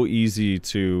it's so easy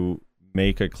to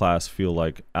make a class feel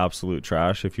like absolute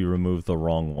trash if you remove the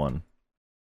wrong one.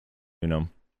 You know?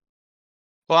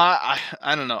 Well,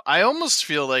 I don't know. I almost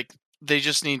feel like they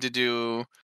just need to do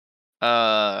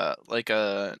like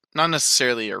a, not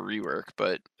necessarily a rework,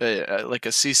 but like a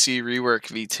CC rework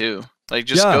V2. Like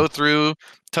just go through,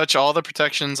 touch all the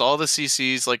protections, all the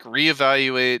CCs, like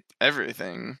reevaluate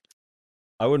everything.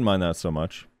 I wouldn't mind that so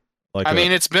much. Like I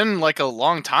mean, it's been like a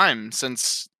long time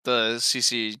since the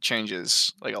CC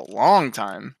changes, like a long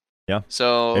time. Yeah.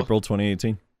 So April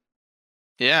 2018.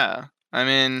 Yeah. I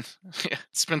mean,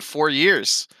 it's been 4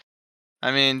 years.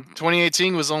 I mean,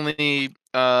 2018 was only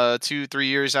 2-3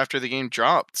 years after the game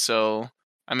dropped. So,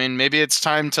 I mean, maybe it's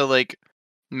time to like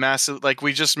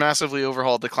we just massively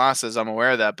overhauled the classes. I'm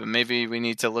aware of that, but maybe we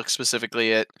need to look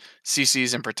specifically at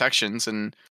CCs and protections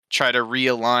and try to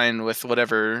realign with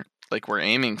whatever like we're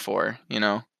aiming for, you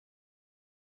know?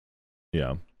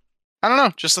 Yeah. I don't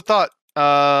know, just a thought.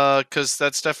 Because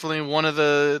that's definitely one of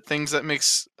the things that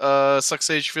makes Suck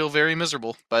Sage feel very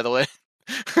miserable, by the way.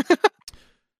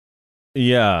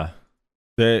 Yeah.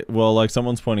 Like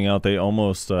someone's pointing out, they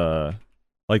almost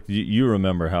like you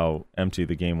remember how empty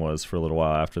the game was for a little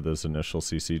while after those initial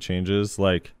CC changes.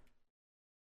 Like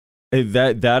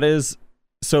that is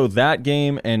so that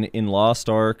game, and in Lost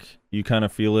Ark you kind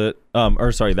of feel it.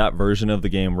 That version of the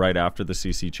game right after the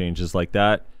CC changes like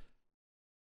that.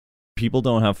 People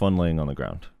don't have fun laying on the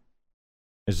ground.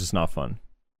 It's just not fun.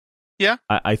 Yeah.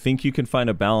 I think you can find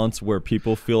a balance where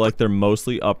people feel like they're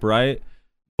mostly upright,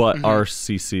 but are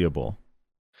CCable.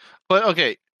 But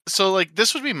okay, so like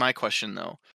this would be my question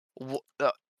though.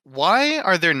 Why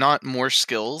are there not more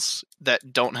skills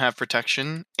that don't have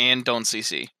protection and don't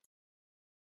CC?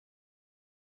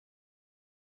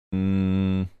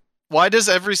 Why does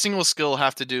every single skill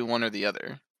have to do one or the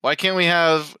other? Why can't we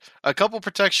have a couple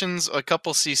protections, a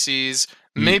couple CCs,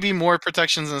 maybe more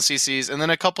protections than CCs, and then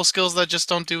a couple skills that just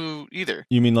don't do either?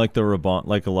 You mean like the Rabom,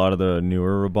 like a lot of the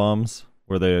newer Raboms,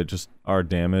 where they just are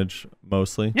damage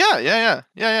mostly? Yeah.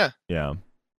 Yeah.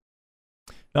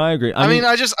 No, I agree. I mean,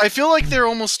 I feel like they're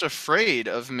almost afraid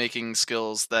of making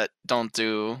skills that don't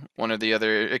do one or the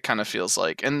other. It kind of feels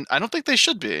like, and I don't think they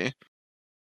should be.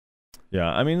 Yeah,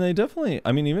 I mean, they definitely.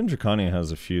 I mean, even Drakania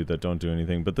has a few that don't do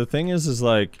anything. But the thing is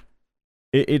like,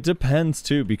 it depends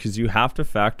too, because you have to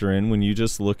factor in when you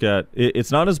just look at it.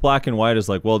 It's not as black and white as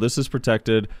like, well, this is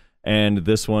protected, and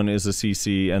this one is a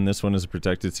CC, and this one is a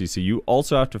protected CC. You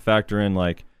also have to factor in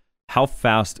like, how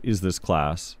fast is this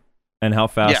class? And how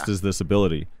fast is this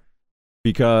ability?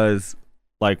 Because,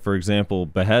 like, for example,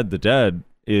 Behead the Dead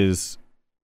is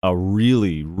a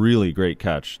really, really great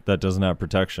catch that doesn't have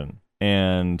protection.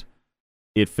 And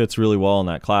it fits really well in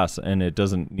that class, and it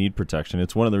doesn't need protection.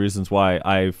 It's one of the reasons why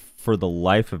I, for the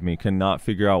life of me, cannot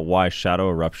figure out why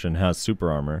Shadow Eruption has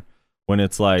super armor. When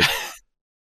it's like,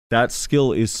 that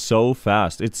skill is so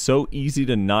fast. It's so easy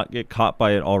to not get caught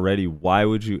by it already. Why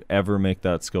would you ever make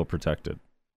that skill protected?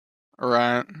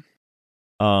 Right.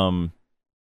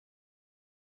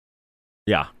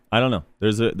 Yeah, I don't know.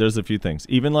 There's a few things.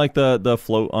 Even like the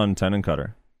float on Tenon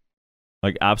Cutter,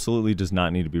 like, absolutely does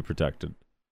not need to be protected.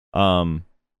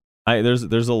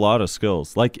 There's a lot of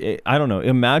skills. Like, I don't know.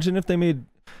 Imagine if they made,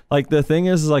 like, the thing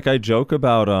is like, I joke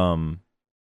about a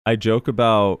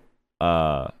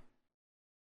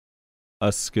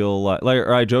skill like,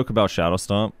 or I joke about Shadow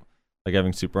Stomp, like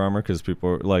having super armor, because people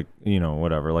are like, you know,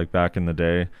 whatever, like back in the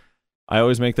day. I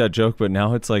always make that joke, but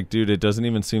now it's like, dude, it doesn't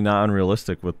even seem that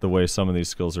unrealistic with the way some of these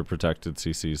skills are protected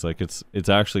CCs. Like, it's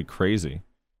actually crazy.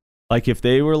 Like, if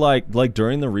they were like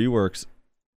during the reworks,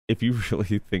 if you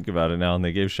really think about it now, and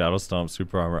they gave Shadow Stomp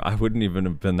super armor, I wouldn't even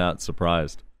have been that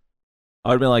surprised. I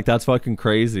would have been like, that's fucking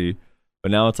crazy.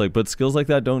 But now it's like, but skills like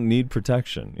that don't need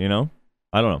protection, you know?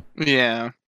 I don't know.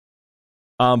 Yeah.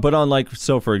 But on, like,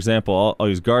 so for example, I'll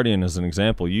use Guardian as an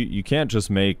example. You can't just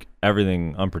make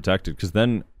everything unprotected, because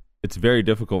then it's very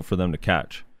difficult for them to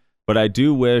catch. But I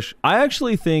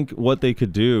actually think what they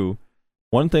could do,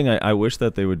 one thing I wish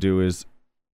that they would do is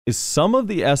some of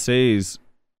the SAs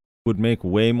would make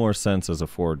way more sense as a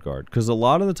forward guard, because a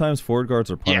lot of the times forward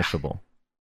guards are punishable.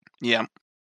 Yeah.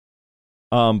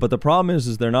 But the problem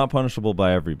is they're not punishable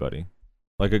by everybody.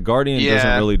 Like, a Guardian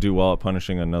doesn't really do well at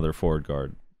punishing another forward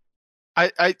guard.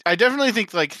 I definitely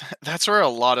think, like, that's where a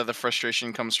lot of the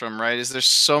frustration comes from, right? Is there's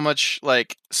so much,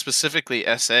 like, specifically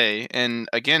SA, and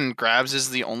again, grabs is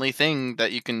the only thing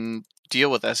that you can deal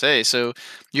with SA. So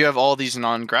you have all these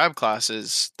non-grab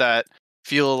classes that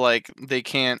feel like they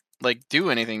can't, like, do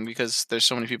anything because there's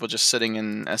so many people just sitting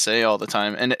in SA all the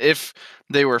time. And if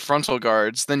they were frontal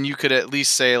guards, then you could at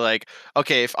least say, like,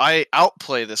 okay, if I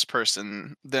outplay this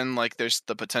person, then, like, there's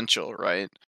the potential, right?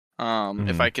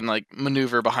 If I can, like,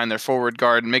 maneuver behind their forward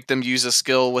guard and make them use a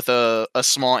skill with a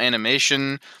small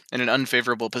animation in an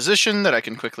unfavorable position that I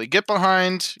can quickly get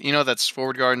behind, you know, that's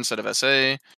forward guard instead of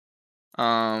SA. Yeah,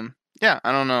 I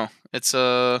don't know. It's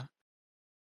I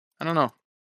don't know.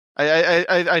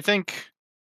 I think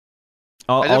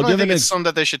I'll give it's something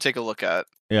that they should take a look at.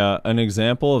 Yeah, an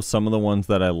example of some of the ones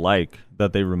that I like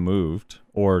that they removed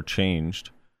or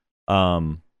changed,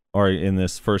 or in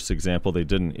this first example they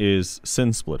didn't, is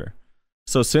Sin Splitter.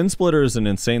 So Sin Splitter is an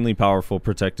insanely powerful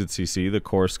protected CC, the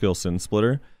core skill Sin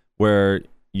Splitter, where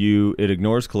it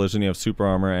ignores collision, you have super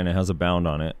armor, and it has a bound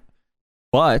on it.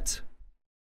 But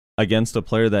against a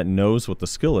player that knows what the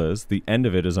skill is, the end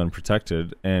of it is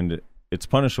unprotected, and it's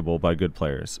punishable by good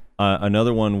players.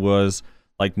 Another one was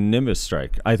like Nimbus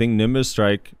Strike. I think Nimbus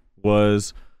Strike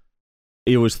was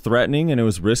threatening and it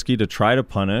was risky to try to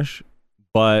punish,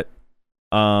 but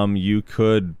you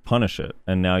could punish it,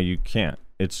 and now you can't.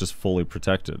 It's just fully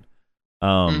protected.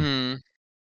 Same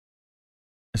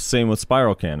with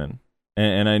Spiral Cannon.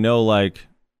 And I know, like,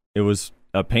 it was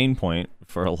a pain point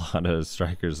for a lot of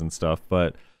strikers and stuff,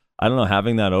 but I don't know,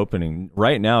 having that opening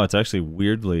right now, it's actually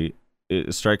weirdly,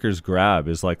 strikers grab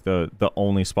is like the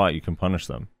only spot you can punish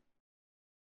them.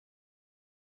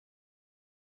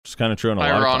 It's kind of true in a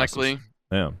lot of classes.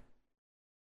 Yeah.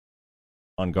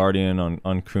 On Guardian,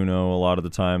 on Kuno, a lot of the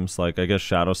times, like, I guess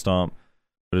Shadow Stomp,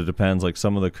 but it depends. Like,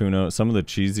 some of the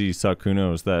cheesy suck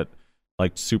Kunos that,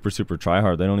 like, super try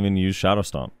hard, they don't even use Shadow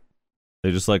Stomp.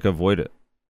 They just, like, avoid it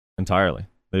entirely.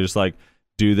 They just like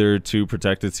do their 2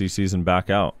 protected CCs and back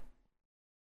out.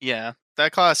 Yeah,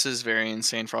 that class is very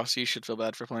insane, Frosty. You should feel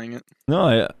bad for playing it.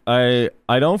 No,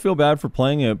 I don't feel bad for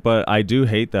playing it, but I do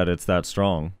hate that it's that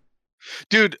strong.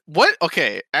 Dude, what?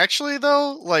 Okay, actually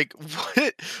though, like,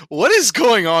 what is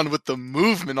going on with the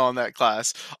movement on that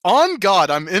class? On God,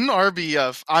 I'm in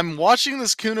RBF. I'm watching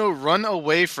this Kuno run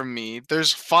away from me.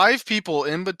 There's 5 people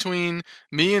in between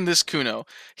me and this Kuno.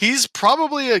 He's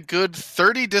probably a good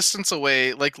 30 distance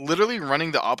away, like literally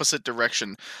running the opposite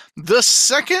direction. The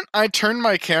second I turn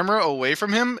my camera away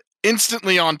from him,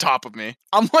 instantly on top of me.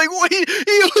 I'm like, wait,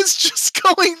 he was just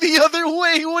going the other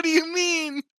way. What do you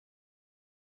mean?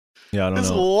 Yeah, I don't It's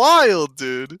know. wild,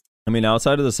 dude. I mean,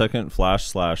 outside of the second flash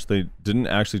slash, they didn't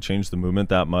actually change the movement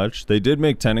that much. They did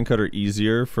make Tenon Cutter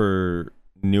easier for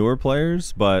newer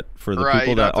players, but for the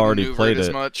people that already played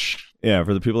it, yeah,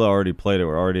 for the people that already played it,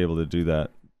 were already able to do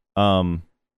that. So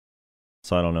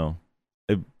I don't know,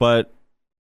 but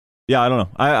yeah, I don't know.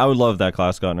 I would love if that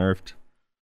class got nerfed.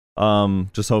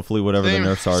 Just hopefully whatever the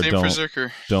nerfs are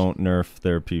don't nerf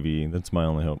their PvE. That's my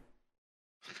only hope.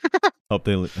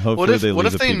 Hopefully what if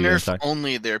they nerf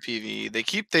only their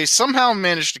PvE? They somehow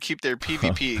manage to keep their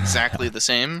PvP exactly the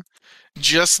same.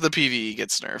 Just the PvE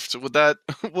gets nerfed.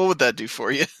 What would that do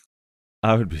for you?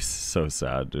 I would be so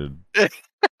sad, dude.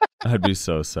 I'd be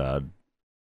so sad.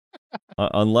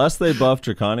 Unless they buff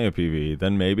Drakania PvE,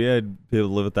 then maybe I'd be able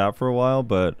to live with that for a while,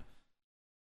 but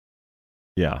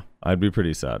yeah, I'd be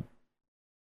pretty sad.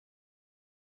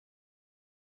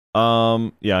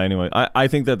 Yeah, anyway, I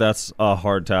think that's a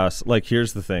hard task. Like,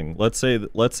 here's the thing. Let's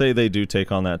say they do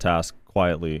take on that task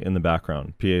quietly in the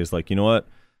background. PA is like, you know what?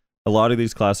 A lot of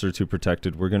these classes are too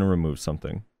protected. We're going to remove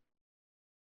something.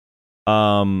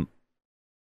 No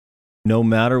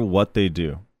matter what they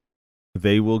do,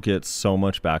 they will get so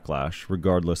much backlash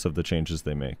regardless of the changes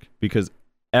they make, because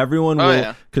everyone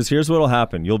will, because here's what'll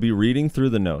happen. You'll be reading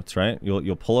through the notes, right?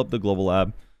 You'll pull up the global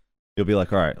lab. You'll be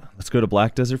like, all right, let's go to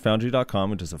blackdesertfoundry.com,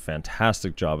 which does a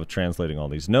fantastic job of translating all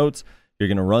these notes. You're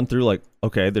going to run through like,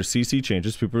 okay, there's CC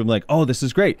changes. People are like, oh, this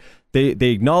is great. They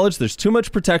acknowledge there's too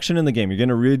much protection in the game. You're going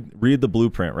to read the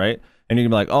blueprint, right? And you're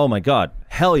going to be like, oh my God,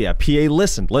 hell yeah, PA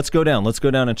listened. Let's go down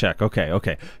and check.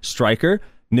 Okay. Striker,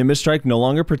 Nimbus Strike no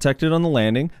longer protected on the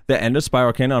landing. The end of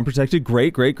Spiral Cannon unprotected.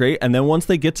 Great. And then once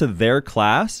they get to their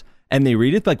class, and they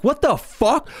read it like, what the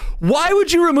fuck? Why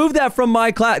would you remove that from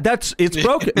my class? It's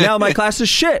broken. Now my class is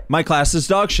shit. My class is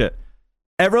dog shit.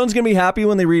 Everyone's going to be happy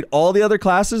when they read all the other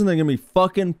classes, and they're going to be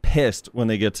fucking pissed when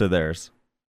they get to theirs.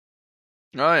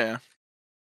 Oh, yeah.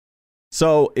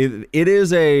 So it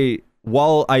is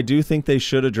while I do think they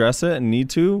should address it and need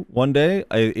to one day,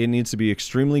 it needs to be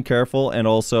extremely careful, and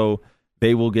also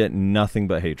they will get nothing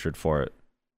but hatred for it.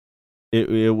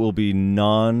 It will be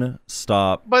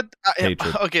non-stop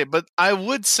hatred. Okay, but I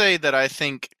would say that I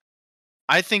think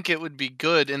it would be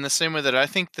good in the same way that I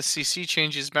think the CC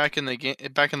changes back in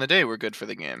the day were good for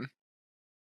the game.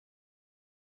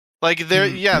 Like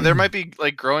there might be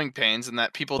like growing pains and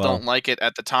that people don't like it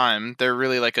at the time. They're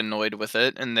really like annoyed with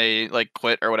it and they like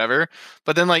quit or whatever.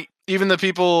 But then like even the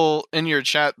people in your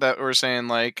chat that were saying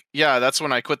like, yeah, that's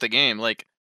when I quit the game. Like,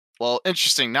 well,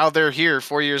 interesting. Now they're here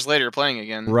 4 years later playing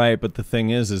again. Right, but the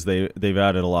thing is they've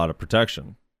added a lot of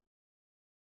protection.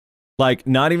 Like,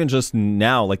 not even just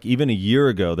now, like even a year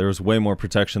ago, there was way more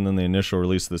protection than the initial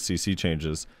release of the CC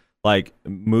changes. Like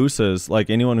Musa's, like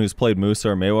anyone who's played Musa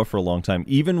or Mewa for a long time,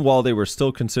 even while they were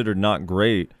still considered not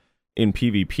great in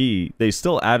PvP, they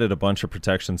still added a bunch of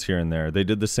protections here and there. They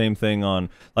did the same thing on,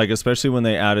 like, especially when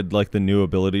they added like the new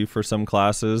ability for some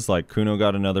classes, like Kuno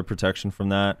got another protection from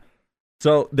that.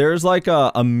 So there's like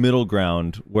a middle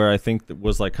ground where I think that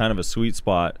was like kind of a sweet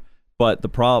spot, but the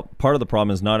part of the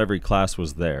problem is not every class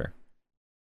was there,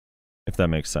 if that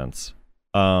makes sense.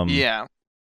 Yeah.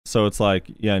 So it's like,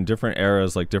 yeah, in different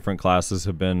eras, like different classes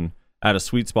have been at a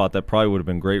sweet spot that probably would have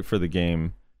been great for the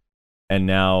game, and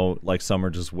now like some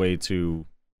are just way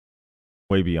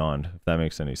beyond, if that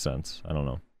makes any sense. I don't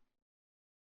know.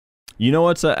 You know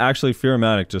what's actually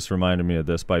Fearmatic just reminded me of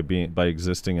this by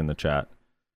existing in the chat.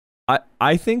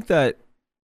 I think that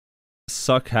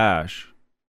Suck Hash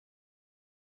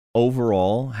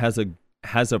overall has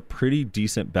a pretty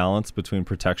decent balance between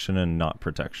protection and not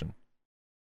protection.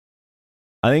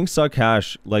 I think Suck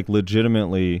Hash like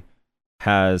legitimately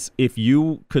has, if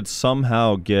you could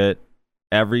somehow get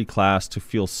every class to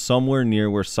feel somewhere near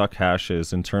where Suck Hash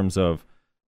is in terms of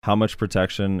how much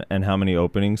protection and how many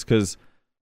openings, because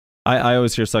I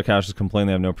always hear Suck Hashes complain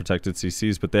they have no protected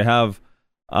CCs, but they have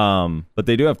but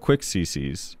they do have quick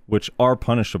CCs, which are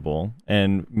punishable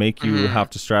and make you have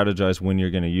to strategize when you're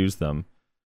going to use them.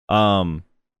 But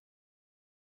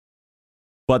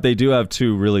But they do have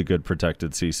 2 really good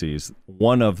protected CCs.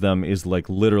 One of them is like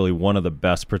literally one of the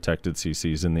best protected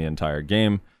CCs in the entire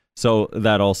game. So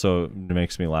that also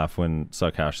makes me laugh when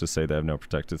Suckhashes say they have no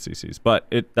protected CCs. But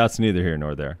that's neither here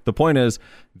nor there. The point is,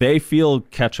 they feel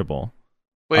catchable.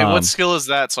 Wait, what skill is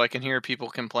that? So I can hear people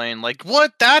complain, like,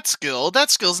 what? That skill?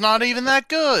 That skill's not even that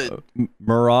good.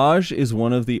 Mirage is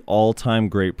one of the all-time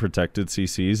great protected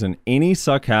CCs, and any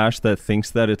Suckhash that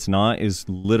thinks that it's not is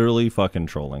literally fucking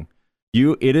trolling.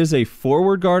 It is a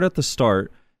forward guard at the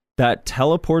start that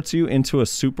teleports you into a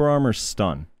super armor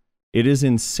stun. It is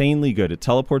insanely good. It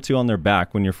teleports you on their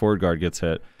back when your forward guard gets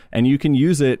hit. And you can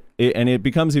use it, and it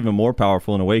becomes even more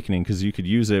powerful in Awakening because you could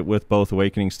use it with both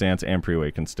Awakening stance and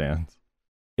pre-Awakened stance.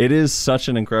 It is such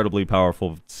an incredibly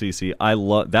powerful CC. I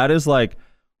love that. Is like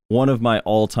one of my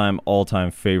all-time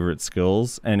favorite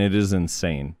skills, and it is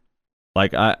insane.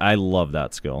 Like I love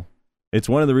that skill. It's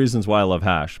one of the reasons why I love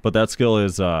Hash, but that skill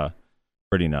is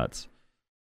pretty nuts.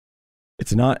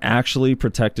 It's not actually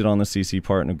protected on the CC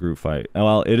part in a group fight.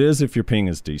 Well, it is if your ping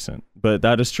is decent, but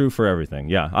that is true for everything.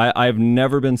 Yeah, I've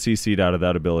never been CC'd out of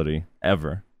that ability,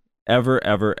 ever,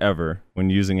 when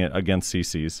using it against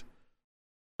CCs.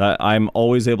 I'm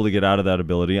always able to get out of that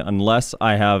ability unless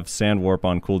I have Sand Warp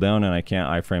on cooldown and I can't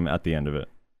iframe at the end of it.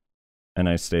 And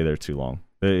I stay there too long.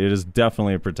 It is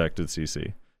definitely a protected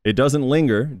CC. It doesn't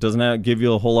linger. It doesn't give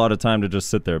you a whole lot of time to just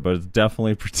sit there, but it's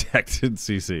definitely protected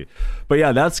CC. But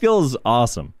yeah, that skill is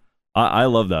awesome. I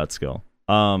love that skill.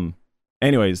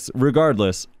 Anyways,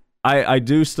 regardless, I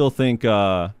do still think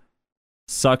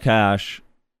Suckhash,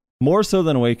 more so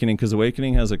than Awakening, because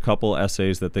Awakening has a couple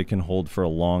essays that they can hold for a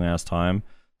long ass time.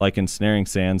 Like Ensnaring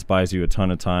Sands buys you a ton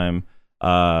of time.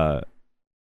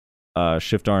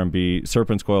 Shift R&B,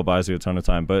 Serpent's Coil buys you a ton of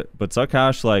time. But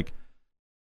Suckhash, like,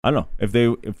 I don't know,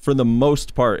 if for the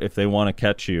most part, if they want to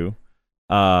catch you,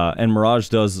 and Mirage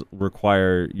does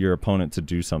require your opponent to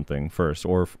do something first,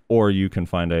 or you can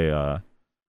find a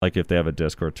like if they have a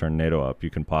disc or a tornado up,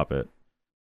 you can pop it.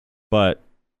 But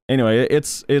anyway,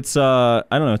 it's I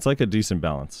don't know, it's like a decent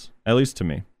balance, at least to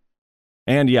me.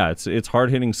 And yeah, it's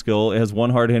hard hitting skill. It has 1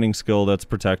 hard hitting skill that's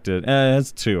protected. It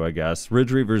has 2, I guess.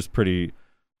 Ridge Reaver's pretty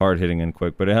hard hitting and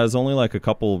quick, but it has only like a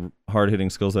couple hard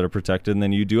hitting skills that are protected, and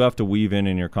then you do have to weave in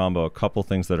your combo a couple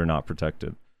things that are not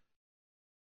protected.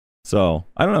 So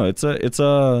I don't know. It's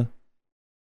a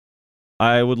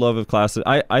I would love if classes.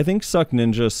 I think Suck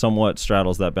Ninja somewhat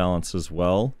straddles that balance as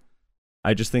well.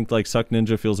 I just think like Suck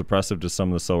Ninja feels oppressive to some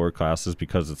of the slower classes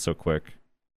because it's so quick.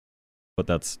 But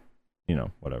that's,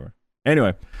 whatever.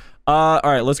 Anyway, all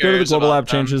right, let's go to the global lab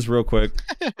changes real quick,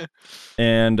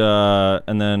 and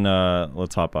then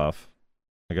let's hop off.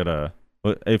 I gotta.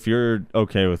 If you're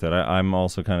okay with it, I'm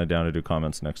also kind of down to do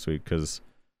comments next week because.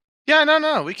 Yeah,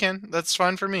 no, we can. That's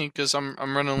fine for me because I'm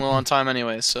running low on time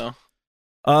anyway. So.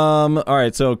 All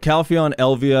right, so Calpheon,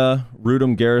 Elvia,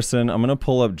 Rudum Garrison. I'm gonna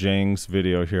pull up Jang's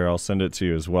video here. I'll send it to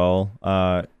you as well.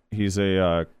 He's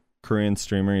a Korean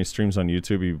streamer. He streams on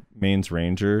YouTube. He mains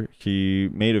Ranger.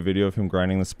 He made a video of him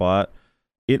grinding the spot.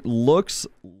 It looks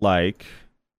like,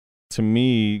 to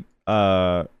me,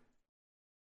 Calpheon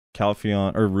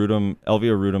or Rudum,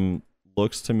 Elvia Rudum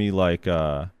looks to me like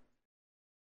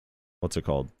what's it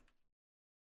called?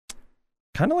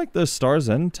 Kind of like the Star's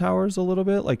End towers a little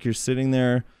bit. Like you're sitting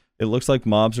there. It looks like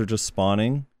mobs are just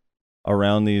spawning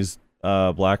around these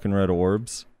black and red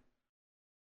orbs.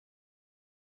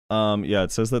 Yeah,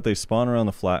 it says that they spawn around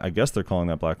the flag. I guess they're calling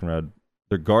that black and red.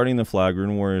 They're guarding the flag.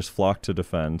 Rune warriors flock to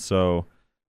defend. So,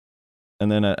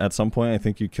 and then at some point, I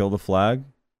think you kill the flag.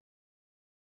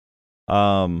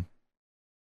 It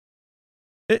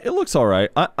looks all right.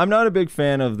 I'm not a big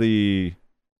fan of the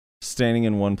standing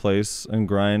in one place and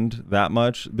grind that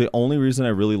much. The only reason I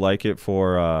really like it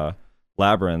for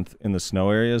Labyrinth in the snow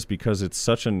area is because it's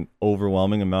such an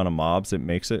overwhelming amount of mobs. It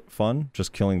makes it fun,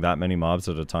 just killing that many mobs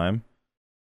at a time.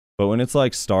 But when it's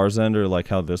like Star's End or like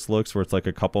how this looks, where it's like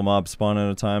a couple mobs spawn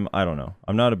at a time, I don't know.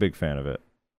 I'm not a big fan of it.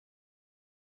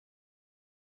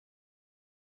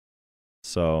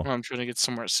 So I'm trying to get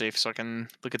somewhere safe so I can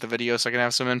look at the video so I can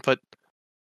have some input.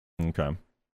 Okay.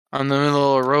 I'm the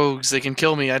middle of rogues. They can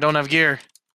kill me. I don't have gear.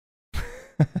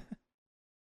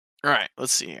 Alright,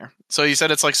 let's see here. So you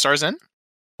said it's like Star's End?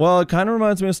 Well, it kind of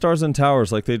reminds me of Stars and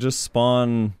Towers. Like they just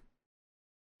spawn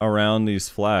around these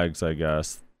flags, I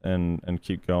guess, and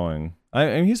keep going. I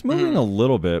mean, he's moving a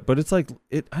little bit, but it's like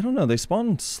I don't know. They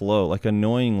spawn slow, like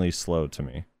annoyingly slow to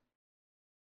me.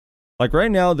 Like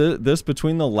right now, this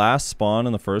between the last spawn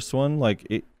and the first one, like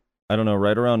I don't know,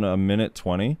 right around a minute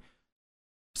 20.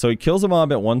 So he kills a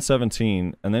mob at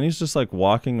 117, and then he's just like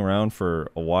walking around for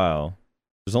a while.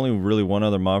 There's only really one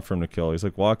other mob for him to kill. He's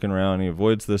like walking around. He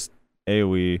avoids this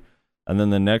AoE, and then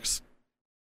the next,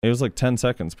 it was like 10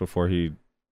 seconds before he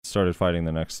started fighting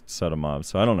the next set of mobs.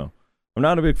 So I don't know. I'm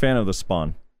not a big fan of the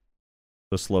spawn,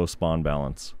 the slow spawn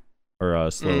balance,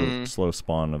 or slow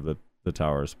spawn of the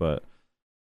towers. But,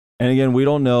 and again, we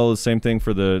don't know. The same thing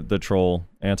for the troll,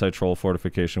 anti-troll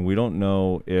fortification. We don't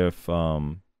know if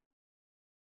what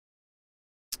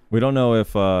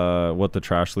the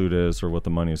trash loot is or what the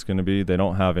money is going to be. They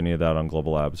don't have any of that on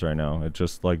Global Labs right now. It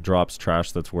just like drops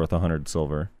trash that's worth 100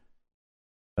 silver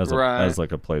as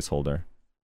like a placeholder.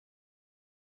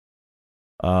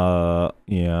 Yeah,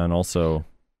 and also,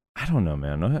 I don't know,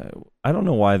 man. I don't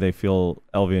know why they feel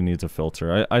Elvia needs a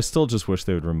filter. I still just wish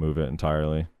they would remove it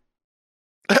entirely.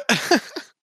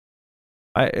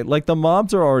 Like the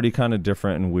mobs are already kind of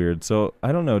different and weird, so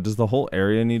I don't know. Does the whole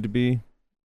area need to be?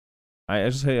 I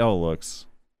just hate how it looks.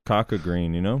 Caca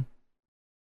green, you know?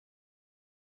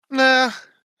 Nah,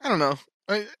 I don't know.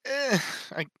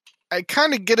 I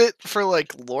kind of get it for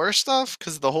like lore stuff,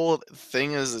 because the whole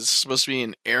thing is it's supposed to be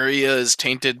an area is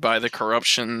tainted by the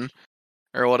corruption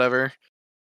or whatever.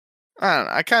 I don't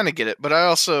know. I kind of get it, but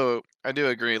I do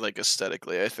agree, like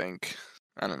aesthetically, I think.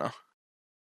 I don't know.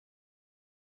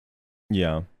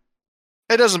 Yeah.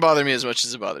 It doesn't bother me as much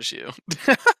as it bothers you.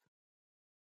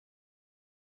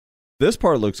 This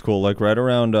part looks cool, like right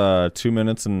around 2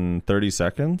 minutes and 30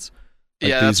 seconds. Like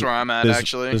yeah, that's where I'm at,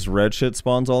 actually. This red shit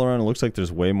spawns all around. It looks like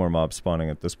there's way more mobs spawning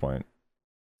at this point.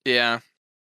 Yeah.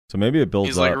 So maybe it builds up.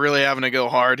 He's like really having to go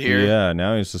hard here. Yeah,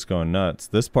 now he's just going nuts.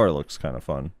 This part looks kind of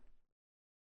fun.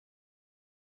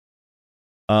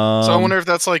 So I wonder if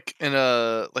that's like in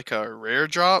a rare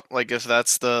drop, like if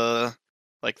that's the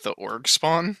org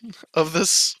spawn of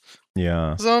this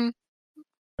zone.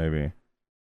 Maybe.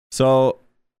 So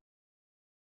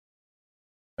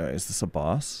is this a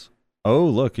boss? Oh,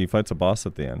 look, he fights a boss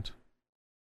at the end.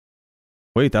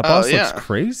 Wait, that boss looks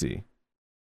crazy.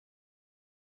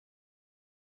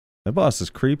 That boss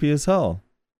is creepy as hell.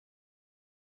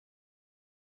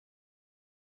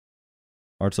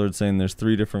 Artslord saying there's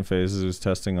 3 different phases he's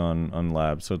testing on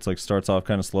labs. So it's like starts off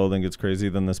kind of slow, then gets crazy.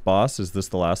 Then this boss, is this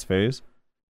the last phase?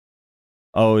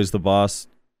 Oh, is the boss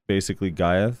basically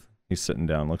Gaiath? He's sitting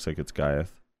down. Looks like it's Gaiath.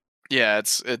 Yeah,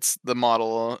 it's the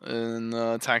model in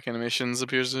the attack animations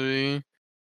appears to be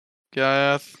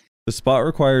Gaiath. The spot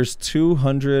requires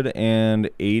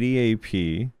 280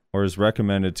 AP, or is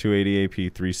recommended 280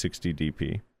 AP, 360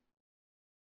 DP.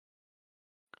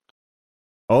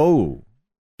 Oh,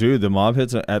 dude, the mob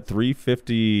hits at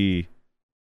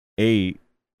 358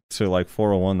 to like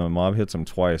 401. The mob hits him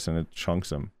twice and it chunks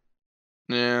him.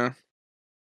 Yeah.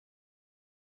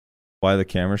 Why the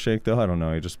camera shake though? I don't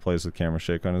know. He just plays with camera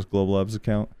shake on his Global Labs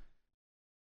account.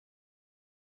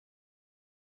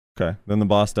 Okay, then the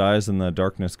boss dies and the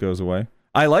darkness goes away.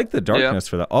 I like the darkness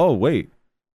for that. Oh, wait.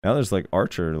 Now there's like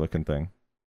Archer looking thing.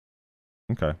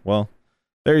 Okay, well,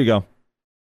 there you go.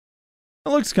 It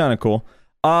looks kind of cool.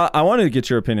 I wanted to get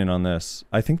your opinion on this.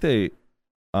 I think they did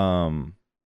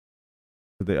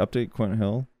they update Quint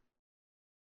Hill?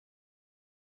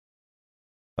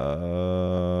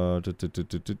 All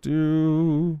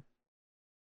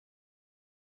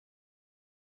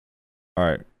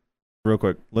right, real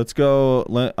quick, let's go.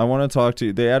 I want to talk to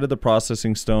you. They added the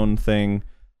processing stone thing,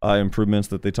 improvements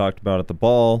that they talked about at the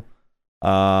ball,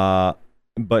 but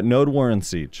Node War and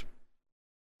Siege.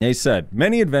 They said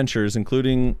many adventures,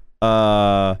 including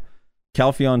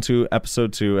Calpheon 2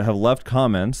 Episode 2, have left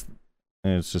comments.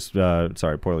 And it's just,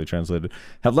 sorry, poorly translated.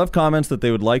 Have left comments that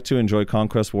they would like to enjoy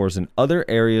Conquest Wars in other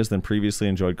areas than previously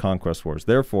enjoyed Conquest Wars.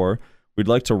 Therefore, we'd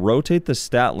like to rotate the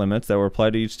stat limits that were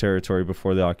applied to each territory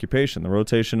before the occupation. The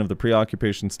rotation of the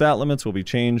pre-occupation stat limits will be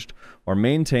changed or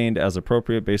maintained as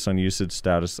appropriate based on usage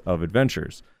status of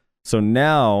adventures. So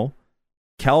now,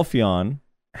 Calpheon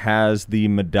has the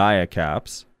Medaya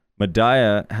caps.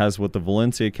 Medaya has what the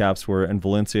Valencia caps were, and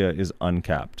Valencia is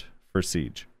uncapped for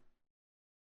Siege.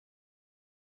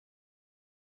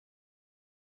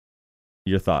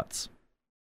 Your thoughts?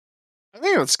 I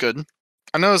think that's good.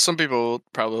 I know some people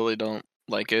probably don't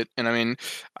like it, and I mean,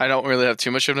 I don't really have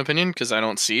too much of an opinion because I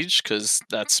don't Siege, because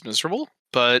that's miserable.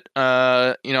 But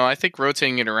I think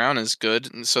rotating it around is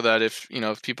good, and so that if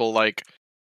people like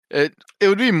it, it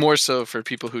would be more so for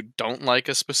people who don't like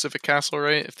a specific castle,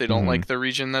 right? If they don't like the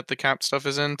region that the capped stuff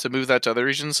is in, to move that to other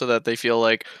regions so that they feel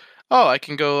like, oh, I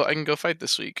can go fight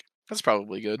this week. That's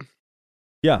probably good.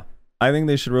 Yeah. I think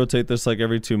they should rotate this like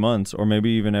every 2 months, or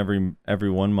maybe even every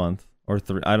 1 month or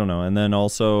 3. I don't know. And then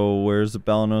also, where's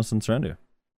Balanos and Serendia?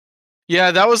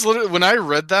 Yeah, that was literally when I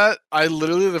read that.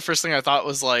 The first thing I thought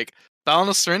was like,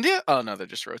 Balanos, Serendia? Oh no, they're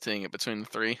just rotating it between the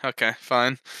 3. Okay,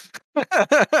 fine.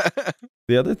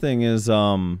 The other thing is,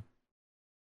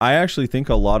 I actually think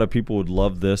a lot of people would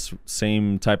love this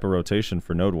same type of rotation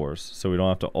for Node Wars, so we don't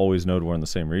have to always Node War in the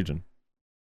same region.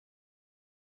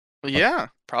 Yeah,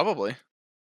 probably.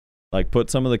 Like, put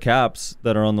some of the caps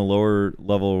that are on the lower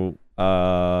level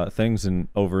things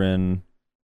over in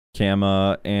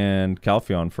Kama and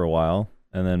Calpheon for a while,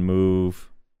 and then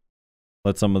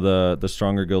let some of the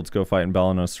stronger guilds go fight in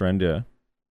Balanos Serendia,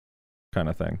 kind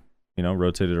of thing.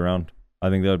 Rotate it around. I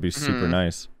think that would be super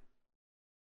nice.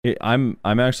 I'm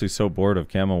actually so bored of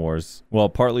Camo Wars. Well,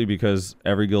 partly because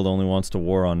every guild only wants to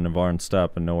war on Navarre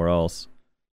Steppe and nowhere else.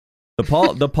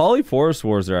 The Poly Forest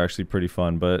Wars are actually pretty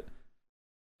fun, but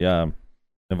yeah,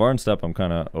 Navarre Steppe I'm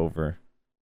kind of over.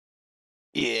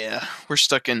 Yeah, we're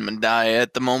stuck in Mandaya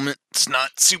at the moment. It's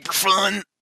not super fun.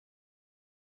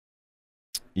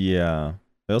 Yeah,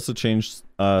 they also changed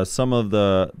some of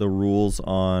the rules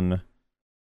on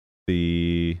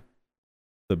the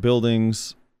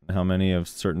buildings, how many of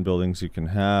certain buildings you can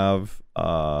have.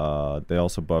 They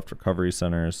also buffed recovery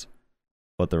centers,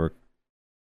 but they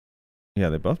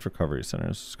buffed recovery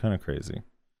centers. It's kind of crazy.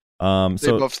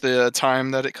 They buffed the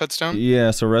time that it cuts down?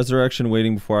 Yeah, so resurrection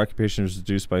waiting before occupation is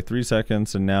reduced by 3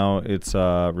 seconds, and now it's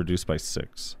reduced by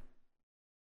 6.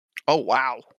 Oh,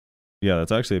 wow. Yeah,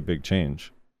 that's actually a big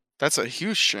change. That's a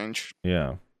huge change.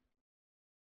 Yeah.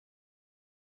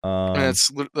 And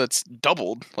that's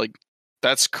doubled. Like,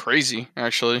 that's crazy,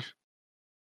 actually.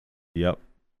 Yep.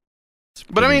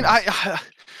 But I mean,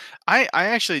 I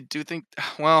actually do think.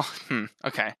 Well,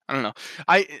 okay, I don't know.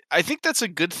 I think that's a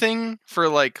good thing for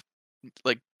like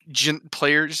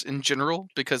players in general,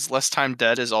 because less time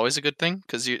dead is always a good thing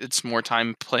because it's more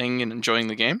time playing and enjoying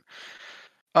the game.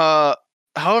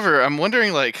 However, I'm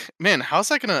wondering, like, man, how's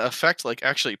that gonna affect like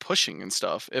actually pushing and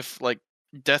stuff if like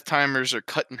death timers are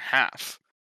cut in half?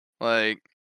 Like,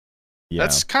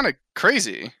 that's kind of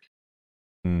crazy.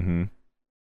 Mm-hmm.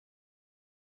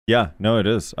 Yeah, no, it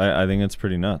is. I think it's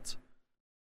pretty nuts.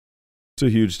 It's a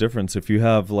huge difference. If you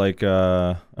have like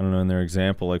I don't know, in their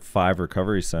example, like 5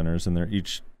 recovery centers and they're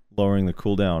each lowering the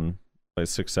cooldown by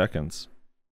 6 seconds.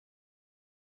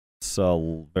 It's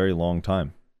a very long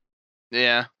time.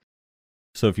 Yeah.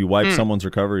 So if you wipe someone's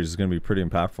recoveries, it's going to be pretty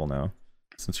impactful now,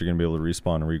 since you're going to be able to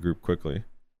respawn and regroup quickly.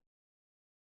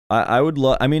 I would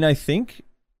love. I mean, I think.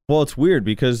 Well, it's weird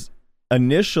because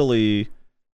initially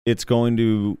it's going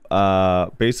to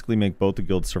basically make both the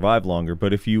guilds survive longer.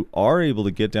 But if you are able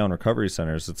to get down recovery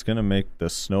centers, it's going to make the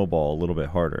snowball a little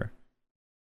bit harder.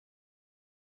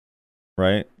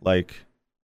 Right? Like,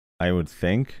 I would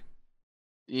think.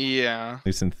 Yeah. At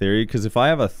least in theory. Because if I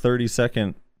have a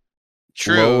 30-second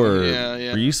lower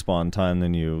respawn time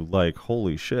than you, like,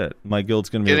 holy shit, my guild's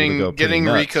going to be able to go getting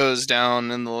nuts. Ricos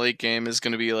down in the late game is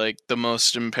going to be like the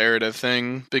most imperative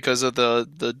thing because of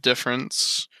the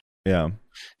difference. Yeah.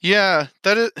 Yeah,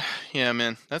 that is. Yeah,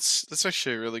 man, that's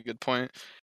actually a really good point.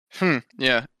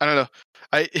 Yeah, I don't know.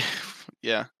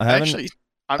 The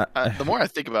more I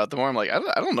think about it, the more I'm like, I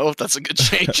don't know if that's a good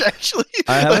change. Actually,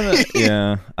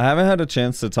 I haven't had a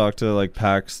chance to talk to like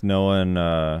Pax, Noah,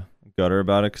 and Gutter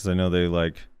about it because I know they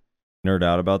like nerd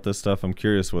out about this stuff. I'm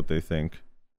curious what they think.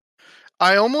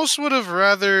 I almost would have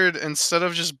rathered, instead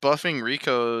of just buffing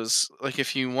Ricos, like,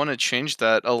 if you want to change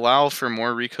that, allow for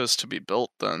more Ricos to be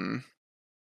built then.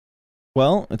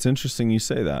 Well, it's interesting you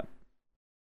say that.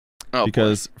 Oh,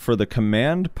 because for the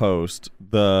command post,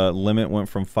 the limit went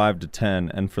from 5 to 10,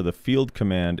 and for the field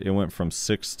command, it went from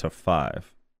 6 to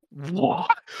 5.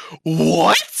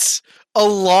 What?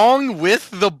 Along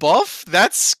with the buff?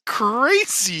 That's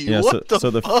crazy. Yeah, what so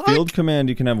the fuck? field command,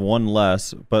 you can have one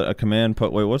less, but a command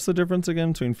post. Wait, what's the difference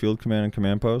again between field command and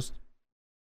command post?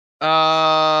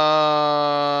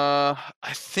 I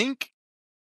think.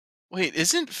 Wait,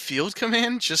 isn't field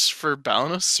command just for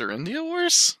Balanos Serendia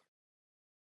Wars?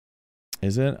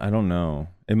 Is it? I don't know.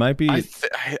 It might be. I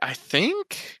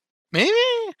think maybe.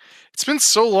 It's been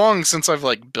so long since I've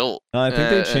like built. No, I think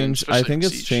they changed. I think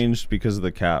it's changed because of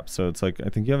the cap. So it's like I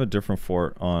think you have a different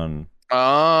fort on.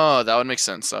 Oh, that would make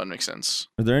sense. Are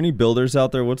there any builders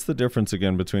out there? What's the difference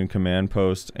again between command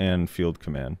post and field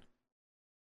command?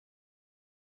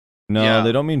 No,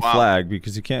 they don't mean flag,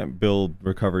 because you can't build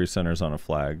recovery centers on a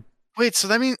flag. Wait, so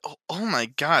that means, oh my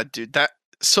god, dude,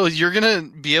 so you're gonna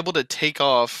be able to take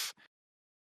off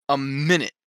a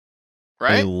minute,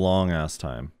 right? A long ass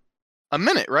time. A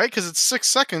minute, right? Because it's 6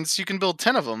 seconds. You can build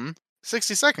 10 of them.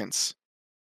 60 seconds.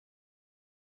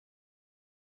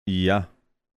 Yeah.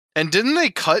 And didn't they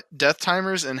cut death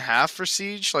timers in half for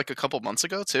Siege like a couple months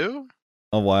ago too?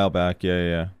 A while back,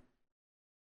 yeah.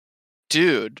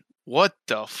 Dude, what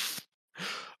the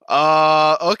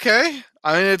okay.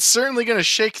 I mean, it's certainly gonna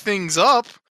shake things up.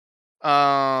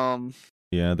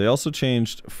 Yeah, they also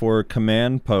changed for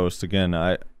command post. Again,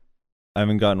 I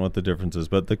haven't gotten what the difference is,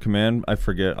 but the command, I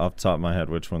forget off the top of my head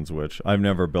which one's which. I've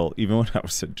never built. Even when I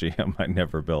was at GM, I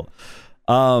never built.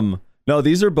 No,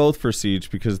 these are both for siege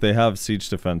because they have siege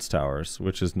defense towers,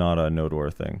 which is not a node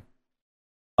war thing.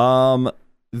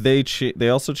 They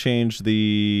also changed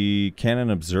the cannon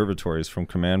observatories from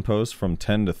command post from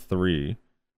 10 to 3.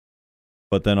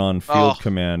 But then on field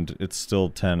command, it's still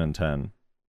 10 and 10.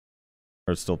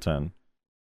 Or it's still 10.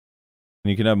 And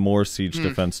you can have more siege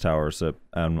defense towers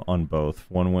on both.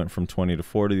 One went from 20 to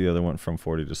 40, the other went from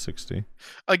 40 to 60.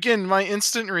 Again, my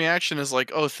instant reaction is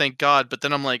like, oh, thank God. But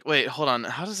then I'm like, wait, hold on.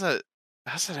 How's that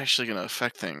actually going to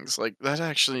affect things? Like, that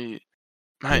actually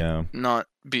might not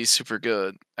be super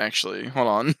good, actually. Hold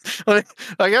on. I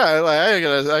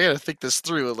gotta think this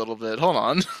through a little bit. Hold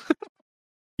on.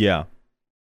 Yeah.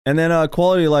 And then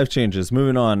quality of life changes.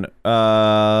 Moving on.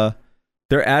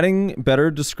 They're adding better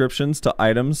descriptions to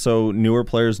items so newer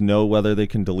players know whether they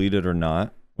can delete it or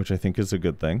not, which I think is a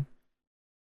good thing.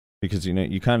 Because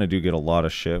you kind of do get a lot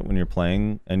of shit when you're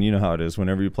playing, and you know how it is.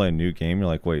 Whenever you play a new game, you're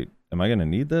like, wait, am I going to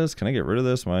need this? Can I get rid of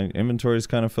this? My inventory's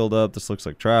kind of filled up. This looks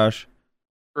like trash.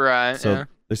 Right. So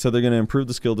they said they're going to improve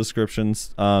the skill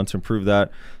descriptions to improve that.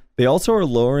 They also are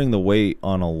lowering the weight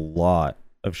on a lot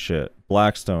of shit.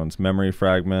 Blackstones, memory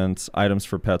fragments, items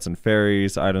for pets and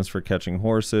fairies, items for catching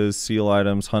horses, seal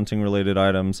items, hunting related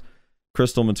items,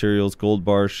 crystal materials, gold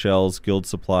bars, shells, guild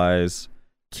supplies,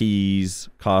 keys,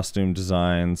 costume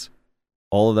designs.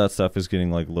 All of that stuff is getting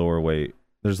like lower weight.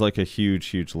 There's like a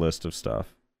huge list of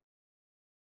stuff.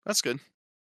 That's good.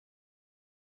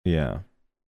 Yeah.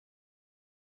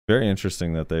 Very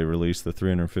interesting that they released the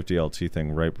 350 LT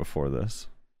thing right before this.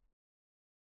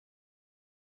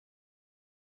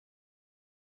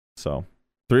 So,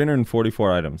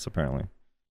 344 items, apparently,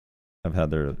 have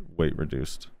had their weight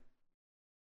reduced.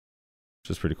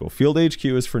 Which is pretty cool. Field HQ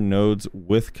is for nodes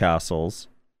with castles.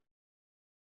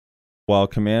 While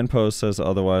Command Post says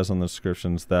otherwise on the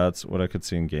descriptions, that's what I could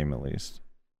see in game at least.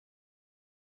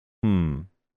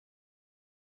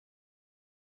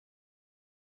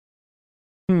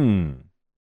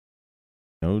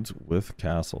 Nodes with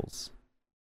castles.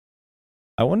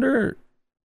 I wonder...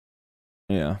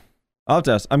 Yeah. I'll have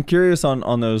to ask. I'm curious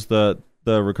on those, the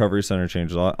recovery center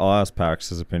changes. I'll ask Pax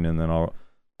his opinion, then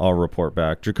I'll report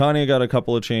back. Drakania got a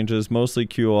couple of changes, mostly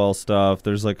QOL stuff.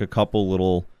 There's like a couple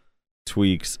little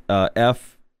tweaks.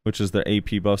 F, which is the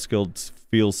AP buff skill,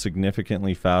 feels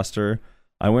significantly faster.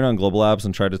 I went on Global Labs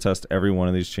and tried to test every one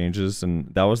of these changes, and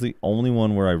that was the only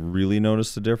one where I really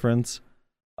noticed a difference.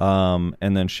 And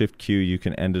then Shift Q, you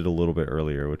can end it a little bit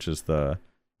earlier, which is the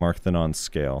Mark the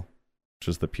Non-Scale, which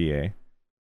is the PA.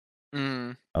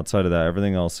 Outside of that,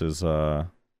 everything else is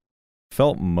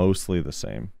felt mostly the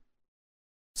same.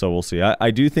 So we'll see.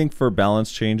 I do think for balance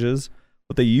changes,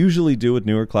 what they usually do with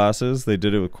newer classes, they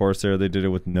did it with Corsair, they did it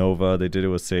with Nova, they did it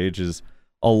with Sage, is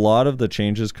a lot of the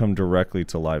changes come directly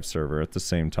to live server at the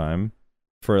same time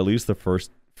for at least the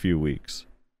first few weeks.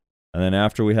 And then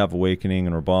after we have Awakening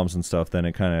and our bombs and stuff, then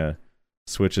it kind of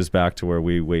switches back to where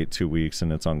we wait 2 weeks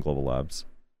and it's on Global Labs.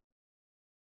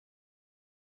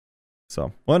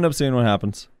 So we'll end up seeing what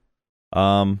happens.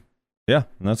 Yeah, and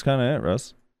that's kind of it,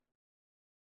 Russ.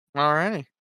 Alrighty.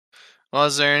 Well,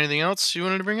 is there anything else you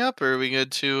wanted to bring up, or are we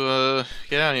good to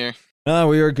get out of here?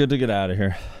 We are good to get out of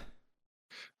here.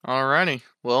 Alrighty.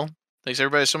 Well, thanks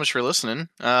everybody so much for listening.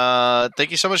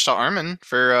 Thank you so much to Armin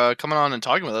for coming on and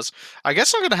talking with us. I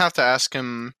guess I'm gonna have to ask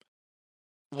him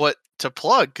what to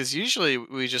plug, because usually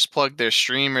we just plug their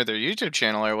stream or their YouTube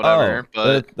channel or whatever.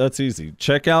 But that's easy.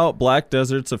 Check out Black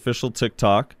Desert's official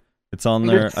TikTok. It's on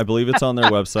there. I believe it's on their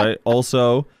website.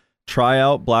 Also, try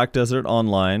out Black Desert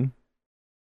Online.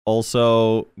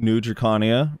 Also, new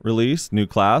Drakania release, new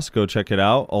class. Go check it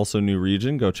out. Also, new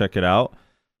region. Go check it out.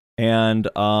 And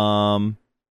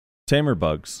Tamer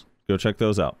Bugs. Go check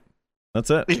those out.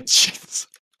 That's it.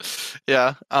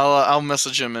 Yeah, I'll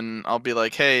message him and I'll be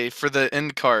like, hey, for the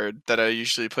end card that I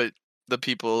usually put the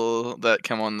people that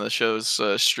come on the show's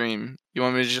stream, you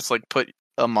want me to just like put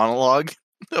a monologue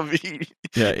of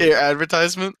your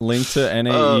advertisement? Link to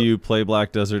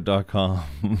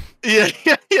naeuplayBlackDesert.com. Yeah,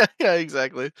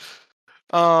 exactly.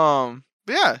 But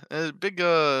yeah,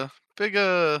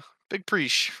 big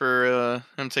preach for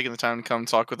him taking the time to come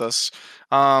talk with us.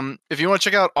 If you want to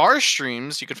check out our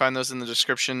streams, you can find those in the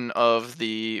description of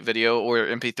the video or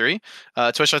MP3.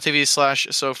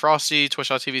 Twitch.tv/SoFrosty,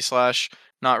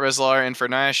 Twitch.tv/NotReslar, and for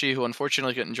Nyashi, who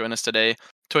unfortunately couldn't join us today,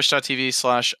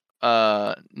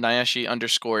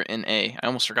 Twitch.tv/Nyashi_NA. I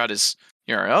almost forgot his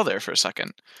URL there for a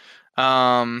second.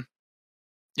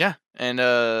 Yeah, and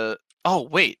oh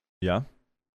wait. Yeah.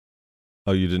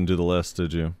 Oh, you didn't do the list,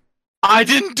 did you? I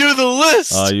didn't do the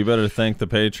list! You better thank the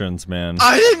patrons, man.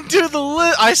 I didn't do the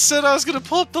list! I said I was gonna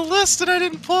pull up the list, and I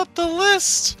didn't pull up the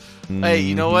list! Hey,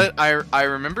 you know what? I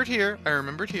remembered here. I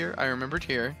remembered here.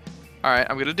 Alright,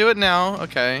 I'm gonna do it now.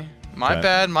 Okay. My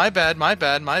bad.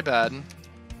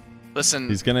 Listen.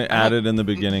 He's gonna add it in the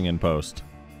beginning and post.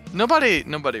 Nobody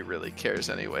really cares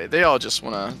anyway. They all just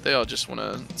wanna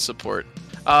support.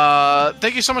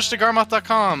 Thank you so much to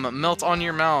Garmoth.com, Melt on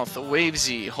Your Mouth,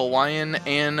 Wavesy, Hawaiian,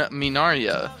 and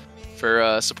Minaria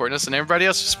for supporting us, and everybody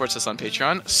else who supports us on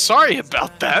Patreon. Sorry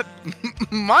about that.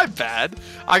 My bad.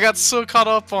 I got so caught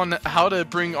up on how to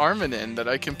bring Armin in that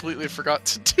I completely forgot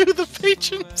to do the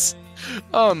patrons.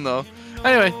 Oh no.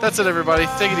 Anyway, that's it everybody.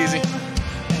 Take it easy.